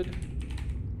crafted.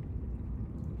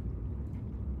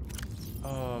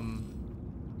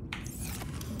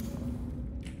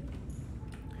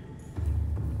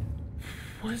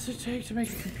 What does it take to make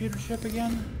a computer chip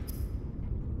again?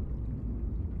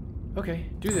 Okay,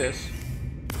 do this.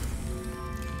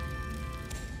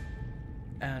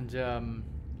 And,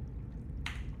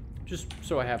 just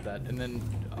so I have that. And then,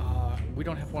 we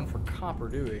don't have one for copper,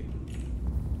 do we?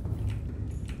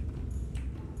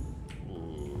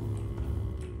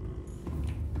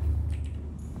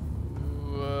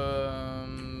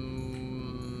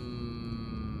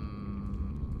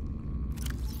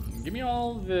 Give me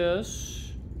all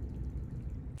this.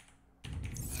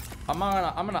 I'm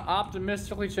gonna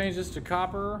optimistically change this to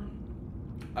copper.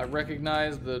 I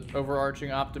recognize the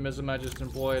overarching optimism I just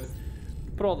employed.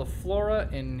 Put all the flora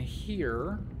in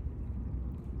here.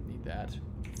 Need that.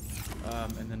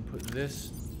 And then put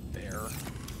this there.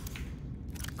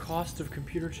 Cost of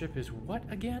computer chip is what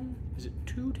again? Is it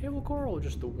 2 table coral or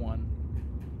just the 1?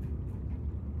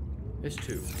 It's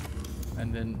 2.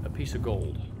 And then a piece of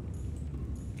gold.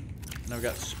 And I've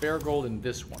got spare gold in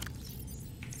this one.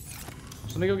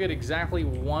 So let me go get exactly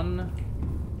 1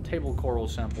 table coral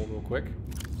sample real quick.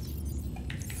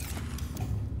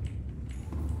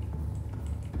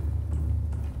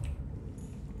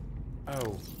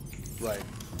 Oh, right.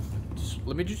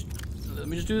 Let me just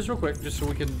do this real quick, just so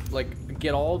we can like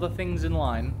get all the things in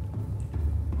line.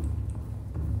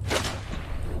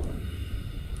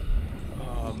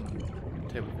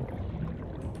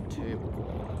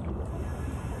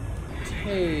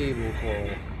 Table coral.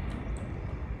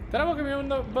 Did I welcome you in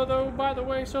though, by the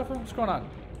way, Sofa? What's going on?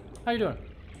 How you doing?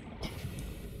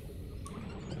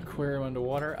 Aquarium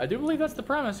underwater. I do believe that's the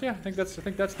premise. Yeah, I think that's the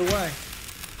way.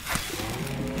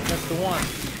 That's the one.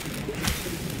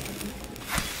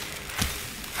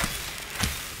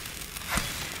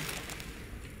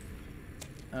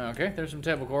 Okay, there's some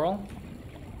table coral.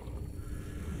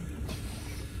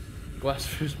 Glass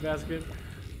fish basket.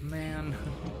 Man.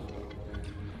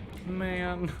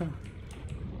 Man.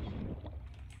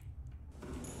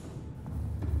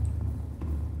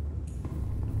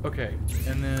 Okay,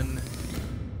 and then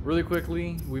really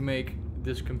quickly we make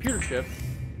this computer chip.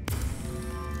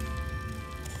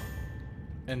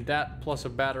 And that plus a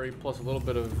battery plus a little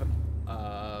bit of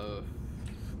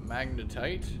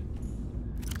magnetite.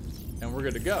 And we're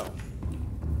good to go.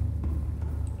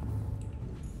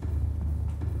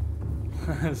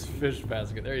 This fish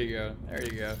basket. There you go. There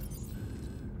you go.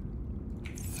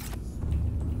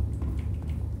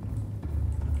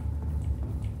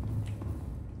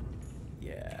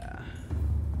 Yeah.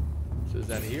 So is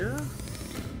that here?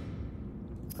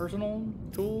 Personal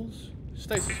tools?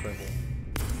 Stasis rifle.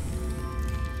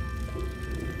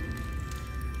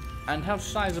 And how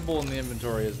sizable in the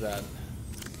inventory is that?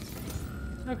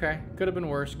 Okay. Could have been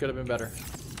worse. Could have been better.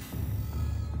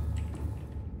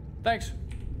 Thanks.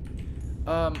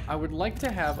 I would like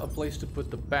to have a place to put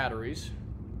the batteries.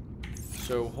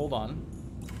 So, hold on.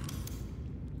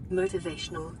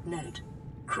 Motivational note.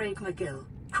 Craig McGill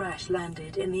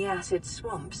crash-landed in the acid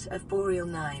swamps of Boreal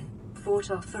 9, fought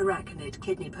off arachnid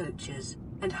kidney poachers,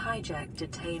 and hijacked a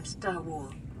tame Star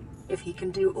War. If he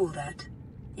can do all that,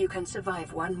 you can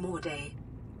survive 1 more day.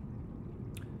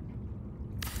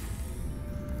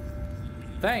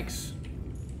 Thanks.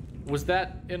 Was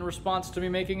that in response to me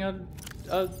making a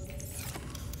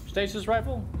stasis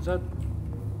rifle? Was that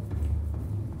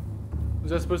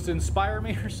supposed to inspire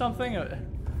me or something?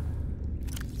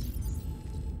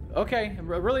 Okay, I'm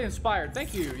really inspired.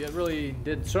 Thank you. It really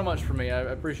did so much for me. I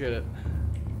appreciate it.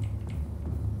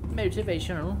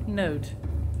 Motivational note.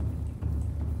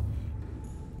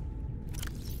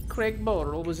 Craig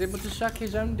Borrell was able to suck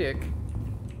his own dick.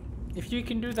 If you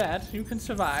can do that, you can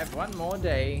survive 1 more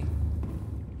day.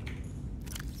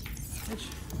 What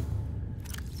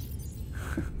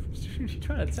are you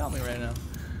trying to tell me right now?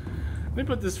 Let me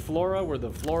put this flora where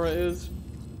the flora is.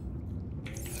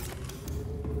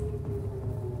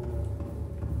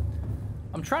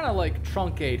 I'm trying to like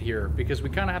truncate here because we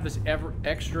kind of have this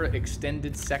extra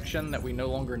extended section that we no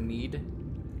longer need.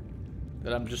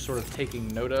 That I'm just sort of taking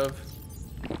note of.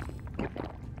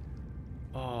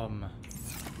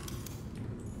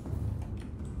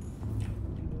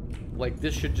 Like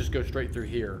this should just go straight through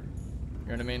here. You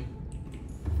know what I mean?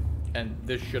 And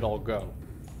this should all go.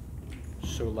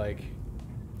 So like,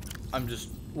 I'm just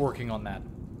working on that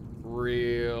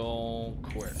real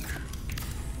quick.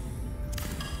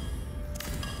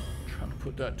 Trying to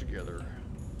put that together.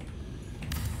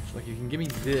 So like you can give me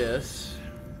this.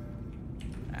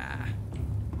 Ah.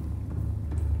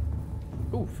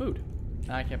 Ooh, food.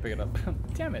 I can't pick it up.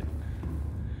 Damn it.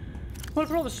 I'm gonna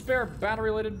put all the spare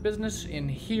battery-related business in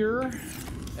here,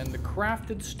 and the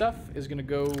crafted stuff is gonna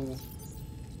go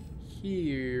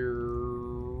here.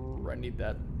 I need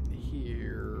that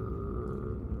here.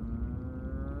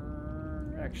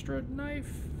 Extra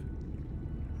knife.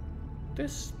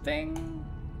 This thing.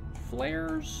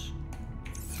 Flares.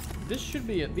 These should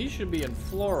be in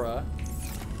Flora.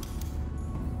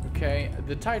 Okay,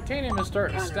 the titanium is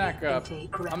starting to stack up.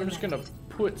 I'm just gonna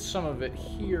put some of it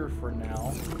here for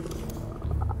now.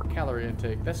 Calorie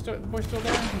intake. That's still, the boy still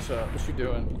there? What's up? What's she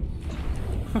doing?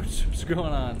 What's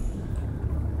going on?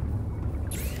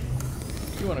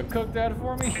 You wanna cook that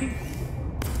for me?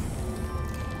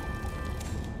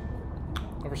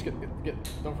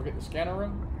 Don't forget the scanner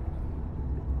room.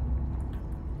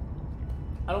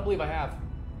 I don't believe I have.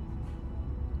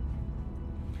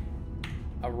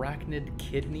 Arachnid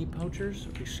kidney poachers?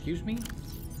 Excuse me?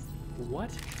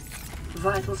 What?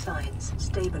 Vital signs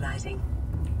stabilizing.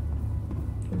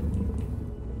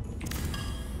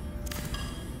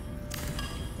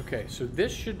 Okay, so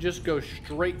this should just go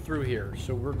straight through here.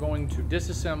 So we're going to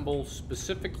disassemble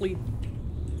specifically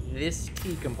this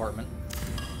T compartment.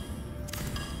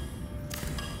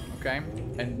 Okay,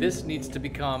 and this needs to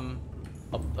become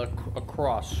a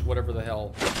cross, whatever the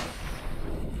hell.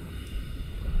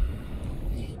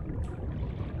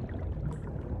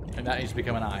 And that needs to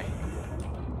become an eye.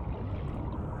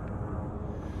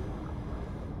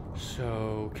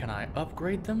 So, can I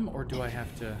upgrade them, or do I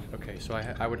have to... Okay, so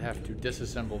I would have to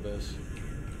disassemble this.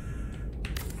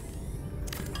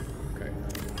 Okay.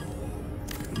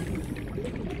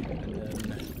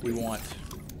 And then we want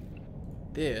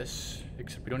this,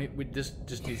 except we don't need... This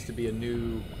just needs to be a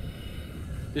new...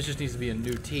 This just needs to be a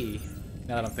new T,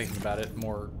 now that I'm thinking about it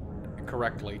more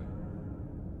correctly.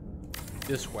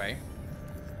 This way.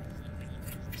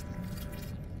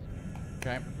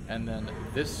 Okay, and then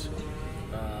this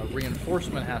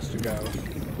reinforcement has to go.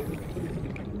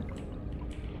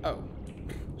 Oh,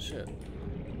 shit.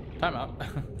 Timeout.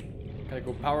 Gotta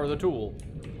go power the tool.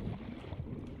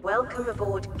 Welcome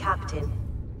aboard, Captain.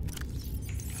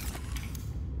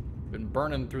 Been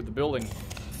burning through the building.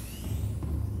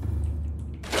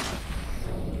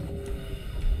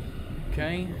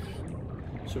 Okay,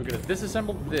 so we're gonna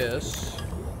disassemble this.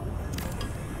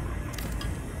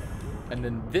 And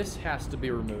then this has to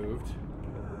be removed.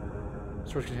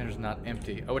 Storage container's not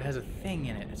empty. Oh, it has a thing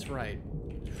in it. That's right.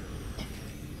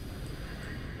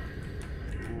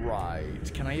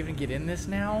 Right. Can I even get in this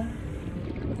now?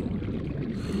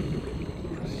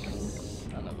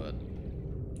 Son of a...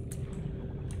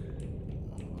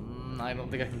 I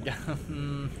don't think I can get...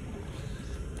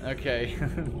 Okay.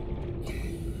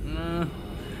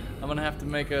 I'm gonna have to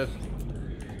make a...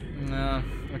 No.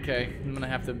 Okay, I'm gonna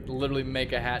have to literally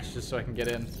make a hatch just so I can get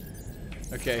in.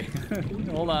 Okay,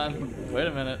 hold on. Wait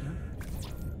a minute.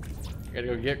 I gotta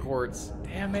go get quartz.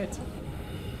 Damn it.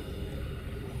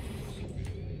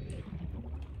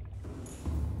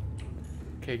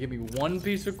 Okay, give me one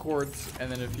piece of quartz, and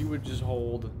then if you would just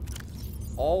hold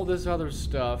all this other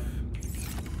stuff,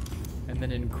 and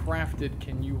then in crafted,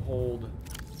 can you hold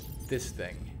this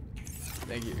thing?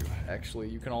 Thank you. Actually,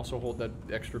 you can also hold that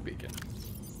extra beacon.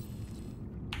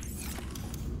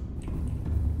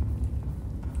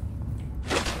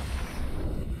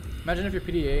 Imagine if your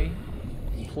PDA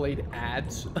played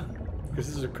ads, because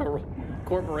this is a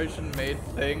corporation-made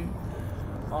thing.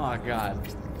 Oh god.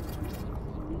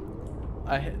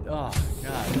 Oh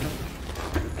god.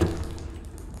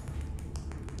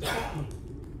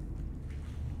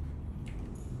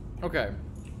 Okay.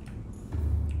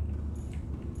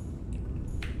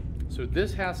 So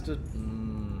this has to...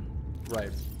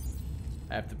 right.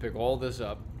 I have to pick all this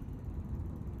up.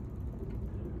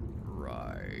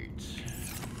 Right.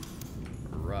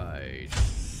 Right.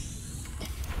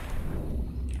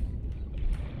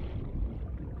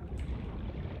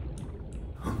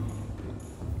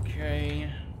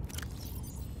 Okay.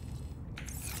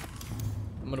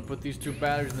 I'm gonna put these two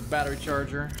batteries in the battery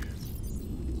charger.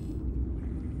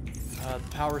 The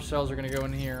power cells are gonna go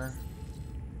in here.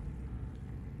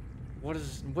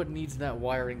 What needs that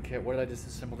wiring kit? What did I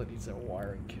disassemble that needs that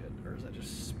wiring kit? Or is that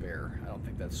just spare? I don't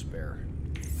think that's spare.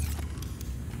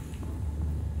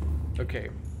 Okay.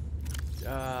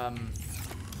 I'm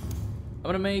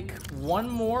gonna make one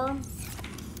more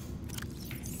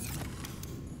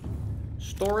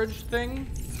storage thing.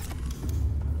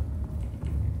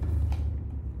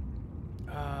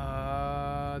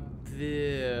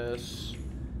 This.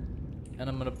 And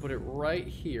I'm gonna put it right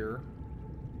here.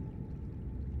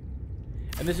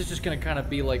 And this is just gonna kind of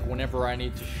be like whenever I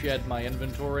need to shed my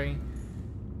inventory.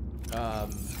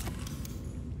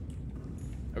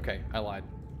 Okay, I lied.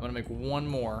 I'm gonna make one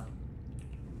more.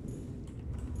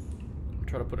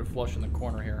 Try to put it flush in the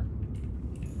corner here.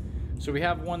 So we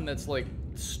have one that's like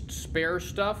spare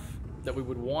stuff that we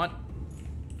would want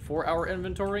for our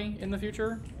inventory in the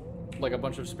future. Like a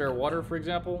bunch of spare water, for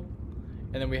example.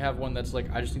 And then we have one that's like,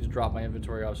 I just need to drop my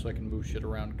inventory off so I can move shit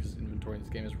around because inventory in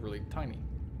this game is really tiny.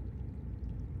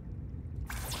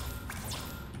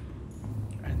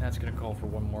 And that's gonna call for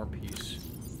one more piece.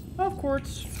 Of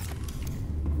course.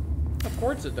 Of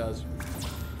course it does.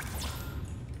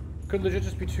 Could legit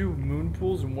just be 2 moon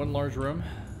pools in one large room.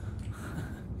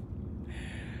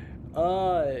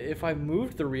 If I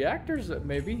moved the reactors,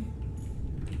 maybe.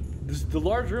 The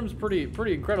large room's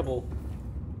pretty incredible.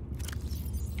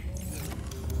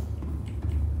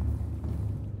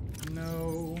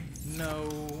 No,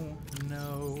 no,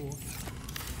 no.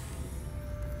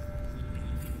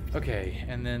 Okay,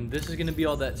 and then this is gonna be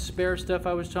all that spare stuff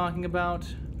I was talking about.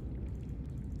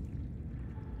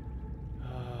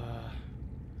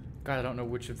 God, I don't know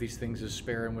which of these things is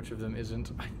spare and which of them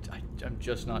isn't. I'm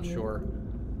just not sure.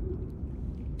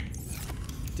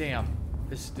 Damn,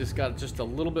 this got just a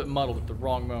little bit muddled at the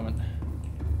wrong moment.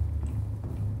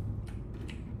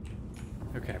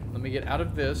 Okay, let me get out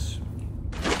of this.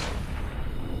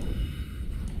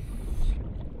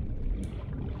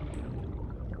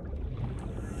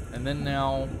 And then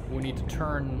now we need to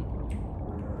turn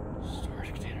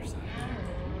storage containers on.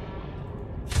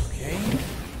 Okay.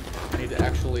 I need to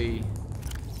actually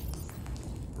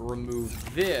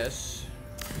remove this.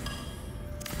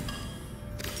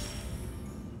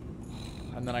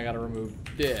 And then I gotta remove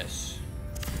this.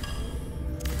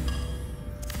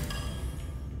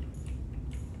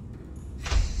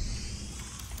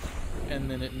 And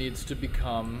then it needs to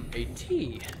become a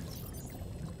T.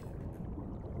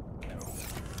 No,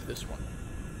 this one.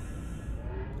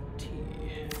 T.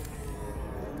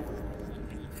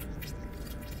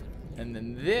 And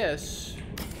then this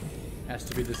has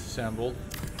to be disassembled.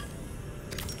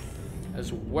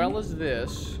 As well as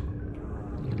this.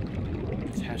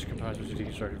 Attach composite to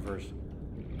deconstruct first.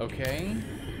 Okay.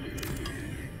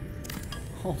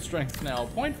 Hold strength now.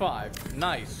 0.5.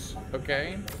 Nice.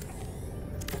 Okay.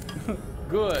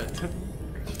 Good.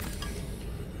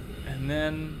 And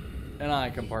then an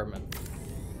eye compartment.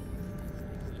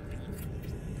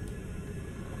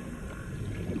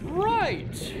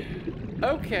 Right.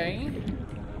 Okay.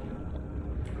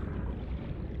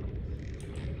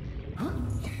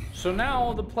 So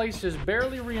now the place is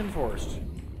barely reinforced.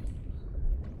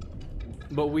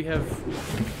 But we have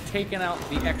taken out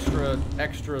the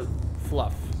extra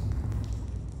fluff.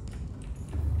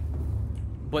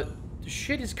 But the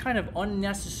shit is kind of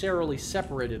unnecessarily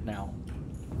separated now.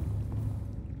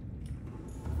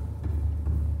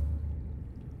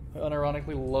 I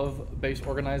unironically love base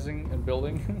organizing and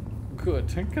building.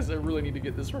 Good, because I really need to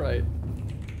get this right.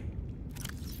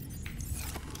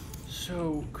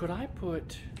 So, could I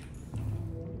put...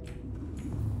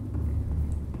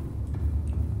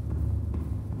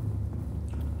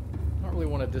 I don't really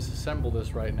want to disassemble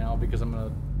this right now because I'm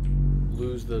gonna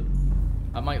lose the...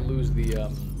 I might lose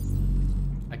the,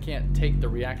 I can't take the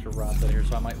reactor rods out of here,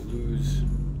 so I might lose...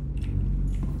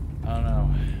 I don't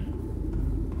know.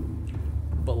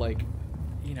 But like,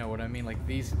 you know what I mean? Like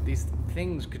these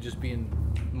things could just be in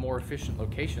more efficient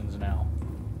locations now.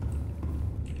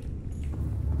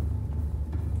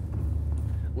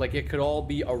 Like it could all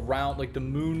be around, like the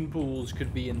moon pools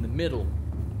could be in the middle.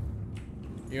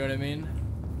 You know what I mean?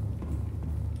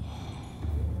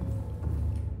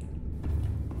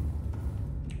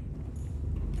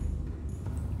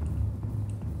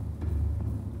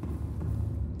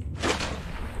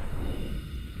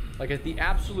 Like at the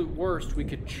absolute worst, we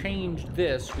could change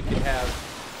this. We could have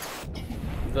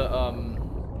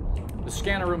the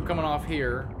scanner room coming off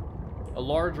here, a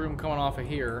large room coming off of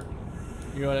here.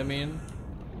 You know what I mean?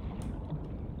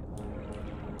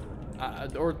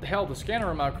 Or hell, the scanner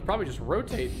room I could probably just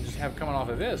rotate and just have coming off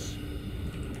of this.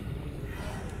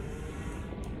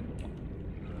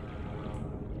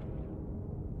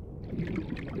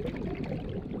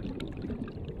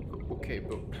 Okay,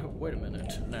 but wait a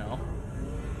minute now.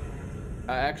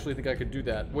 I actually think I could do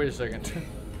that. Wait a second.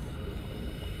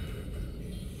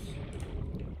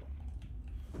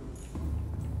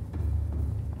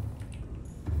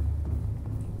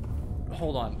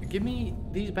 Hold on. Give me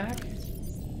these back.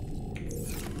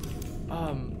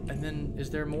 And then is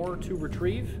there more to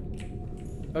retrieve?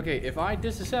 Okay, if I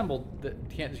disassembled, that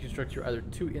can't deconstruct, you're either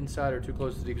too inside or too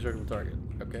close to the deconstructible target.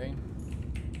 Okay.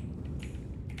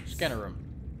 Scanner room.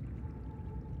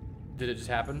 Did it just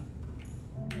happen?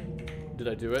 Did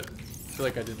I do it? I feel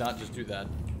like I did not just do that.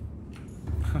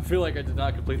 I feel like I did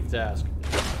not complete the task.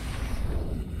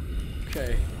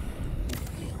 Okay.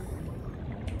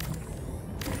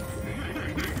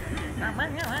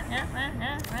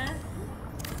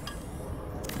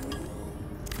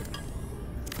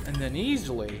 And then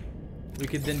easily, we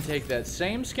could then take that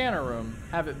same scanner room,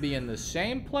 have it be in the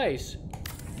same place,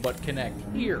 but connect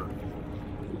here.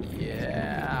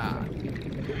 Yeah.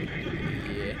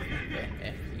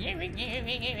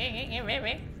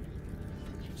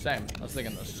 Same. I was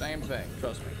thinking the same thing.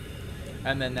 Trust me.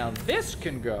 And then now this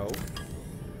can go.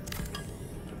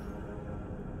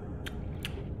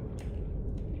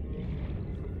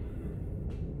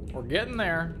 We're getting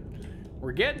there.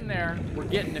 We're getting there. We're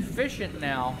getting efficient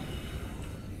now.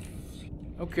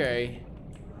 Okay.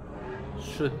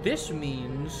 So this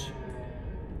means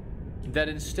that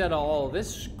instead of all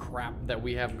this crap that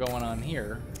we have going on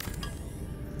here,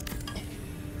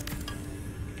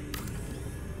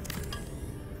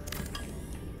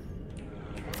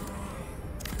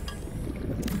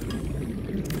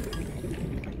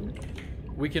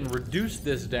 we can reduce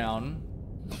this down,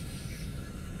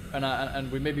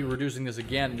 and we may be reducing this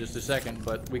again in just a second,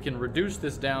 but we can reduce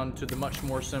this down to the much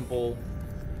more simple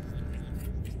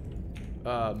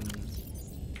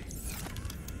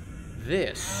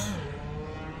this.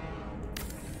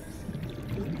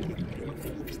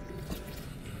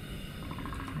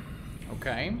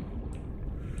 Okay.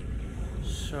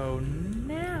 So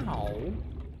now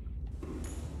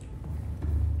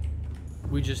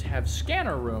we just have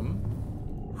scanner room.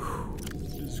 Whew,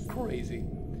 this is crazy.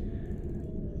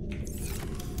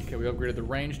 Okay, we upgraded the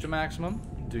range to maximum.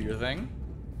 Do your thing.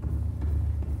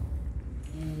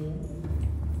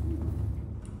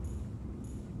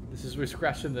 This is, we're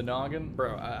scratching the noggin.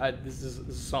 Bro, this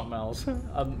is something else.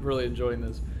 I'm really enjoying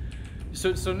this.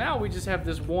 So now we just have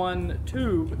this one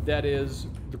tube that is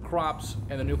the crops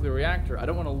and the nuclear reactor. I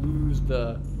don't want to lose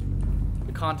the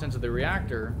contents of the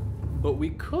reactor, but we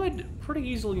could pretty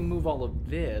easily move all of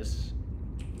this.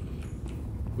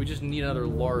 We just need another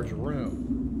large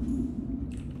room.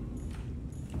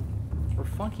 Or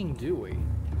fucking do we?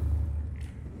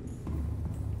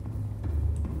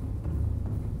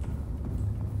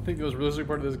 I think the most realistic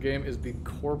part of this game is the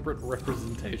corporate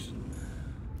representation.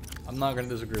 I'm not going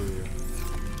to disagree with you.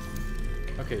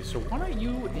 Okay, so why don't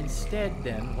you instead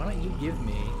then, why don't you give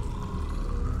me...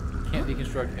 Can't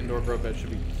deconstruct indoor grow beds,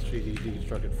 should be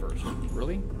deconstructed first.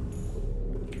 Really?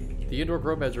 The indoor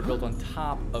grow beds are built on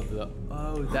top of the...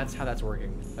 Oh, that's how that's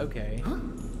working. Okay.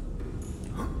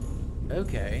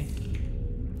 Okay.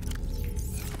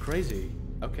 Crazy.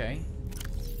 Okay.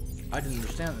 I didn't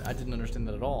understand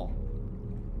that at all.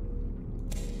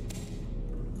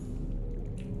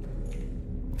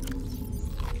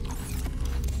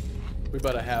 We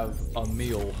about to have a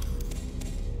meal.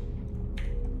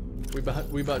 We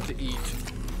about to eat.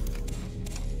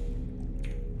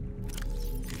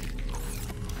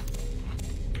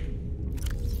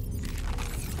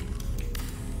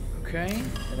 Okay,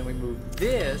 and then we move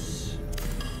this,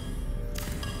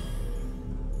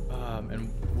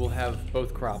 and we'll have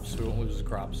both crops, so we won't lose the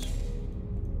crops.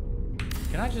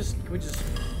 Can we just?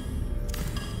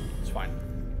 It's fine.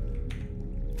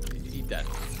 Eat that.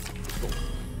 Cool.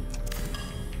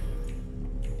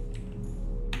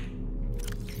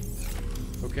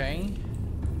 Okay.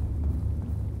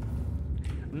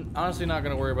 I'm honestly not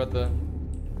gonna worry about the...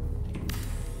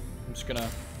 I'm just gonna...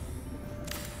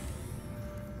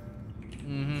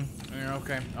 Yeah,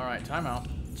 okay. Alright, timeout.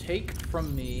 Take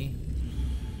from me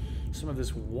some of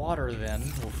this water then.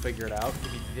 We'll figure it out.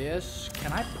 Give me this.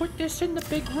 Can I put this in the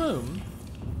big room?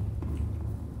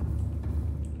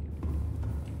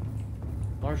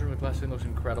 Large room with glass thing looks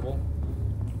incredible.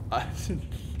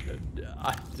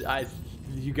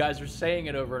 You guys are saying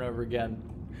it over and over again.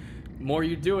 The more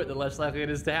you do it, the less likely it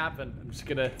is to happen. I'm just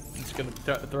gonna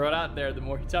throw it out there. The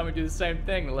more you tell me to do the same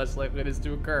thing, the less likely it is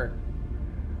to occur.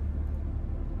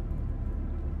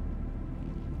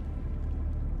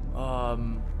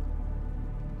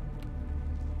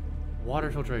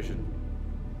 Water filtration.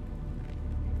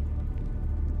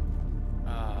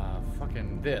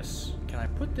 Fucking this. Can I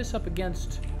put this up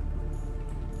against?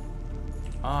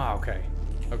 Ah, okay.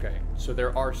 Okay. So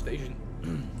there are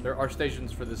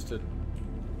stations for this to...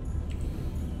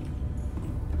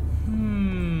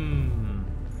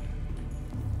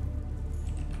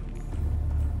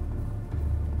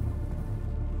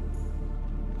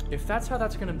 If that's how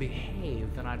that's gonna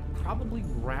behave, then I'd probably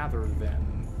rather than...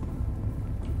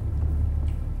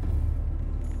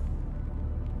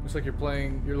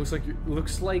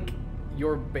 Looks like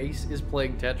your base is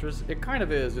playing Tetris. It kind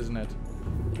of is, isn't it?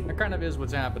 It kind of is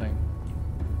what's happening.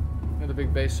 You know, the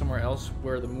big base somewhere else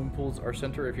where the moon pools are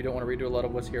center if you don't want to redo a lot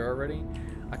of what's here already.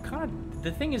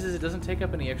 The thing is it doesn't take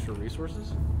up any extra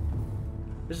resources.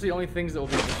 This is the only things that will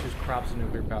be issues, crops and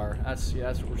nuclear power. That's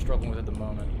what we're struggling with at the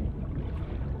moment.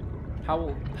 How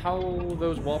will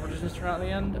those wall partitions turn out in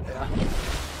the end?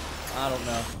 I don't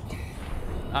know.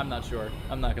 I'm not sure.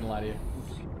 I'm not gonna lie to you.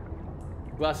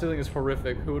 Glass ceiling is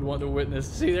horrific. Who would want to witness?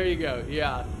 See, there you go.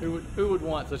 Yeah, who would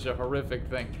want such a horrific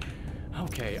thing?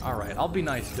 Okay, all right. I'll be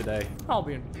nice today. I'll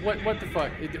be. What the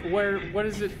fuck? What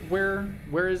is it? Where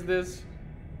is this?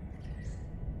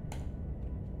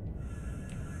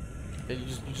 You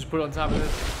just put it on top of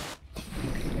this.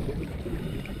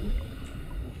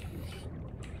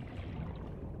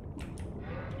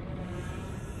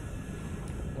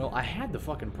 Well, I had the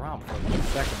fucking prompt for a few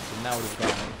seconds, and now it is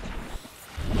gone.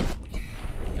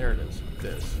 There it is.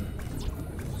 This.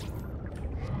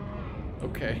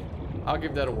 Okay, I'll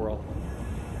give that a whirl.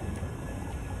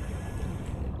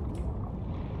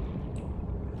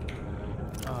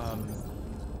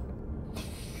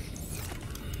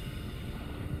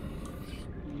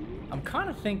 I'm kind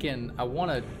of thinking I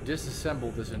want to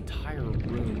disassemble this entire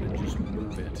room and just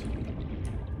move it.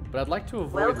 But I'd like to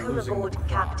avoid Welcome losing aboard, the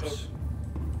props. Captain.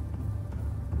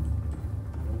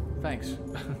 Thanks.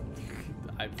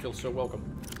 I feel so welcome.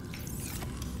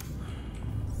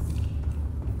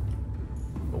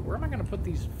 But where am I going to put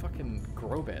these fucking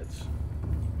grow beds?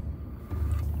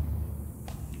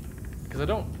 Because I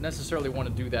don't necessarily want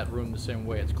to do that room the same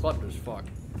way. It's cluttered as fuck.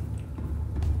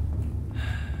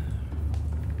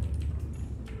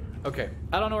 Okay,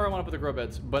 I don't know where I want to put the grow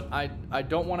beds, but I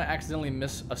don't want to accidentally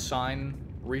misassign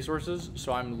resources,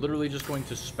 so I'm literally just going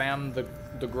to spam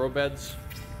the grow beds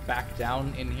back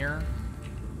down in here,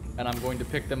 and I'm going to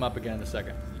pick them up again in a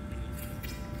second.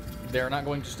 They're not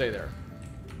going to stay there.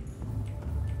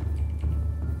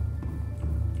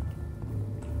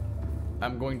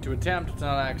 I'm going to attempt to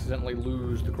not accidentally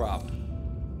lose the crop.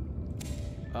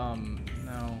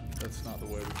 No, that's not the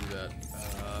way to do that.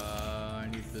 I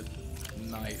need the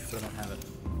knife, but I don't have it.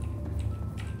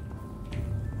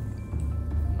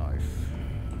 Knife.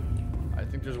 I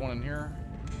think there's one in here.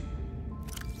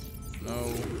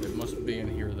 No, it must be in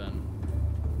here then.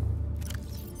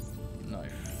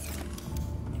 Knife.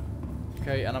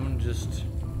 Okay, and I'm gonna just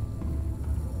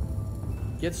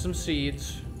get some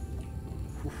seeds.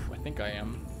 Oof, I think I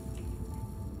am.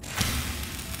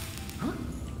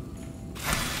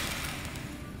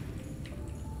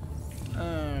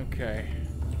 Okay.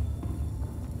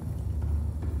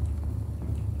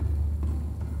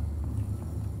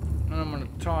 And I'm gonna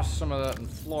toss some of that in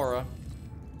Flora.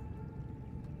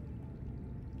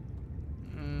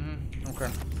 Okay.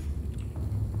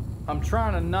 I'm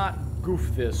trying to not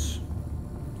goof this.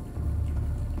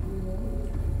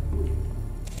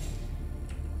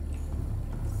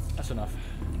 That's enough.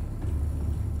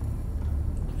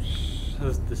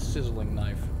 The sizzling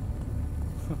knife.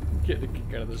 Get a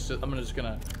kick out of this. I'm just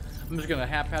gonna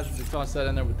haphazardly toss that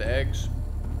in there with the eggs.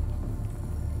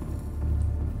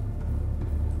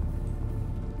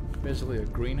 Basically a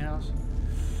greenhouse.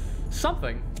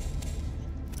 Something.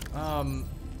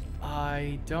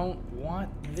 I don't want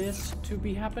this to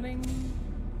be happening.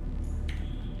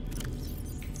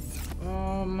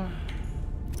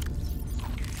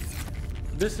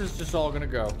 This is just all gonna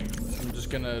go. I'm just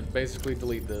gonna basically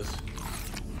delete this.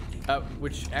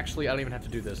 Which actually I don't even have to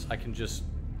do this. I can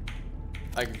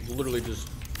literally just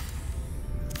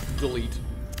delete.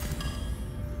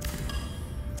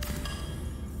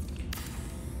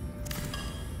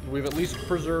 We've at least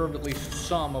preserved at least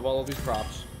some of all of these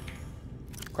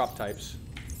crop types.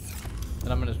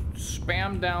 And I'm gonna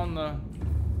spam down the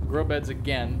grow beds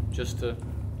again,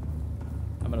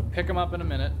 I'm gonna pick them up in a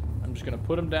minute. I'm just gonna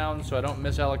put them down so I don't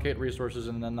misallocate resources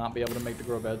and then not be able to make the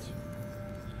grow beds.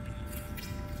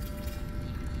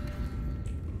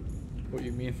 What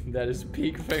you mean? That is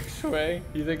peak feng shui?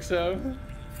 You think so?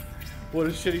 What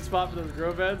a shitty spot for those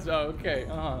grow beds? Oh, okay.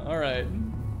 Alright.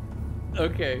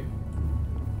 Okay.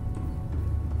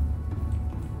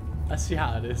 I see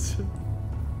how it is.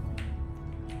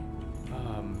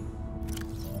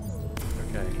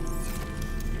 Okay.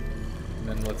 And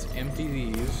then let's empty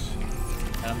these.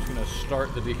 And I'm just gonna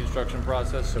start the deconstruction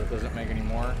process so it doesn't make any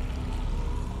more.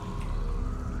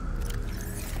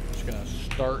 I'm just gonna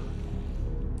start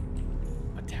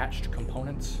attached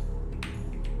components.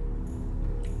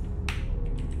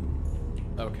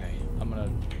 Okay, I'm gonna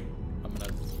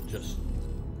just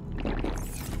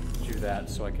do that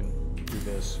so I can do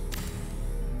this.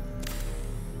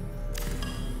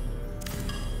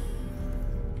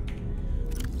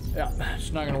 Yeah,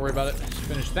 just not gonna worry about it. Just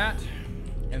finish that,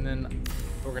 and then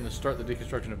we're gonna start the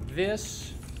deconstruction of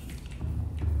this.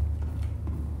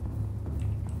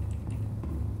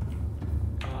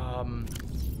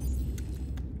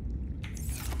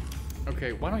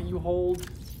 Okay, why don't you hold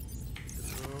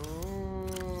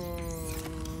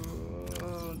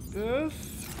this,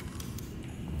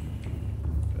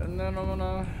 and then I'm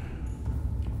gonna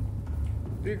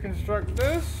deconstruct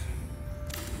this.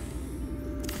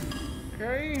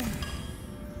 Okay,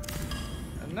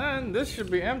 and then this should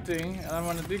be empty, and I'm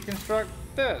gonna deconstruct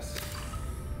this.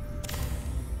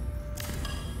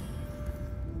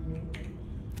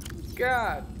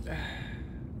 God.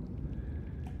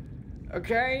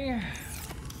 Okay.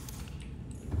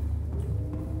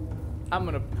 I'm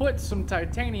gonna put some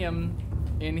titanium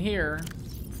in here,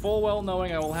 full well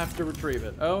knowing I will have to retrieve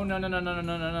it. Oh no no no no no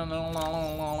no no no no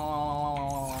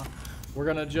no.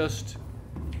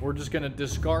 We're just gonna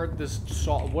discard this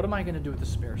salt. What am I gonna do with the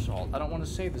spare salt? I don't want to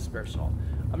save the spare salt.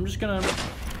 I'm just gonna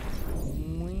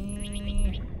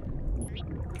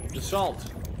the salt.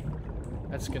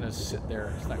 That's gonna sit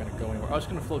there. It's not gonna go anywhere. Oh, it's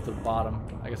gonna float to the bottom.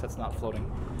 I guess that's not floating.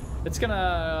 It's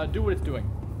gonna do what it's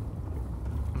doing.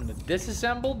 I'm gonna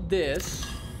disassemble this,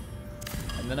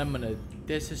 and then I'm gonna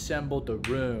disassemble the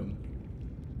room.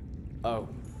 Oh,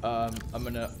 I'm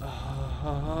gonna.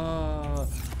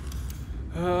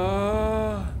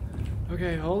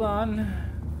 Okay, hold on.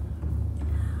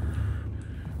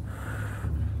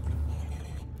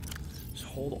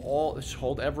 Just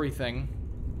hold everything.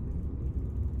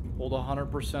 Hold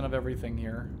 100% of everything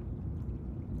here.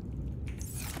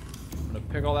 I'm gonna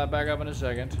pick all that back up in a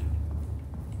second.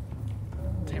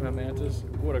 Tame a mantis.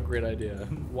 What a great idea.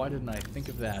 Why didn't I think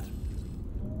of that?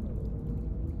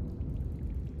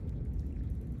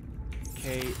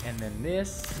 Okay, and then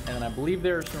this, and then I believe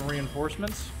there are some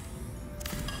reinforcements.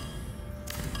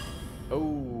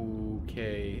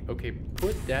 Okay, okay,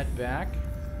 put that back.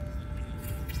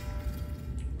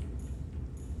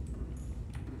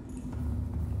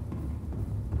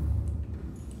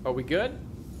 Are we good?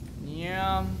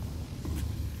 Yeah.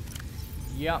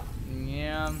 Yep.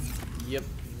 Yeah. Yep.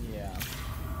 Yeah.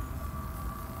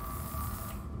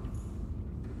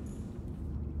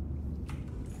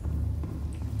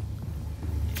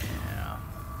 Yeah.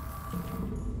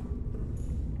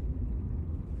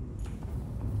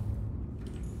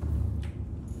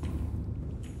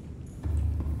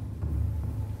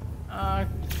 I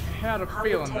had a Hull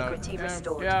feeling integrity though.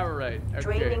 restored. Yeah, right. Okay.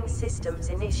 Draining systems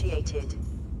initiated.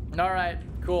 All right,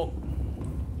 cool.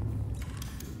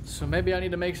 So maybe I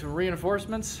need to make some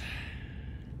reinforcements.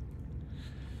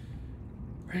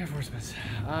 Reinforcements.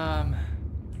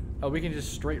 Oh, we can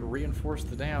just straight reinforce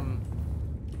the damn.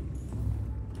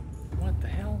 What the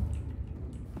hell?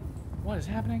 What is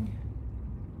happening?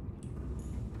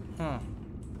 Huh.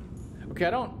 Okay,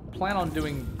 I don't plan on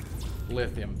doing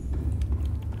lithium.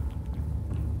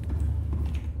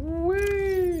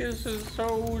 Whee! This is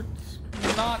so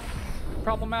not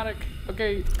problematic.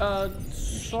 Okay,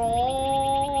 salt.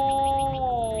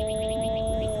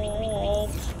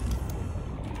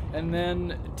 And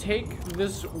then take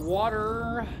this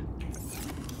water,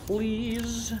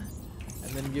 please.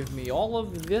 And then give me all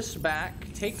of this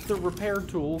back. Take the repair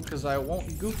tool, because I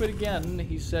won't goof it again,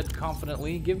 he said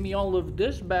confidently. Give me all of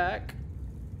this back.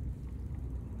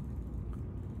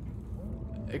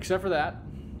 Except for that.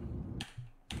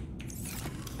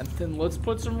 And then let's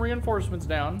put some reinforcements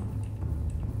down.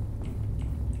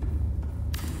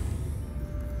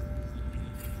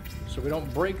 So we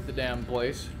don't break the damn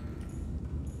place.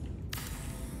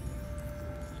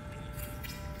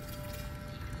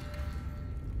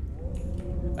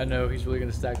 I know, he's really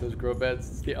gonna stack those grow beds.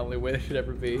 It's the only way they should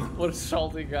ever be. What a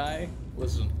salty guy.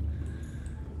 Listen.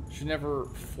 Should never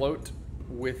float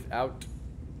without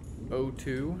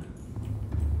O2.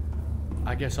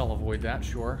 I guess I'll avoid that,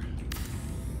 sure.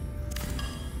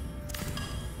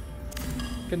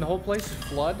 Can the whole place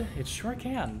flood? It sure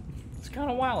can. It's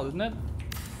kind of wild, isn't it?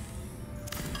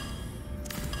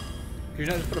 Could you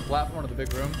not just put a platform in the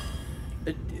big room?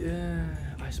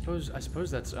 I suppose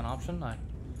that's an option. I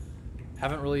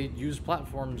haven't really used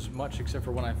platforms much except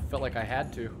for when I felt like I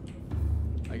had to.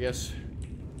 I guess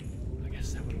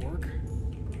that would work.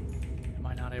 Am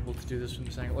I not able to do this from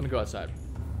this angle? Let me go outside.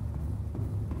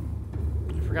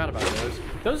 I forgot about those.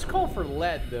 Those call for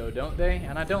lead though, don't they?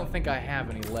 And I don't think I have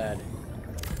any lead.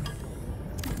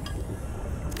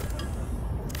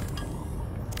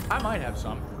 I might have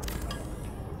some.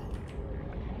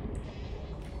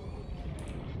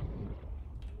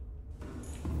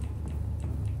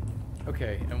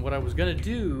 Okay, and what I was gonna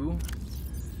do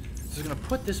is I was gonna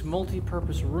put this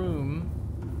multi-purpose room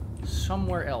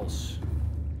somewhere else.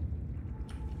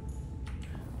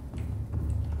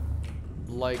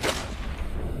 Like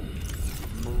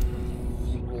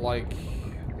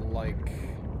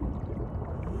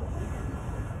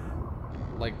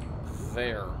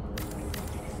there.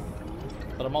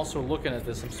 But I'm also looking at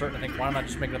this, I'm starting to think, why not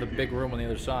just make another big room on the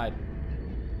other side?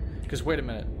 Because wait a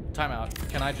minute, time out.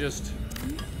 Can I just...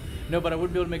 No, but I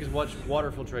wouldn't be able to make as much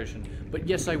water filtration. But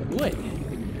yes, I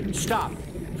would. Stop.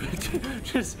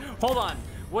 Just, hold on.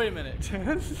 Wait a minute.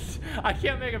 I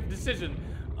can't make a decision.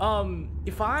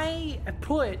 If I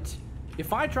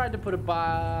tried to put a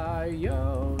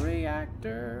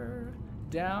bioreactor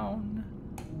down,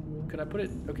 could I put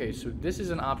it? Okay, so this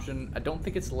is an option. I don't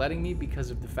think it's letting me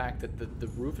because of the fact that the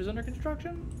roof is under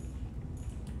construction.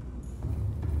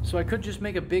 So I could just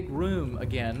make a big room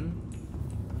again.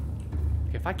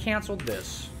 Okay, if I canceled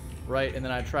this, right, and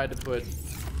then I tried to put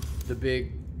the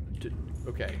big,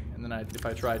 okay, and then if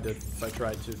I tried to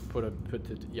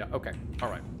yeah, okay, all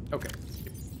right, okay,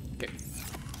 okay,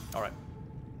 all right,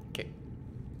 okay,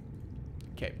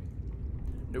 okay,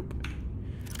 nope.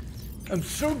 I'm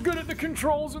so good at the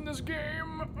controls in this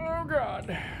game. Oh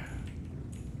God,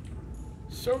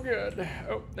 so good.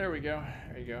 Oh, there we go.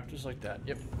 There you go, just like that.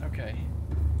 Yep. Okay.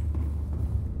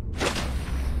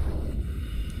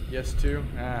 Yes, too?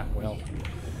 Ah, well.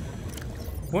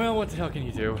 Well, what the hell can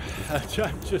you do?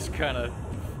 I'm just kind of...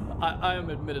 I am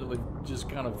admittedly just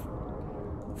kind of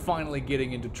finally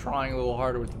getting into trying a little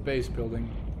harder with the base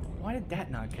building. Why did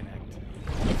that not connect?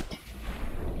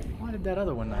 Why did that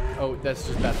other one not? Oh, that's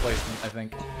just bad placement, I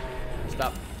think.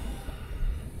 Stop.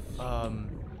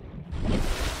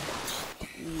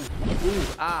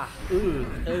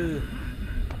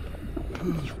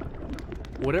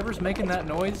 Whatever's making that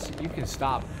noise, you can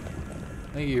stop.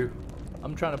 Thank you.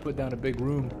 I'm trying to put down a big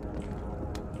room.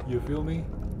 You feel me?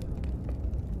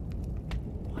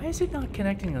 Why is it not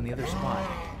connecting on the other spot?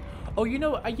 Oh, you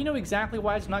know exactly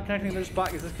why it's not connecting on the other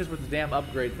spot? Is this because what the damn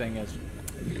upgrade thing is?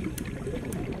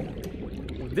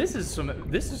 This is some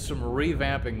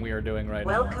revamping we are doing right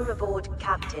now. Welcome aboard,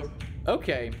 Captain.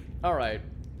 Okay. All right.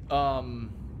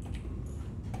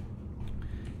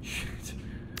 Shit.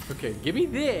 Okay, give me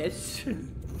this.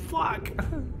 Fuck.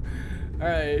 All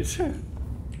right.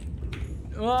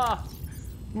 Ah.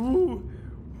 Ooh.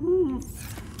 Ooh.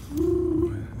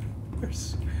 Ooh.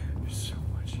 There's so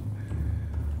much.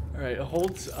 All right,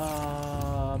 hold.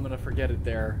 I'm gonna forget it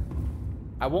there.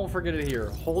 I won't forget it here.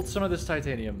 Hold some of this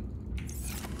titanium.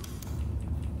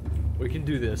 We can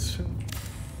do this.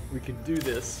 We can do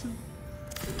this.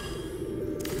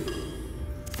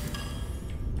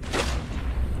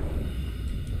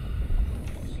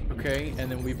 Okay,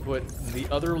 and then we put the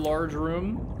other large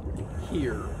room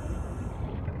here.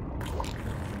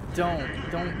 Don't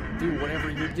do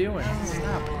whatever you're doing.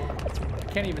 Stop. I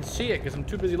can't even see it because I'm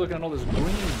too busy looking at all this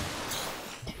green.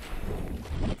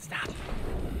 Stop.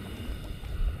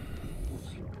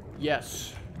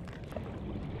 Yes.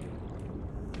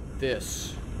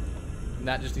 This.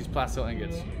 Not just these plastic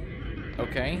ingots.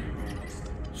 Okay.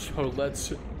 So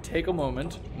let's take a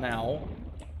moment now.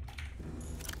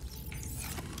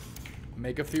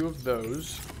 Make a few of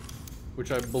those,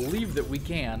 which I believe that we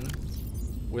can,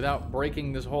 without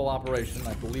breaking this whole operation.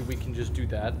 I believe we can just do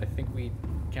that. I think we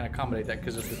can accommodate that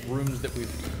because of the rooms that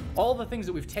all the things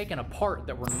that we've taken apart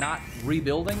that we're not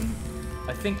rebuilding.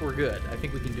 I think we're good. I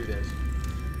think we can do this.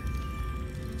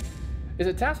 Is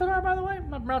it Tassadar, by the way?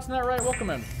 Am I pronouncing that right? Welcome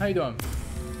in. How you doing?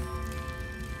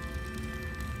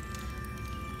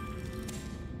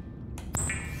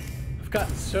 I've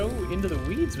gotten so into the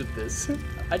weeds with this.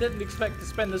 I didn't expect to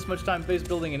spend this much time base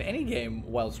building in any game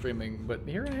while streaming, but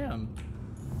here I am.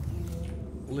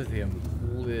 Lithium.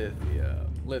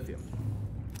 Lithium.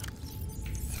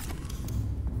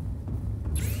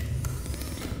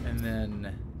 And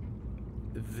then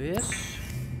this.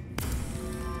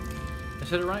 I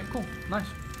said it right? Cool. Nice.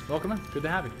 Welcome in. Good to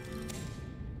have you.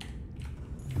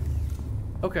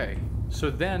 Okay. So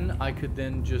then I could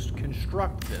then just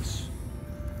construct this.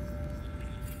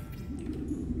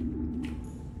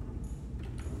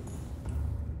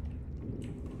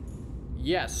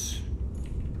 Yes.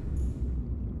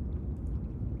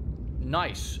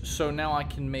 Nice. So now I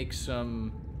can make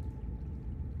some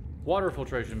water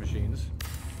filtration machines.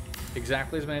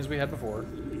 Exactly as many as we had before.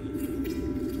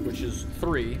 Which is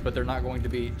 3, but they're not going to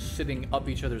be sitting up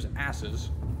each other's asses.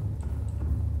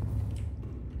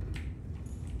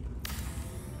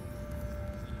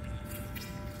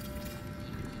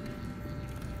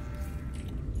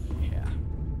 Yeah.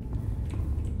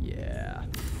 Yeah.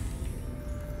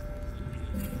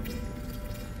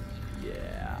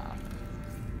 Yeah.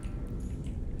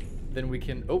 Then we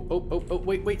can... Oh,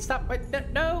 wait, stop. Wait,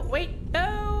 no, wait,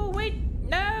 no, wait,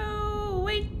 no,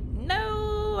 wait,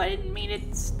 no, I didn't mean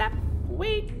it. Stop,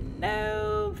 wait,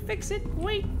 no, fix it,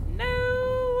 wait,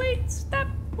 no, wait, stop,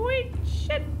 wait,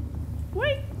 shit,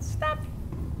 wait, stop,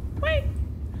 wait,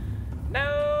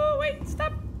 no, wait,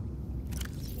 stop.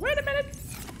 Wait a minute.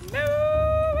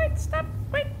 No, wait, stop.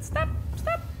 Wait, stop.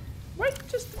 Wait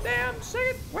just a damn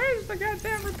second. Where's the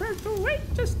goddamn repair tool? Wait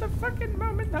just a fucking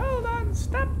moment. Hold on.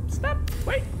 Stop.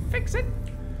 Wait, fix it.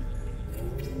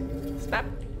 Stop.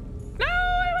 No,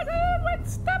 wait,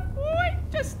 stop. Wait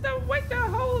just a wait to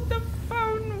hold the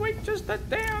phone. Wait just a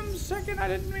damn second. I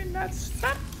didn't mean that.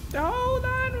 Stop. Hold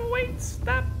on. Wait,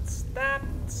 stop.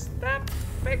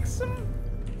 Fix them.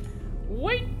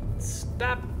 Wait,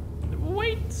 stop.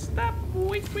 Wait, stop.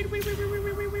 Wait.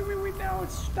 No,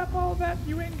 stop all that.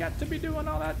 You ain't got to be doing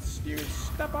all that. You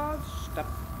stop all. Stop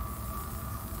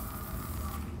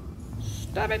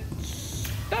it.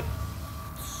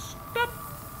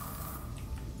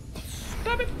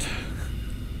 Stop it.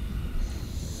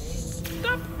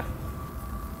 Stop.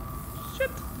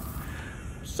 Shit.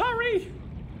 Sorry.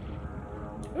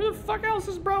 Who the fuck else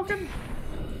is broken?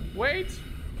 Wait.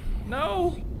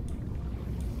 No.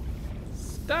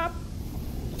 Stop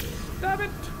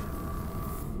it.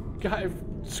 God, I've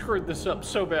screwed this up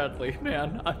so badly,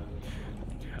 man.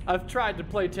 I've tried to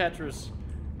play Tetris.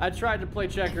 I tried to play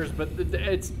checkers, but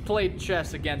it's played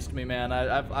chess against me, man.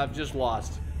 I've just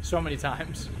lost so many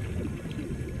times.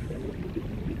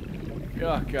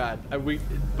 Oh God,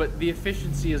 but the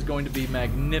efficiency is going to be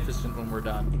magnificent when we're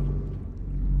done.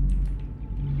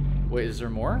 Wait, is there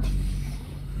more?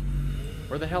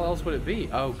 Where the hell else would it be?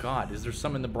 Oh God, is there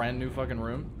some in the brand new fucking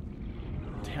room?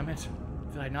 Damn it.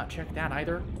 Did I not check that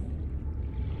either?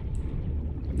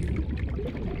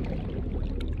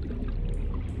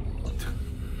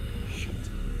 Shit.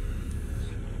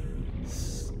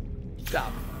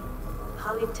 Stop.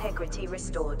 Hull integrity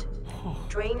restored.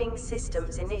 Draining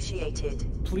systems initiated.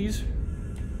 Please.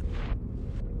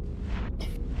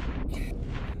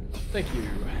 Thank you.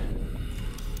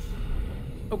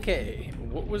 Okay,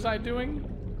 what was I doing?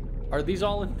 Are these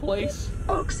all in place?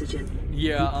 Oxygen.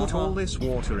 Yeah, Who put all this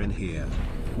water in here?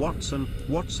 Watson,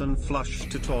 flush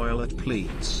to toilet,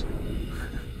 please.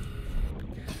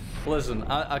 Listen,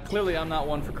 clearly I'm not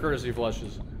one for courtesy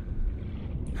flushes.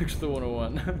 Thanks for the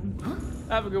 101.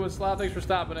 Have a good one, Slav. Thanks for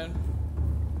stopping in.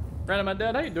 Random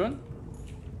Undead, how you doing?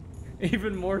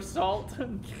 Even more salt?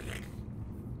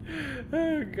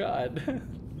 Oh, God.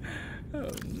 Oh,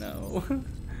 no.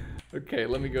 Okay,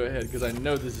 let me go ahead, because I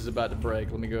know this is about to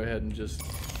break. Let me go ahead and just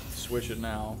switch it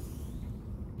now.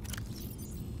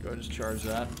 Go ahead and just charge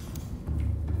that.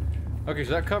 Okay,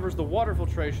 so that covers the water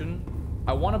filtration.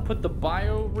 I want to put the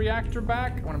bioreactor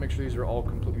back. I want to make sure these are all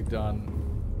completely done.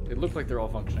 They look like they're all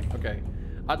functioning. Okay.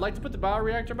 I'd like to put the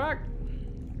bioreactor back.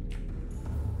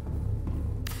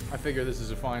 I figure this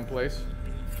is a fine place.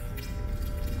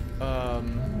 I'd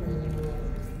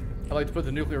like to put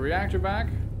the nuclear reactor back,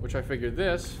 which I figure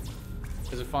this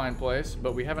is a fine place,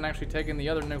 but we haven't actually taken the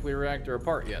other nuclear reactor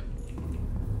apart yet.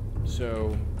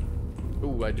 So,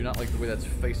 ooh, I do not like the way that's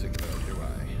facing though, do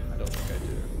I? I don't think I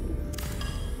do.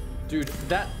 Dude,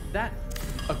 that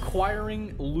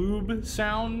acquiring lube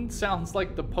sound sounds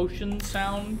like the potion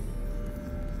sound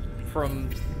from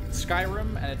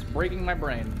Skyrim, and it's breaking my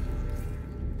brain.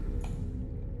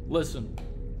 Listen.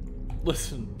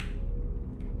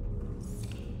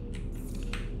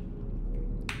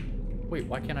 Wait,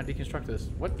 why can't I deconstruct this?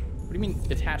 What do you mean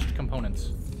attached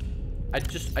components? I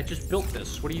just built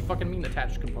this. What do you fucking mean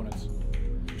attached components?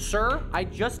 Sir, I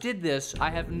just did this. I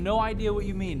have no idea what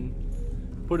you mean.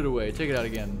 Put it away. Take it out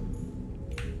again.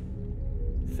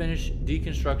 Finish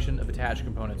deconstruction of attached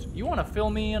components. You want to fill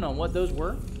me in on what those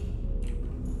were?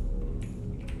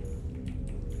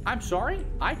 I'm sorry?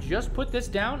 I just put this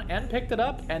down and picked it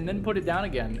up and then put it down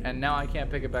again, and now I can't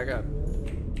pick it back up.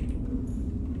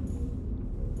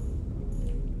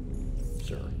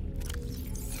 Sir.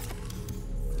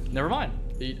 Never mind.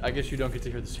 I guess you don't get to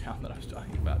hear the sound that I was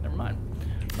talking about. Never mind.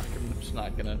 I'm just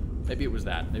not gonna... Maybe it was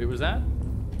that. Maybe it was that?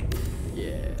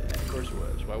 Yeah, of course it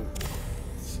was. Well,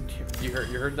 you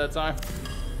heard that song?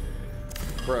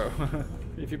 Bro,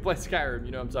 if you play Skyrim,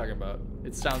 you know what I'm talking about.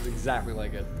 It sounds exactly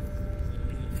like it.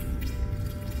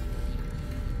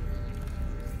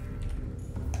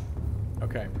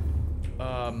 Okay.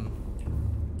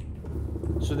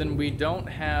 So then we don't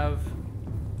have...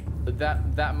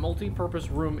 That multi-purpose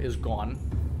room is gone.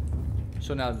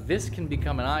 So now this can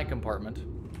become an eye compartment.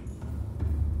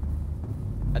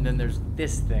 And then there's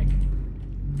this thing.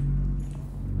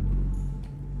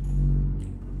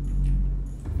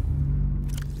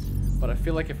 But I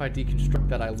feel like if I deconstruct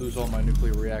that, I lose all my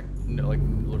nuclear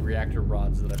reactor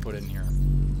rods that I put in here.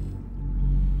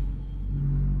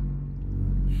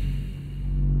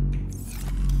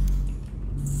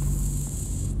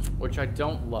 Which I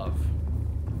don't love.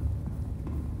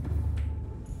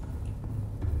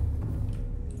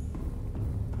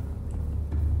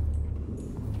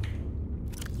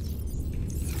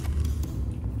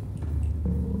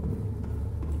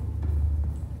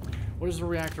 does the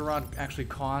reactor rod actually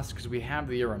cost? Because we have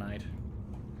the Ironite.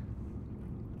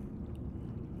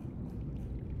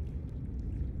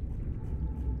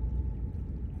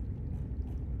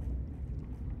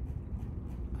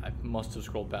 I must have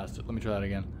scrolled past it. Let me try that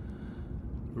again.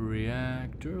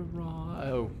 Reactor rod.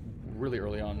 Oh, really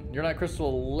early on. Uranite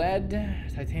crystal, lead,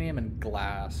 titanium, and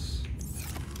glass.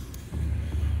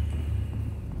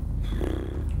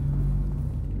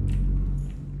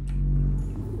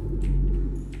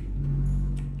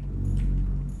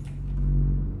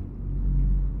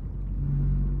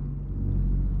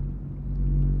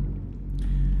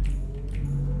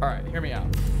 All right, hear me out.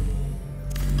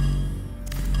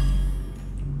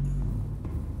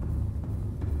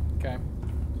 Okay.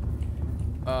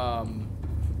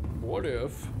 What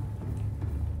if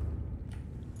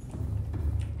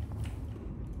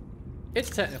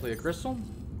it's technically a crystal?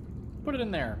 Put it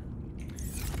in there.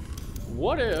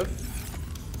 What if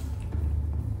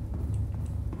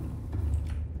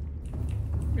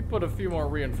we put a few more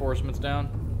reinforcements down,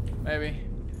 maybe,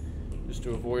 just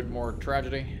to avoid more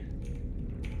tragedy?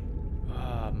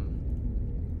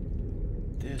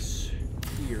 This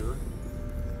here.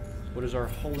 What is our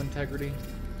hull integrity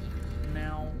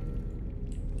now?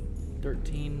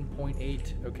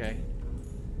 13.8. Okay.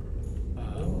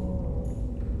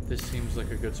 This seems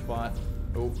like a good spot.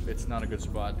 Oh, it's not a good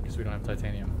spot because we don't have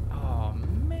titanium. Oh,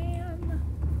 man.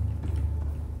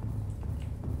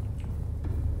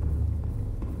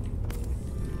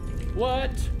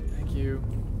 What? Thank you.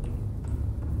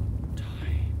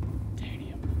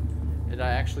 Titanium. Did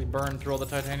I actually burn through all the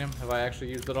titanium? Have I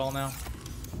actually used it all now?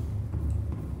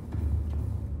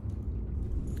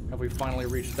 Have we finally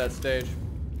reached that stage?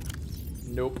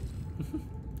 Nope.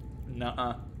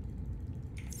 Nuh-uh.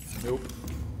 Nope.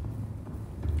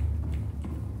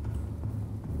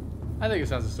 I think it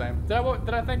sounds the same.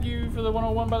 Did I thank you for the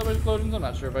 101 by the way, explosions? I'm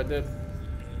not sure if I did.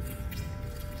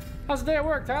 How's the day at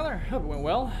work, Tyler? Hope it went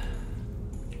well.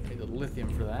 Need the lithium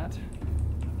for that.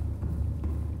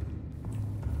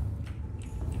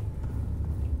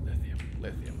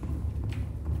 Lithium.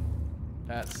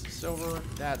 That's silver.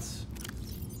 That's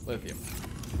lithium.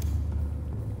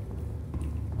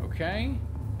 Okay.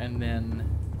 And then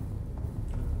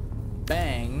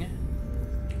bang.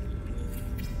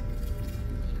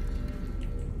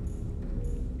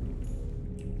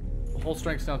 Hull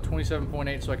strength's now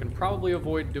 27.8, so I can probably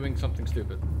avoid doing something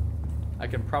stupid. I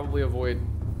can probably avoid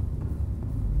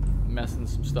messing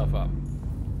some stuff up.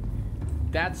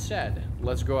 That said,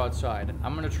 let's go outside.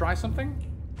 I'm gonna try something.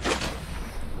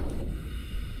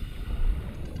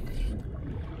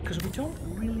 Because we don't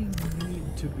really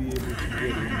need to be able to get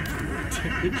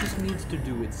into it. It just needs to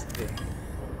do its thing.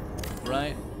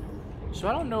 Right? So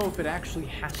I don't know if it actually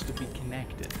has to be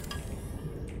connected.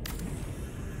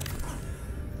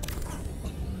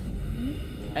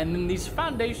 And then these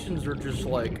foundations are just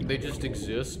like, they just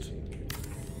exist.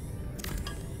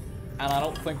 And I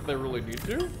don't think they really need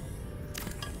to.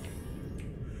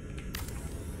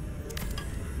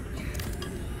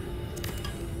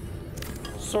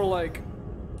 So like,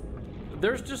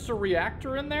 there's just a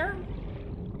reactor in there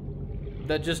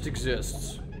that just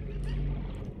exists.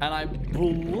 And I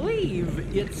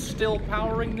believe it's still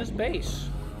powering this base.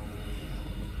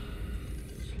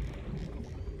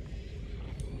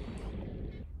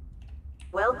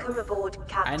 Welcome aboard,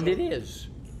 Captain. And it is.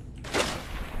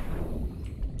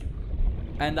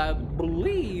 And I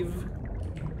believe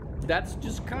that's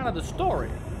just kind of the story.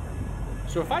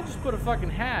 So if I just put a fucking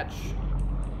hatch...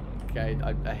 Okay,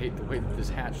 I hate the way that this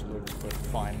hatch looks, but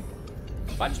fine.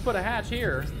 If I just put a hatch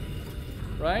here,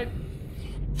 right?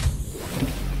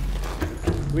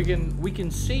 We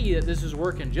can see that this is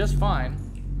working just fine.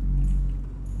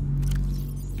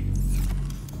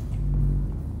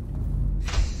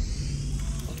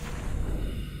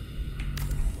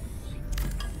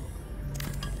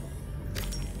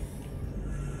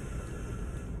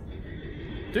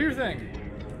 Do your thing.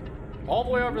 All the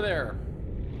way over there.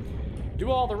 Do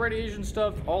all the radiation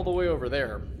stuff all the way over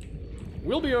there.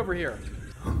 We'll be over here.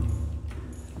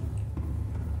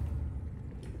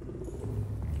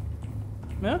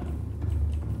 Yeah?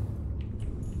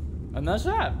 And that's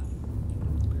that.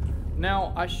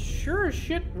 Now, I sure as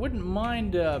shit wouldn't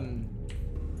mind,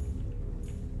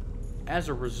 as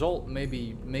a result,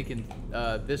 maybe making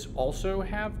this also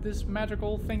have this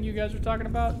magical thing you guys are talking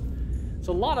about. It's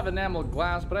a lot of enameled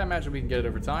glass, but I imagine we can get it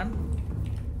over time.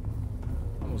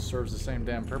 Almost serves the same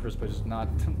damn purpose, but just not...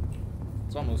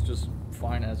 It's almost just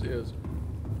fine as is.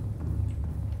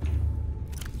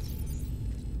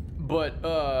 But,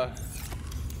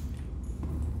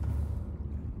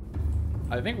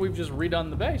 I think we've just redone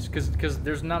the base, because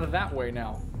there's none of that way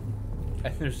now.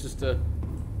 and there's just a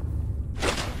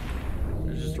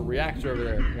reactor over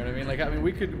there. You know what I mean? Like, I mean,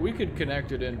 we could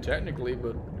connect it in technically,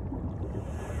 but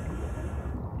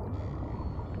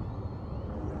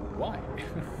why?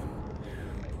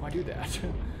 Why do that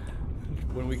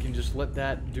when we can just let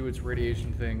that do its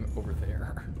radiation thing over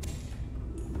there?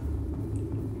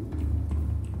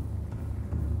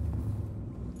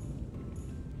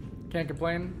 Can't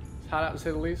complain. It's hot out to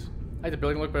say the least. I think the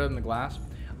building look better than the glass.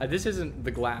 This isn't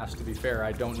the glass, to be fair.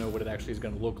 I don't know what it actually is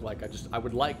going to look like. I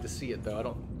would like to see it, though. I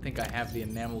don't think I have the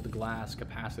enameled glass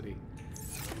capacity.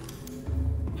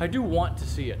 I do want to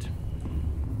see it.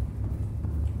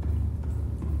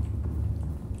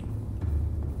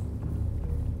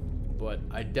 But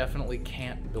I definitely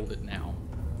can't build it now.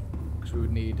 Because we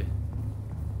would need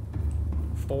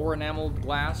 4 enameled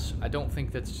glass. I don't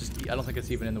think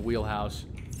it's even in the wheelhouse.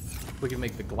 We can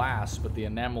make the glass, but the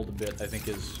enameled bit, I think,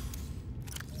 is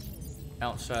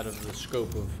outside of the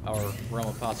scope of our realm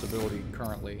of possibility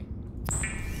currently.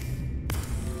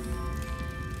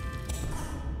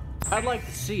 I'd like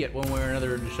to see it one way or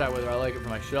another and decide whether I like it for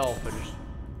myself. I just,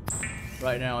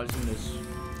 right now, it's in this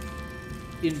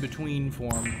in-between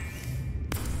form.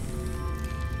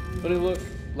 But it look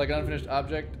like an unfinished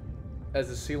object as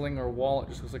a ceiling or wall. It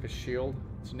just looks like a shield.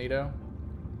 It's neato.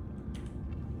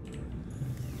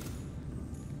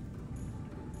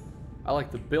 I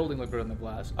like the building look better than the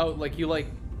glass. Oh, like you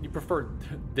prefer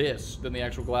this than the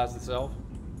actual glass itself?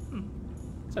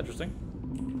 It's interesting.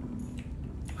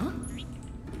 Huh?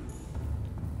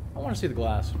 I want to see the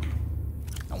glass.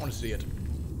 I want to see it.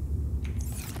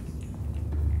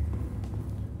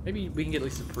 Maybe we can get at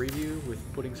least a preview with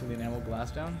putting some of the enamel glass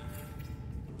down.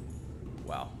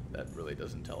 Wow, that really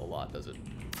doesn't tell a lot, does it?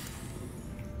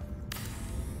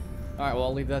 Alright, well,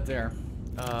 I'll leave that there.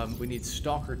 We need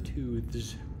stalker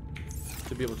tooths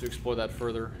to be able to explore that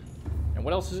further. And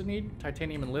what else does it need?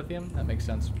 Titanium and lithium? That makes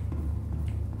sense.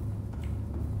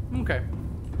 Okay.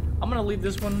 I'm gonna leave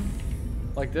this one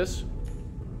like this.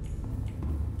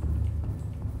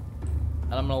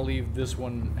 And I'm gonna leave this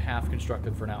one half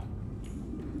constructed for now.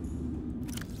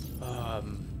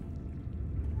 I'm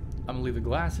gonna leave the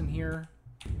glass in here.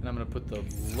 And I'm gonna put the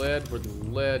lead where the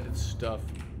lead stuff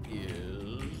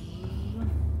is.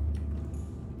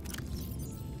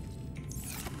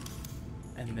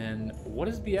 And then, what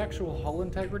is the actual hull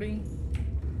integrity?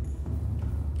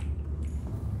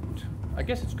 I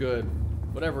guess it's good.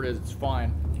 Whatever it is, it's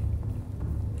fine.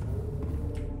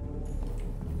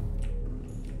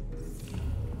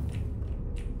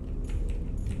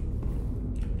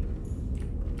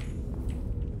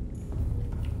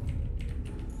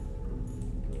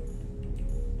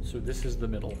 So this is the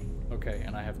middle. Okay,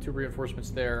 and I have 2 reinforcements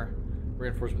there,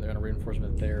 reinforcement there, and a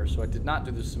reinforcement there. So I did not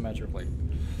do this symmetrically.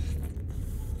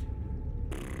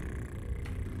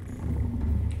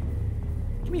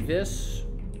 Give me this.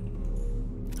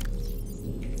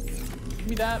 Give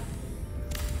me that.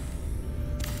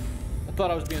 I thought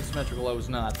I was being symmetrical, I was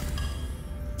not.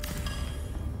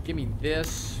 Give me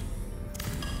this.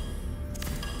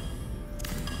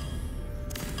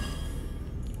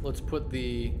 Let's put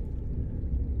the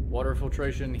water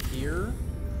filtration here.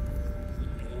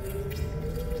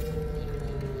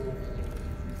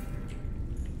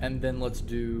 And then let's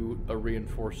do a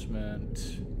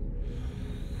reinforcement.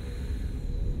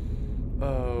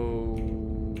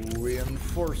 Oh,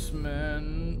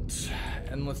 reinforcement.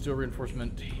 And let's do a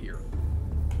reinforcement here.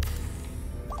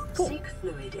 Cool. Seek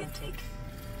fluid intake.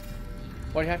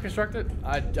 Why do you have constructed?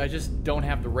 I just don't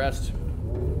have the rest.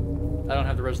 I don't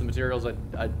have the rest of the materials.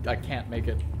 I can't make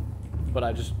it. But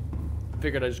I just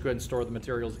figured I'd just go ahead and store the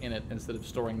materials in it instead of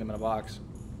storing them in a box.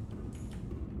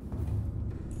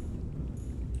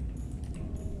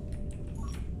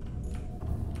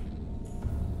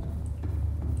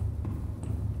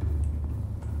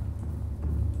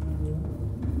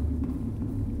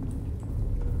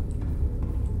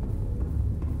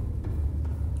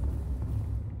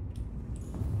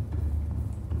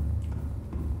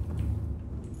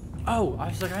 Oh, I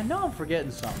was like, I know I'm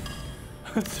forgetting something.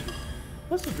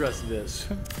 Let's address this.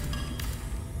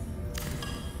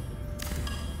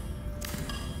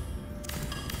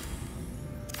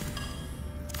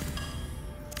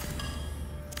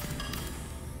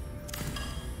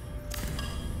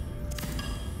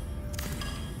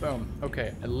 Boom.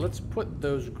 Okay, and let's put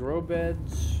those grow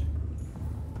beds.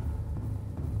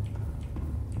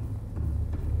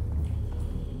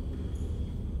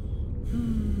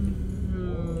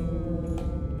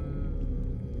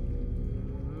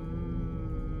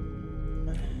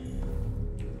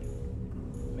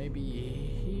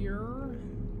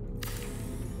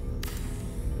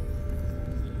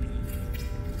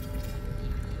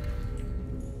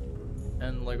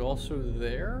 then, like, also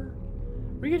there?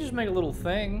 We could just make a little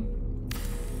thing.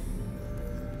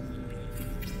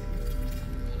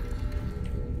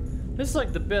 This is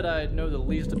like the bit I know the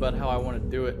least about how I want to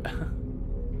do it.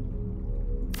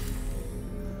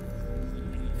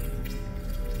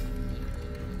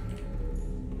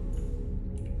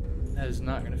 That is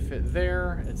not going to fit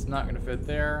there. It's not going to fit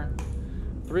there.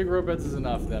 3 grow beds is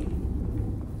enough then.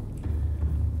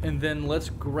 And then let's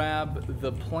grab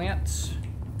the plants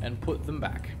and put them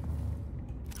back.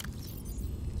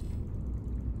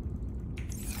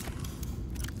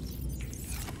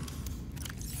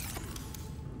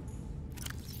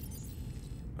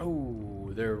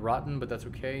 Oh, they're rotten, but that's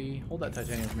okay. Hold that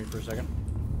titanium for me for a second.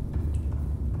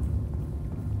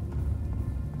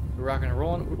 We're rocking and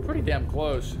rolling. We're pretty damn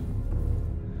close.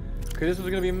 Okay, this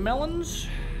one's gonna be melons.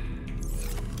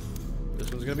 This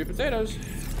one's gonna be potatoes.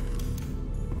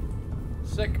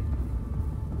 Sick.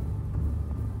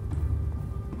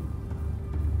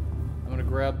 I'm gonna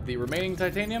grab the remaining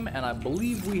titanium, and I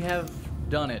believe we have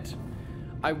done it.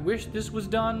 I wish this was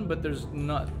done, but there's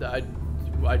not.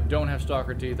 I don't have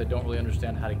stalker teeth. I don't really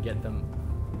understand how to get them.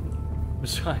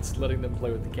 Besides letting them play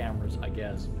with the cameras, I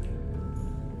guess.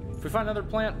 If we find another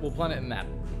plant, we'll plant it in that.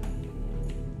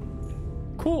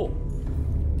 Cool.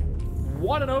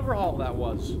 What an overhaul that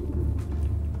was.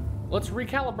 Let's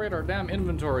recalibrate our damn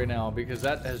inventory now, because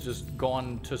that has just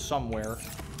gone to somewhere.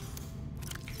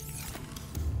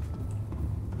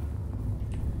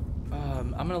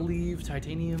 I'm gonna leave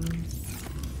titanium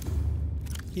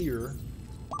here.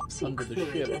 Under the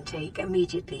Fluid ship. intake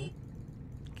immediately.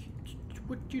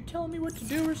 What, you telling me what to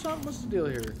do or something? What's the deal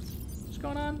here? What's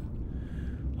going on?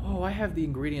 Oh, I have the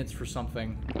ingredients for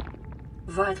something.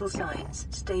 Vital signs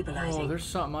stabilizing. Oh, there's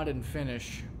something I didn't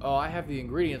finish. Oh, I have the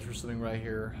ingredients for something right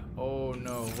here. Oh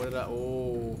no, what did I,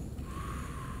 oh.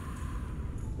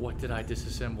 What did I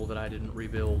disassemble that I didn't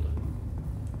rebuild?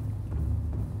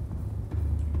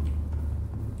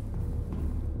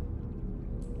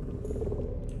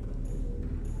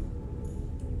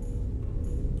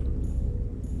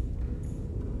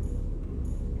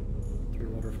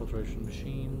 Filtration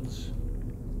machines,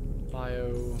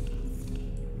 bio,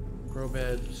 grow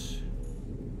beds,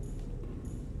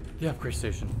 the upgrade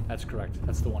station. That's correct.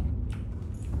 That's the one.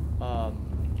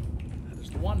 That is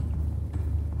the one,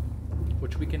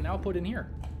 which we can now put in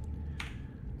here.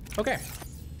 Okay.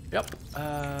 Yep.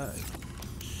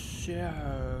 So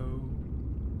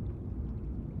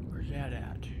where's that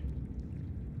at?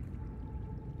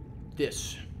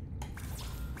 This.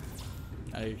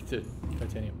 I did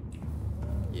titanium.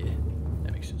 Yeah,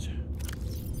 that makes sense.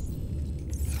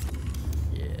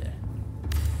 Yeah.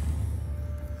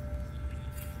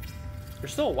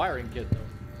 There's still a wiring kit, though.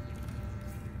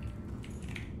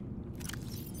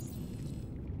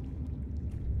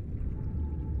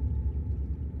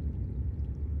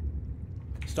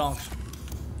 Stonks.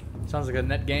 Sounds like a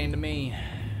net gain to me.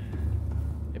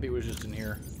 Maybe it was just in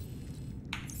here.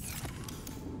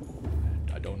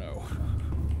 I don't know.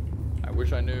 I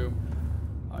wish I knew.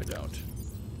 I don't.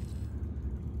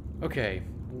 Okay,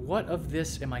 what of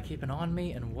this am I keeping on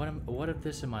me, and what of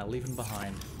this am I leaving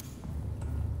behind?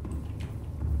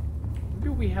 Maybe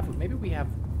we have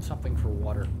something for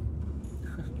water.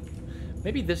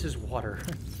 Maybe this is water.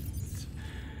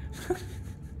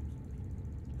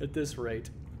 At this rate.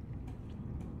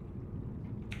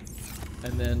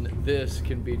 And then this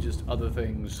can be just other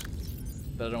things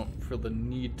that I don't feel the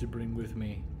need to bring with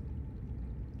me.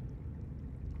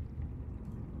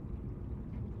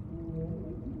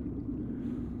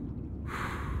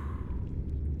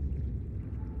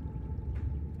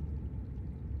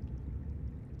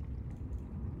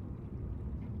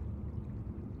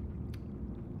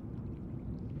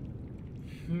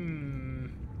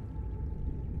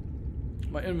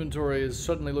 My inventory is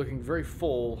suddenly looking very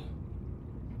full.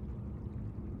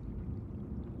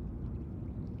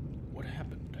 What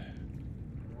happened?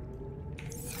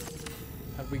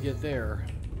 How'd we get there?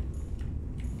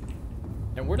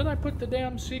 And where did I put the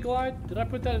damn Sea Glide? Did I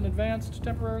put that in advanced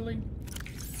temporarily?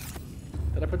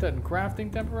 Did I put that in crafting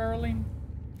temporarily?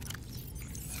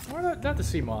 Or not the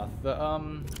Sea Moth. The,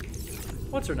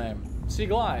 what's her name? Sea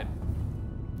Glide.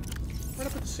 Where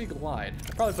did I put the Sea Glide?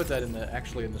 I probably put that in the,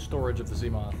 actually in the storage of the Sea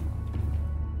Moth.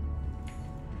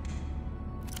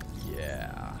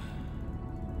 Yeah.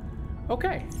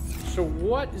 Okay, so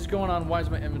what is going on? Why is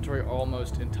my inventory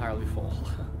almost entirely full?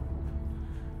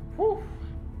 Whew.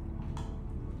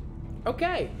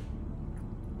 Okay.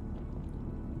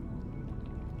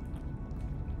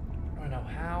 I don't know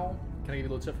how. Can I give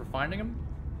you a little tip for finding them?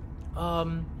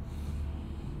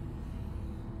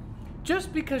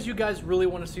 Just because you guys really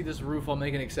want to see this roof, I'll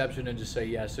make an exception and just say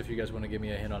yes if you guys want to give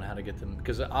me a hint on how to get them.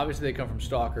 Because obviously they come from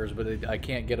stalkers, but I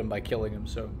can't get them by killing them.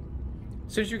 So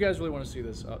since you guys really want to see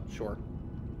this, sure.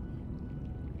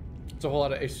 It's a whole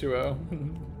lot of H2O.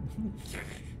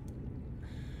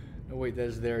 Oh wait, that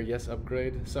is there. Yes,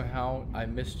 upgrade. Somehow I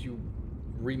missed you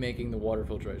remaking the water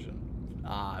filtration.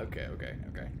 Ah, okay.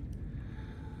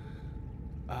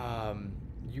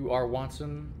 You are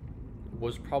Watson.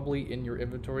 Was probably in your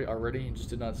inventory already and just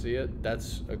did not see it.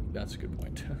 That's a good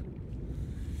point.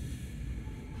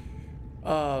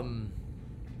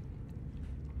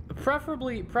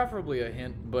 Preferably a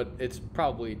hint, but it's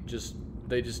probably just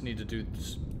they just need to do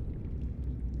this.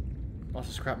 Lots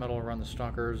of scrap metal around the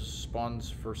stalkers spawns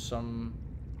for some.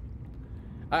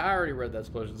 I already read that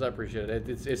explosions. I appreciate it.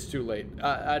 It's too late.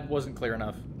 I wasn't clear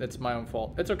enough. It's my own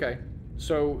fault. It's okay.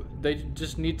 So they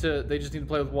just need to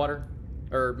play with water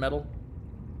or metal.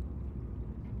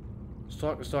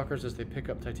 Stalkers, as they pick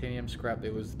up titanium scrap, they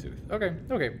lose the tooth. Okay,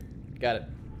 got it.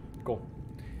 Cool.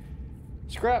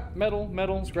 Scrap, metal,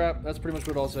 scrap. That's pretty much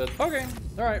what it all said. Okay,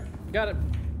 all right, got it.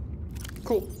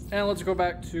 Cool. And let's go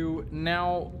back to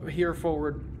now here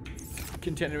forward,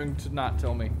 continuing to not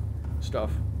tell me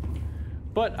stuff.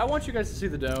 But I want you guys to see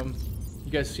the dome.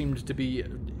 You guys seemed to be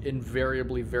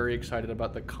invariably very excited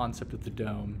about the concept of the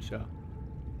dome, so I'll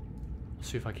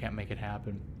see if I can't make it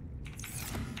happen.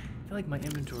 I feel like my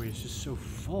inventory is just so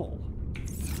full.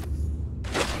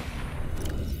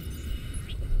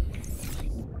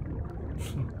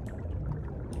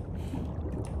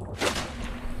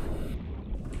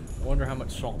 I wonder how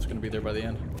much salt's gonna be there by the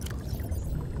end.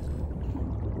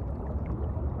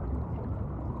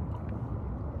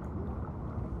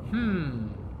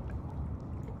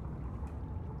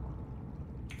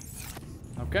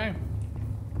 Okay.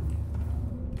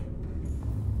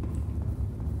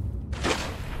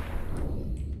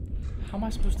 How am I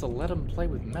supposed to let him play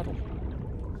with metal?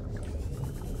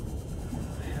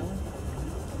 What the hell?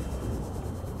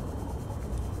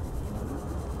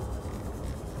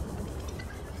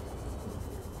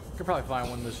 Could probably find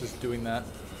one that's just doing that.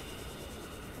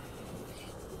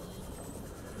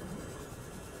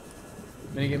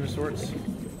 Minigame of sorts.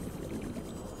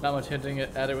 Not much hinting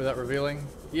at it without revealing.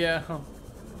 Yeah,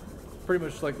 pretty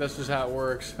much like that's just how it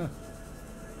works.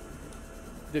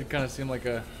 Did kind of seem like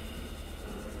a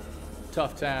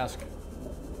tough task.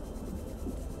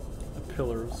 A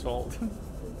pillar of salt.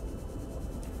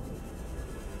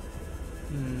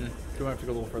 Do I have to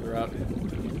go a little further out?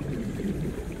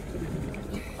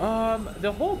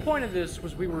 The whole point of this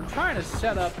was we were trying to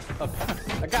set up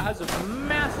a guys a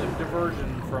massive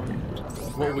diversion from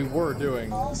what we were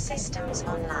doing. All systems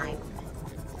online.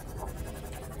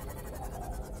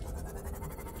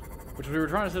 Which we were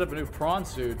trying to set up a new prawn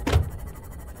suit,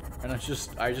 and I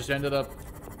just ended up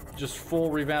just full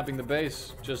revamping the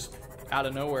base just out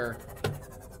of nowhere.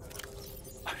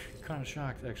 I'm kind of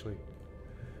shocked actually.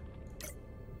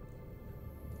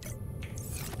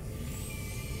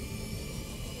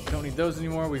 Don't need those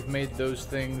anymore. We've made those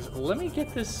things. Let me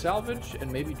get this salvage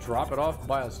and maybe drop it off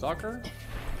by a stalker.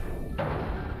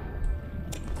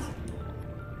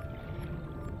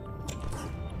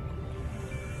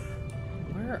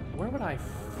 Where would I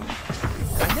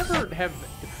never have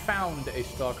found a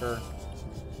stalker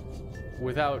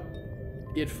without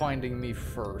it finding me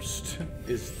first,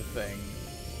 is the thing.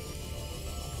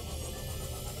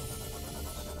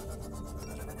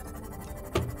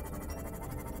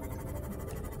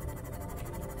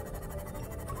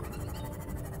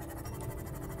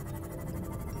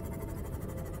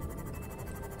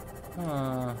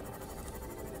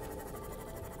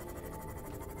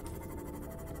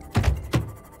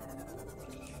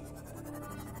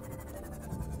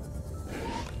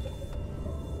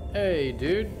 Hey,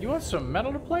 dude, you want some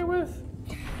metal to play with?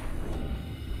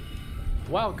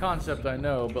 Wild concept, I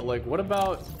know, but like, what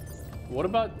about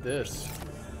this?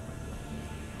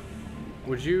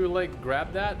 Would you like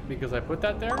grab that because I put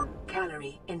that there?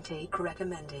 Calorie intake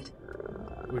recommended.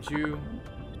 Would you?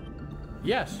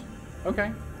 Yes.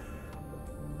 Okay.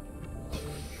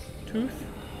 Tooth.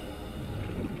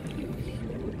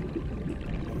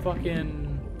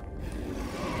 Fucking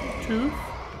tooth.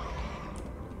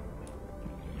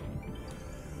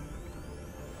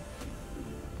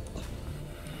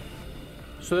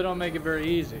 So they don't make it very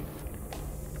easy.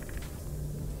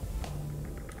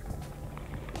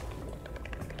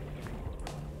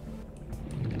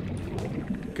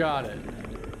 Got it.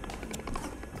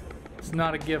 It's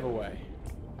not a giveaway.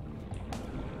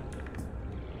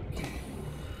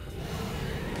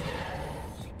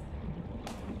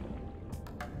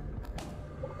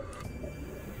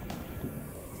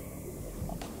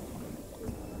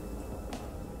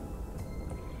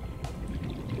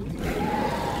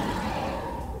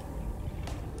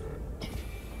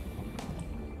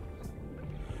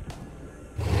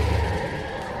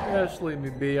 Just leave me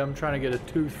be. I'm trying to get a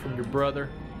tooth from your brother.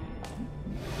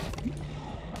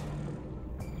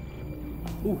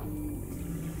 Ooh.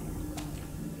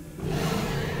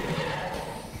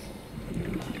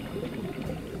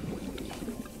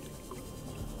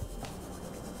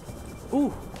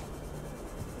 Ooh.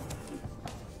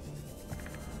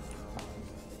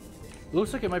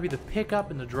 Looks like it might be the pick-up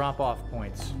and the drop-off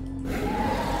points.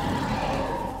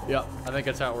 Yep, I think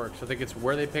that's how it works. I think it's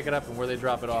where they pick it up and where they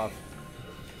drop it off.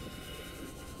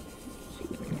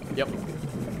 Yep.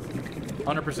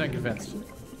 100% convinced.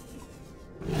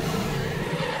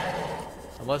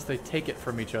 Unless they take it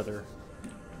from each other.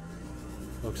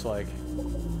 Looks like.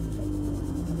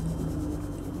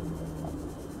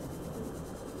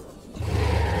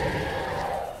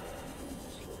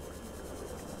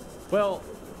 Well,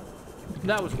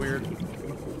 that was weird.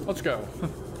 Let's go.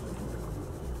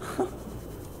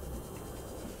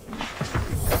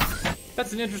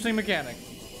 That's an interesting mechanic.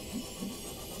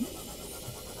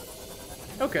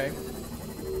 Okay.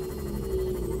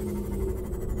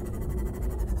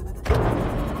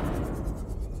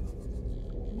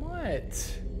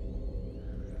 What?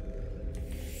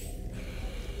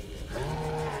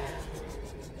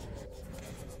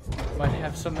 Might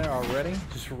have some there already.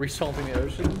 Just resalting the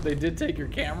ocean. They did take your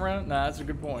camera? Nah, that's a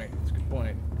good point. That's a good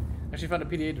point. Actually found a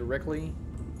PDA directly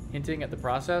hinting at the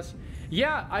process.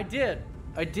 Yeah, I did.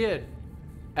 I did.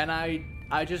 And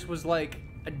I just was like,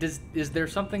 is there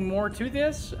something more to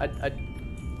this?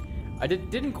 I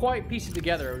didn't quite piece it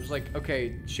together. I was like,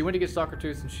 okay, she went to get Stalker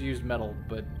Tooth and she used metal,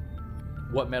 but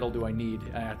what metal do I need?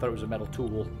 And I thought it was a metal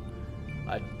tool.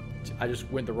 I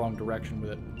just went the wrong direction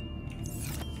with it.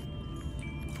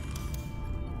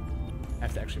 I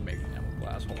have to actually make enamel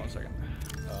glass. Hold on a second.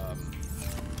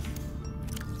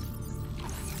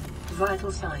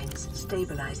 Vital signs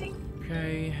stabilizing.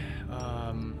 Okay.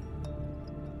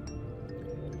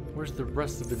 Where's the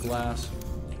rest of the glass?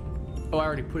 Oh, I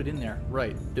already put it in there.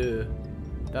 Right. Duh.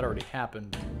 That already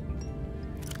happened.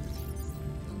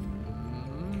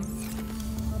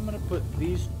 I'm gonna put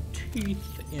these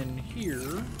teeth in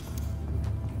here.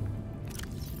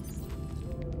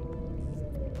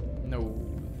 No,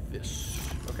 this.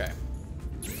 Okay.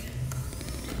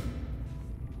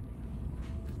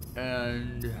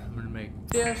 And I'm gonna make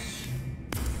this.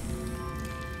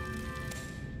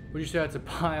 Would you say that's a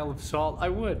pile of salt? I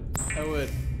would. I would.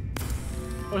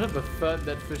 What is the thud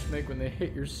that fish make when they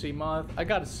hit your sea moth? I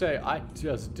gotta say, I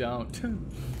just don't.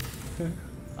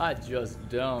 I just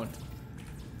don't.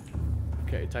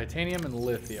 Okay, titanium and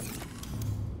lithium.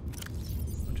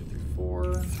 1, 2, 3,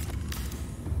 4.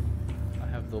 I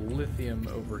have the lithium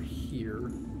over here.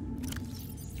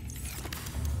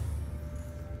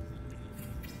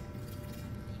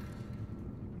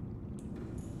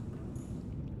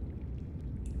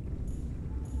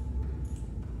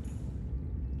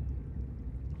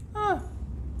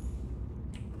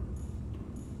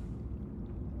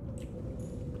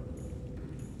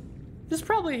 This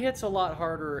probably hits a lot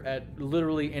harder at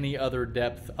literally any other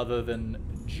depth other than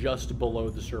just below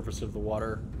the surface of the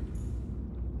water.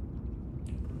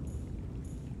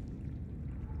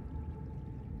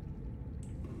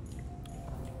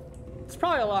 It's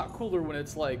probably a lot cooler when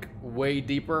it's like way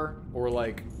deeper or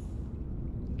like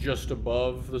just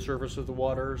above the surface of the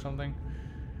water or something.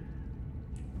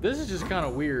 This is just kind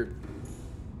of weird.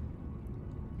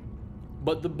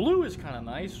 But the blue is kind of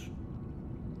nice.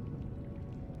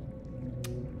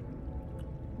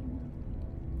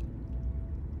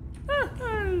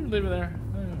 Leave it there.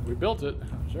 We built it.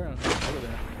 Sure, over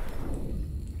there.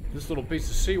 This little piece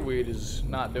of seaweed is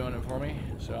not doing it for me,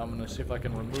 so I'm gonna see if I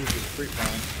can remove this creep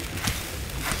vine.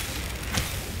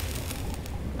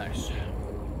 Nice.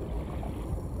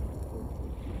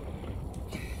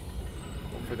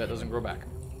 Hopefully that doesn't grow back.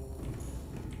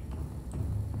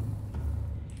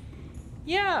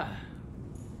 Yeah.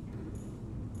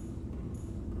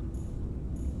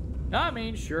 I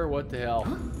mean, sure, what the hell?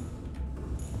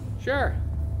 Sure.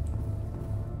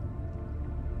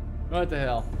 What the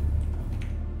hell?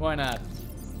 Why not?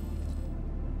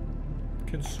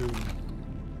 Consume.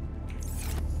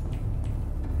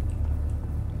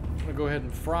 I'm gonna go ahead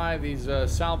and fry these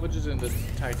salvages into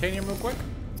titanium real quick.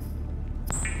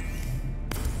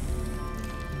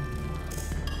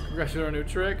 Congrats on our new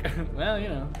trick. Well, you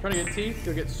know, trying to get teeth,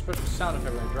 you'll get a special sound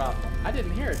effect when I drop them. I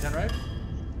didn't hear it then, right?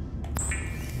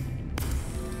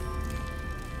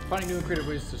 Finding new and creative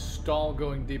ways to stall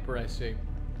going deeper, I see.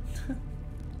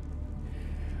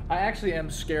 I actually am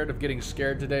scared of getting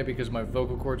scared today because my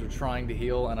vocal cords are trying to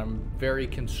heal, and I'm very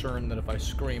concerned that if I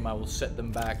scream, I will set them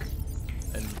back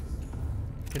a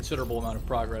considerable amount of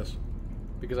progress.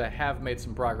 Because I have made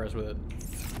some progress with it.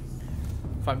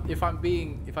 If I'm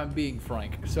being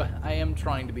frank. So I am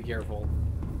trying to be careful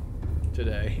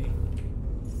today.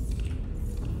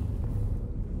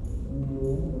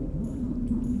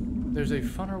 There's a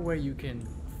funner way you can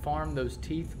farm those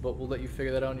teeth, but we'll let you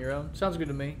figure that out on your own. Sounds good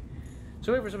to me.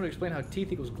 So wait for someone to explain how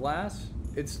teeth equals glass.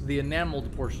 It's the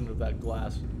enameled portion of that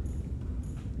glass.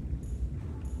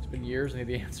 It's been years. I need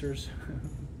the answers.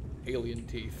 Alien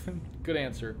teeth. Good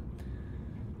answer.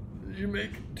 Did you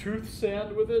make tooth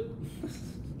sand with it?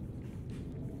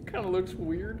 Kind of looks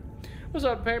weird. What's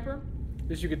up, paper? At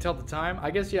least you can tell the time.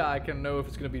 I guess, yeah, I can know if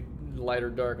it's going to be light or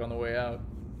dark on the way out.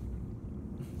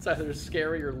 It's either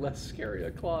scary or less scary,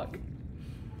 a clock.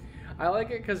 I like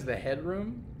it because the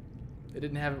headroom. It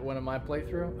didn't have it one in my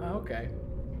playthrough. Oh, okay.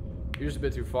 You're just a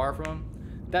bit too far from them.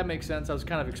 That makes sense. I was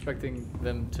kind of expecting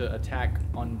them to attack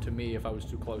onto me if I was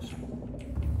too close.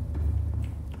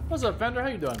 What's up, Fender? How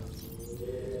you doing?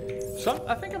 So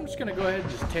I think I'm just gonna go ahead and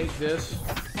just take this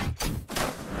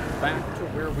back to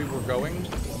where we were going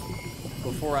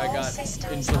before I got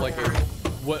into like a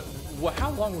what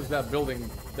how long was that building,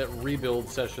 that rebuild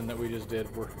session that we just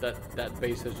did, where that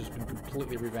base has just been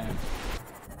completely revamped?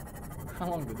 How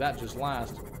long did that just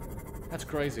last? That's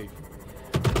crazy.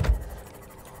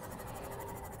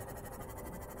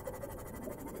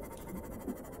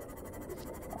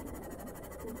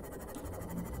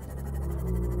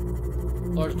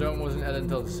 Large Dome wasn't added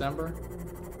until December.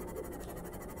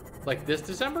 Like this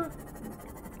December?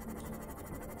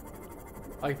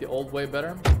 I like the old way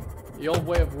better. The old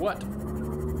way of what?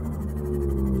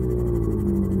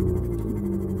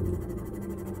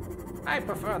 I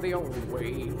prefer the old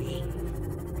ways.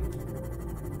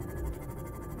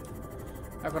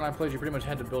 Back when I played, you pretty much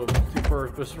had to build a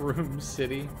multi-purpose room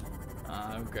city.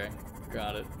 Okay.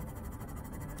 Got it.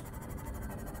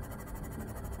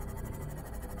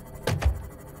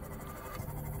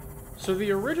 So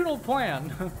the original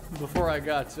plan, before I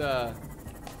got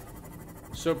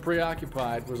so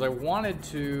preoccupied, was I wanted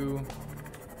to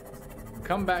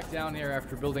come back down here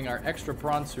after building our extra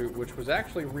prawn suit, which was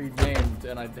actually renamed,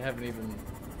 and I haven't even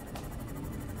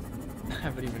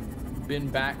been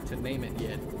back to name it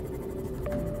yet.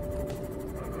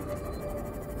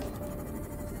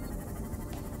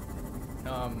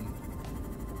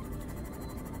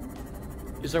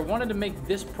 Is I wanted to make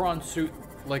this prawn suit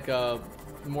like a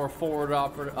more forward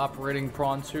operating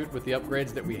prawn suit with the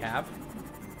upgrades that we have.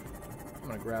 I'm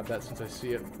gonna grab that since I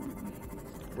see it.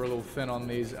 We're a little thin on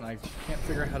these, and I can't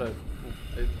figure out how to...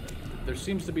 there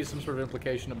seems to be some sort of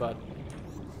implication about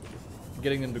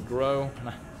getting them to grow, and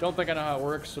I don't think I know how it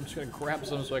works, so I'm just gonna grab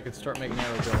some so I can start making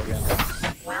aerogel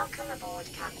again. Welcome aboard,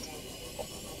 Captain.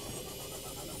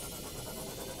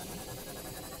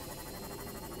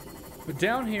 But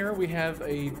down here we have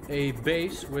a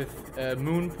base with a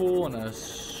moon pool and a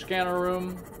scanner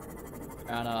room,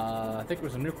 and I think it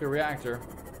was a nuclear reactor.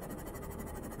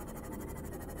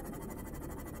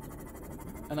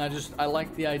 And I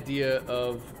like the idea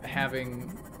of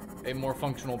having a more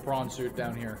functional prawn suit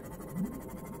down here,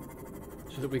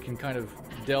 so that we can kind of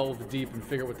delve deep and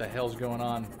figure out what the hell's going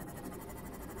on.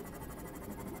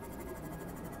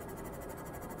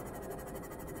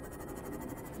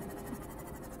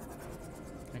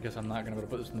 I guess I'm not going to be able to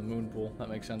put this in the moon pool. That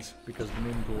makes sense, because the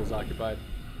moon pool is occupied.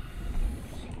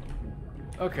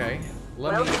 Okay,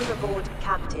 Welcome aboard,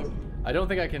 Captain. I don't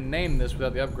think I can name this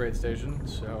without the upgrade station,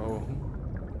 so...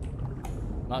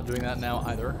 not doing that now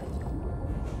either.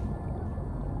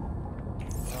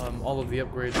 All of the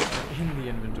upgrades are in the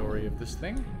inventory of this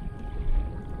thing.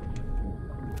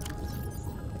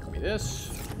 Give me this.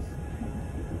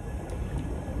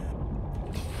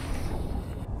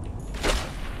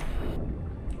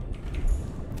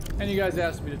 And you guys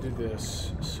asked me to do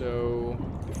this, so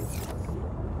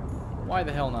why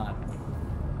the hell not?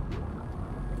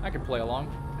 I can play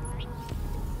along.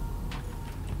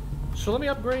 So let me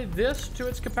upgrade this to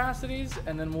its capacities,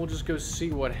 and then we'll just go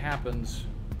see what happens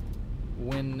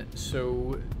when,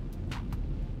 so...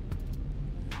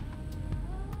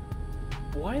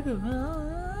 why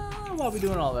are we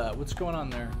doing all that? What's going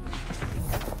on there?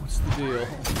 What's the deal?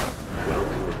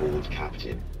 Welcome aboard,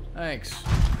 Captain. Thanks.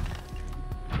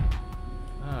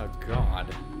 Oh,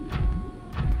 God.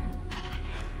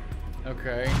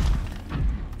 Okay.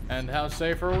 And how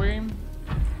safe are we?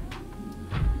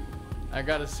 I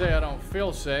gotta say, I don't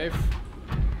feel safe.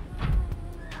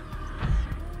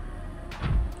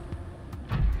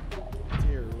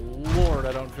 Dear Lord,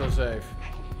 I don't feel safe.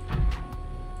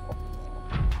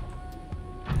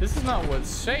 This is not what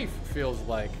safe feels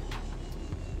like.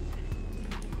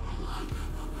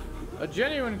 A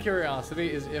genuine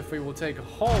curiosity is if we will take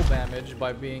hull damage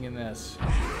by being in this.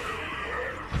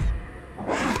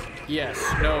 Yes,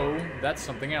 no, that's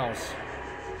something else.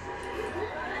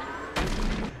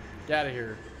 Get out of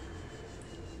here.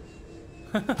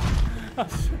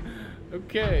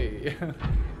 Okay.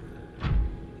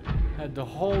 Had to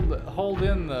hold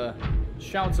in the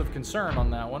shouts of concern on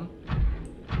that one.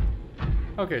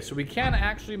 Okay, so we can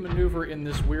actually maneuver in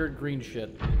this weird green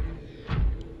shit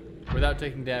without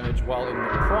taking damage while in the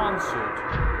prawn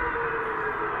suit.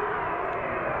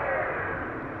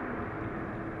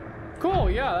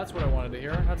 Cool, yeah, that's what I wanted to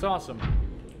hear. That's awesome.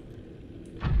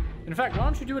 In fact, why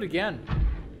don't you do it again?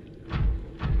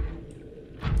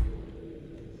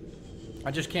 I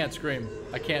just can't scream.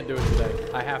 I can't do it today.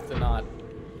 I have to not.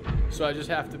 So I just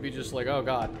have to be just like, oh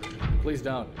God, please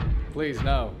don't. Please,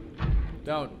 no.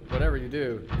 Don't. Whatever you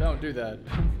do, don't do that.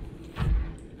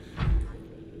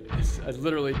 I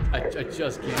literally, I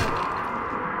just can't.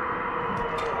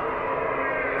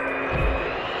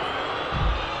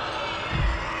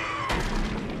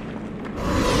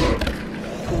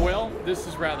 Well, this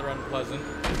is rather unpleasant.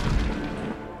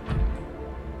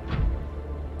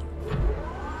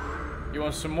 You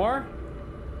want some more?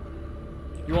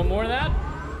 You want more of that?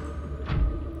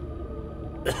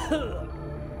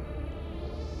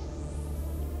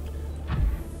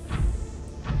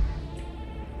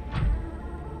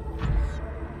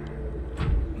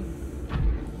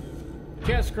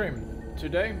 Can't scream.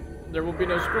 Today, there will be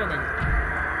no screaming.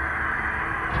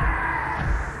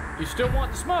 You still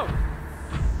want the smoke?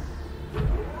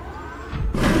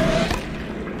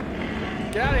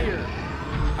 Get out of here.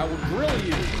 I will drill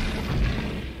you.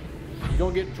 You're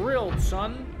gonna get drilled,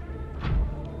 son.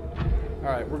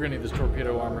 Alright, we're gonna need this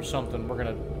torpedo arm or something. We're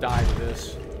gonna die to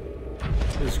this.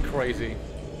 This is crazy.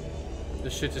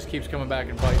 This shit just keeps coming back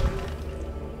and biting.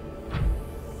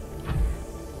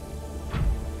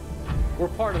 We're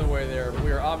part of the way there, but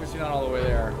we are obviously not all the way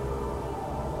there.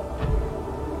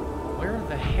 Where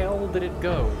the hell did it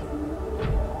go?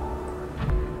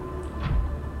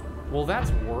 Well,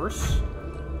 that's worse.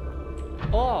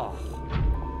 Oh,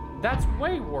 that's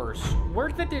way worse. Where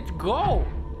did it go?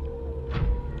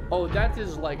 Oh, that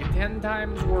is like 10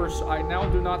 times worse. I now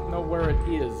do not know where it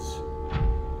is.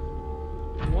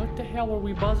 What the hell are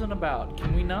we buzzing about?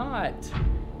 Can we not?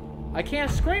 I can't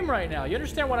scream right now. You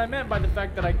understand what I meant by the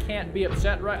fact that I can't be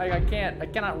upset, right? I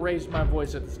cannot raise my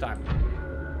voice at this time.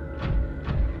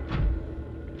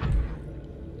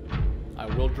 I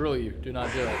will drill you. Do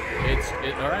not do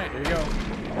it. All right, here you go.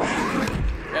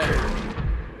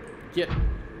 Get.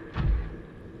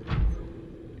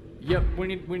 Yep,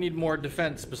 we need more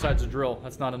defense besides a drill.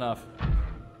 That's not enough.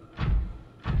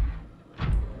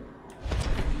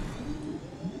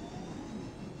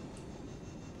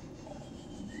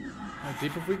 How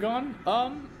deep have we gone?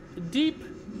 Deep.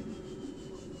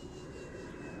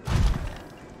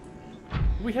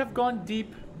 We have gone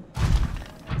deep.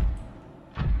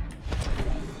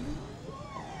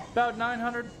 About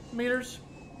 900 meters.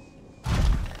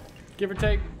 Give or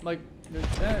take, like,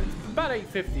 about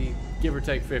 850, give or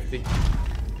take 50.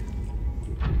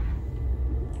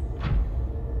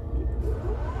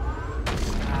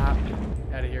 Stop.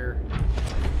 Out of here.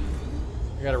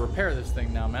 I gotta repair this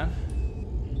thing now, man.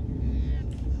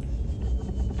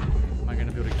 Am I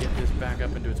gonna be able to get this back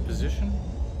up into its position?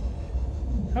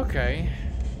 Okay.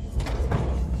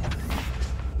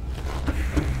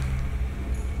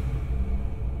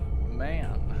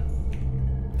 Man.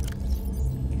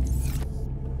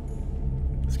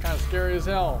 It's kind of scary as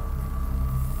hell.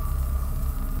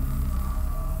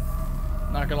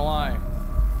 Not gonna lie.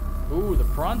 Ooh, the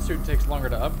prawn suit takes longer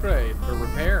to upgrade or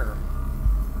repair.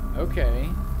 Okay.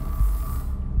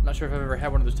 Not sure if I've ever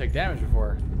had one of those take damage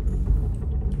before.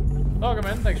 Welcome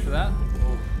in, thanks for that.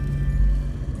 Ooh.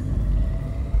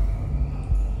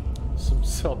 Some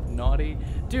Subnautica.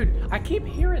 Dude, I keep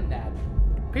hearing that.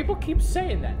 People keep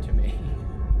saying that to me.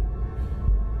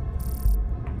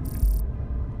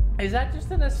 Is that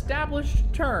just an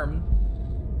established term?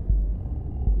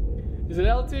 Is it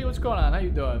LT? What's going on? How you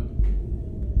doing?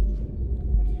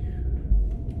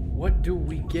 What do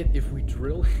we get if we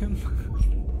drill him?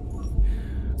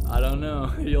 I don't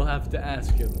know. You'll have to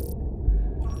ask him.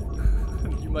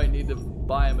 You might need to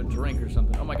buy him a drink or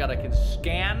something. Oh my god, I can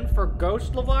scan for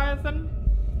Ghost Leviathan?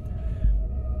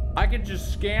 I can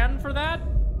just scan for that?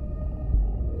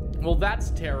 Well, that's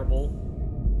terrible.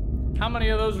 How many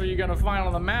of those are you gonna find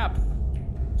on the map,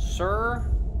 sir?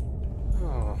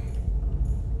 Oh.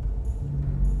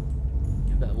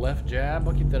 Get that left jab.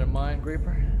 I'll keep that in mind,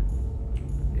 Graper.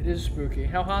 It is spooky.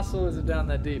 How hostile is it down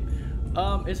that deep?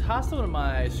 It's hostile to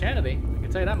my sanity. I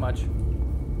can tell you that much.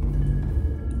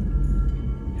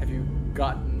 Have you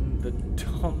gotten the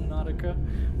Subnautica?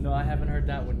 No, I haven't heard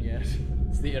that one yet.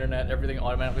 It's the internet. Everything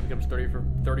automatically becomes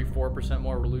 34%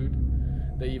 more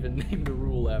lewd. They even named a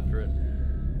rule after it.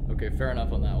 Okay, fair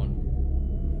enough on that one.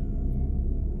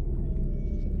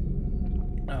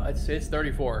 It's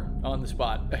 34 on the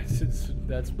spot.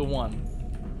 That's the one.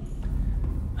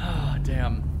 Ah,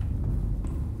 damn.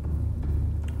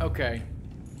 Okay.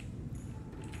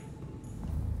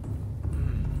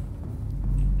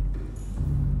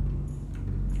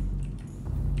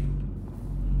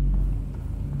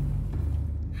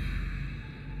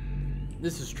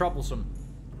 This is troublesome.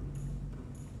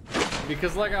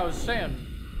 Because like I was saying,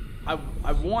 I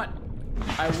want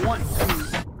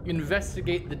to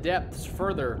investigate the depths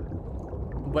further,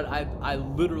 but I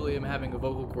literally am having a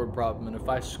vocal cord problem, and if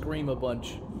I scream a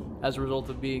bunch as a result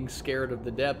of being scared of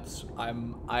the depths, I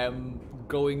am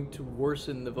going to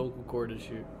worsen the vocal cord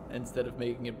issue instead of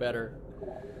making it better.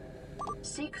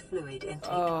 Seek fluid intake.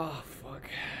 Oh fuck.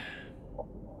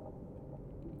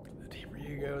 The deeper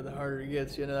you go, the harder it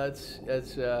gets. You know, that's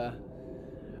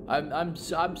I'm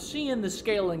seeing the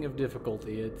scaling of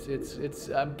difficulty.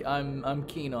 I'm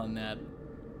keen on that.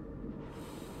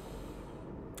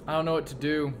 I don't know what to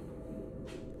do.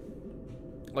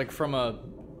 Like from a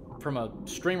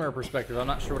streamer perspective, I'm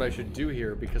not sure what I should do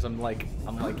here because I'm like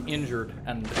injured,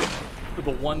 and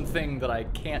the one thing that I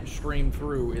can't stream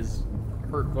through is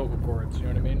hurt vocal cords. You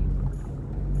know what I mean?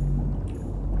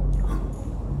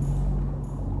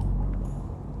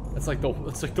 It's like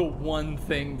the one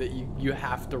thing that you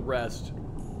have to rest.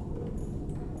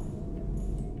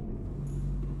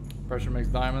 Pressure makes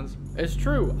diamonds. It's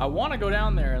true. I want to go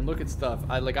down there and look at stuff.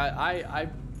 I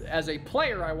as a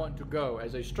player, I want to go.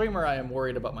 As a streamer, I am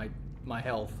worried about my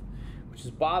health, which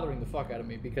is bothering the fuck out of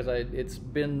me because it's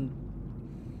been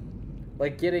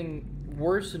like getting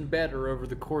worse and better over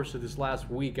the course of this last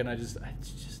week, and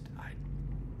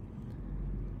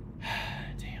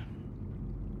damn.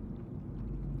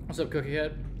 What's up, Cookie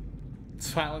Head?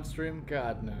 Silent stream?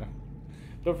 God, no.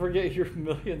 Don't forget you're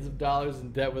millions of dollars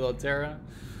in debt with Altera.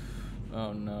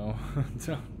 Oh no.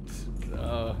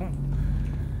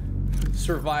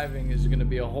 Surviving is gonna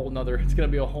be a whole nother, it's gonna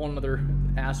be a whole nother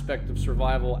aspect of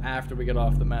survival after we get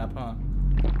off the map, huh?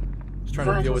 Just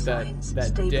trying to deal with that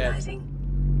debt.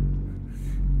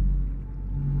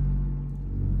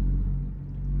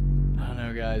 I don't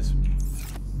know, guys.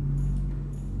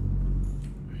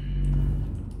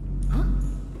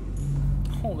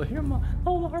 Hold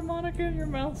the harmonica in your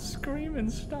mouth, scream in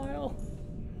style.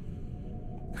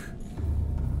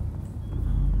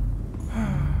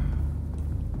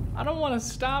 I don't want to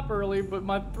stop early, but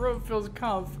my throat feels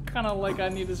kind of like I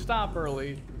need to stop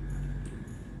early.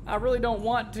 I really don't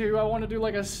want to. I want to do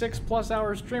like a 6+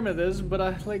 hour stream of this, but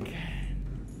I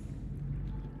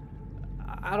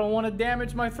don't want to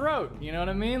damage my throat. You know what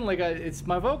I mean? Like it's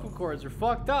my vocal cords are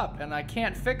fucked up, and I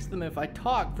can't fix them if I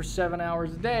talk for 7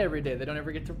 hours a day every day. They don't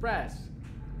ever get to rest.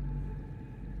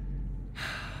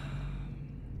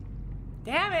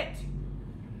 Damn it!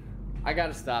 I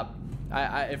gotta stop.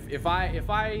 If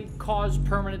I cause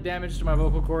permanent damage to my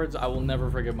vocal cords, I will never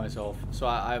forgive myself. So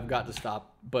I've got to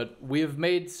stop. But we have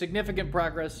made significant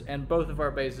progress, and both of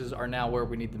our bases are now where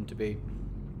we need them to be.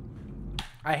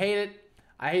 I hate it.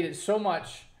 I hate it so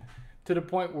much to the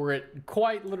point where it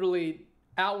quite literally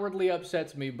outwardly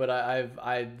upsets me. But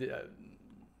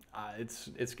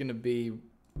it's gonna be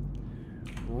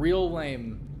real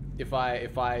lame if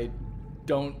I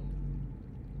don't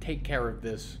take care of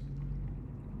this.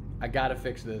 I gotta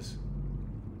fix this.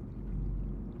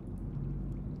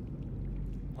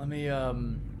 Let me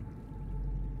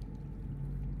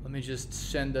just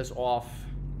send us off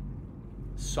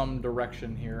some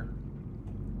direction here.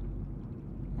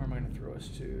 Where am I gonna throw us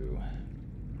to?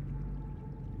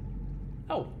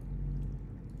 Oh.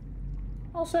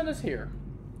 I'll send us here.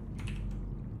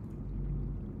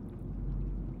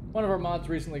 One of our mods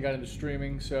recently got into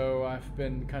streaming, so I've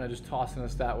been kind of just tossing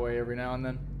us that way every now and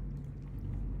then.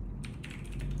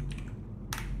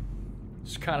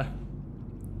 It's kind of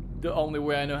the only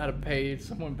way I know how to pay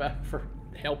someone back for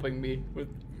helping me with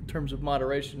terms of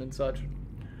moderation and such.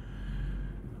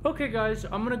 Okay, guys,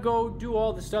 I'm gonna go do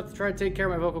all the stuff to try to take care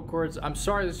of my vocal cords. I'm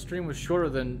sorry this stream was shorter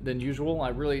than usual. I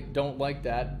really don't like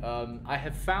that. I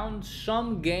have found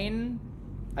some gain.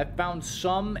 I've found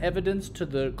some evidence to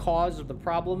the cause of the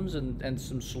problems and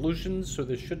some solutions, so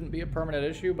this shouldn't be a permanent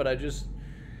issue, but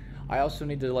I also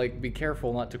need to like be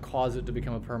careful not to cause it to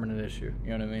become a permanent issue.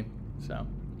 You know what I mean? So,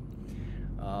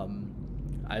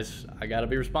 I gotta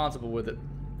be responsible with it.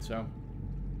 So,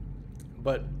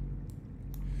 but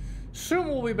soon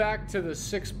we'll be back to the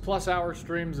 6+ hour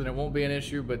streams, and it won't be an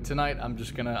issue. But tonight I'm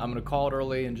gonna call it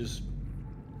early and just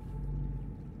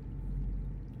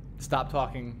stop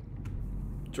talking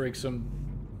drink some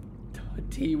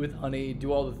tea with honey,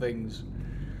 do all the things.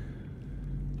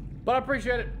 But I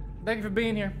appreciate it. Thank you for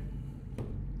being here.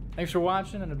 Thanks for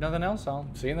watching, and if nothing else, I'll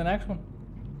see you in the next one.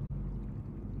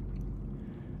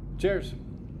 Cheers.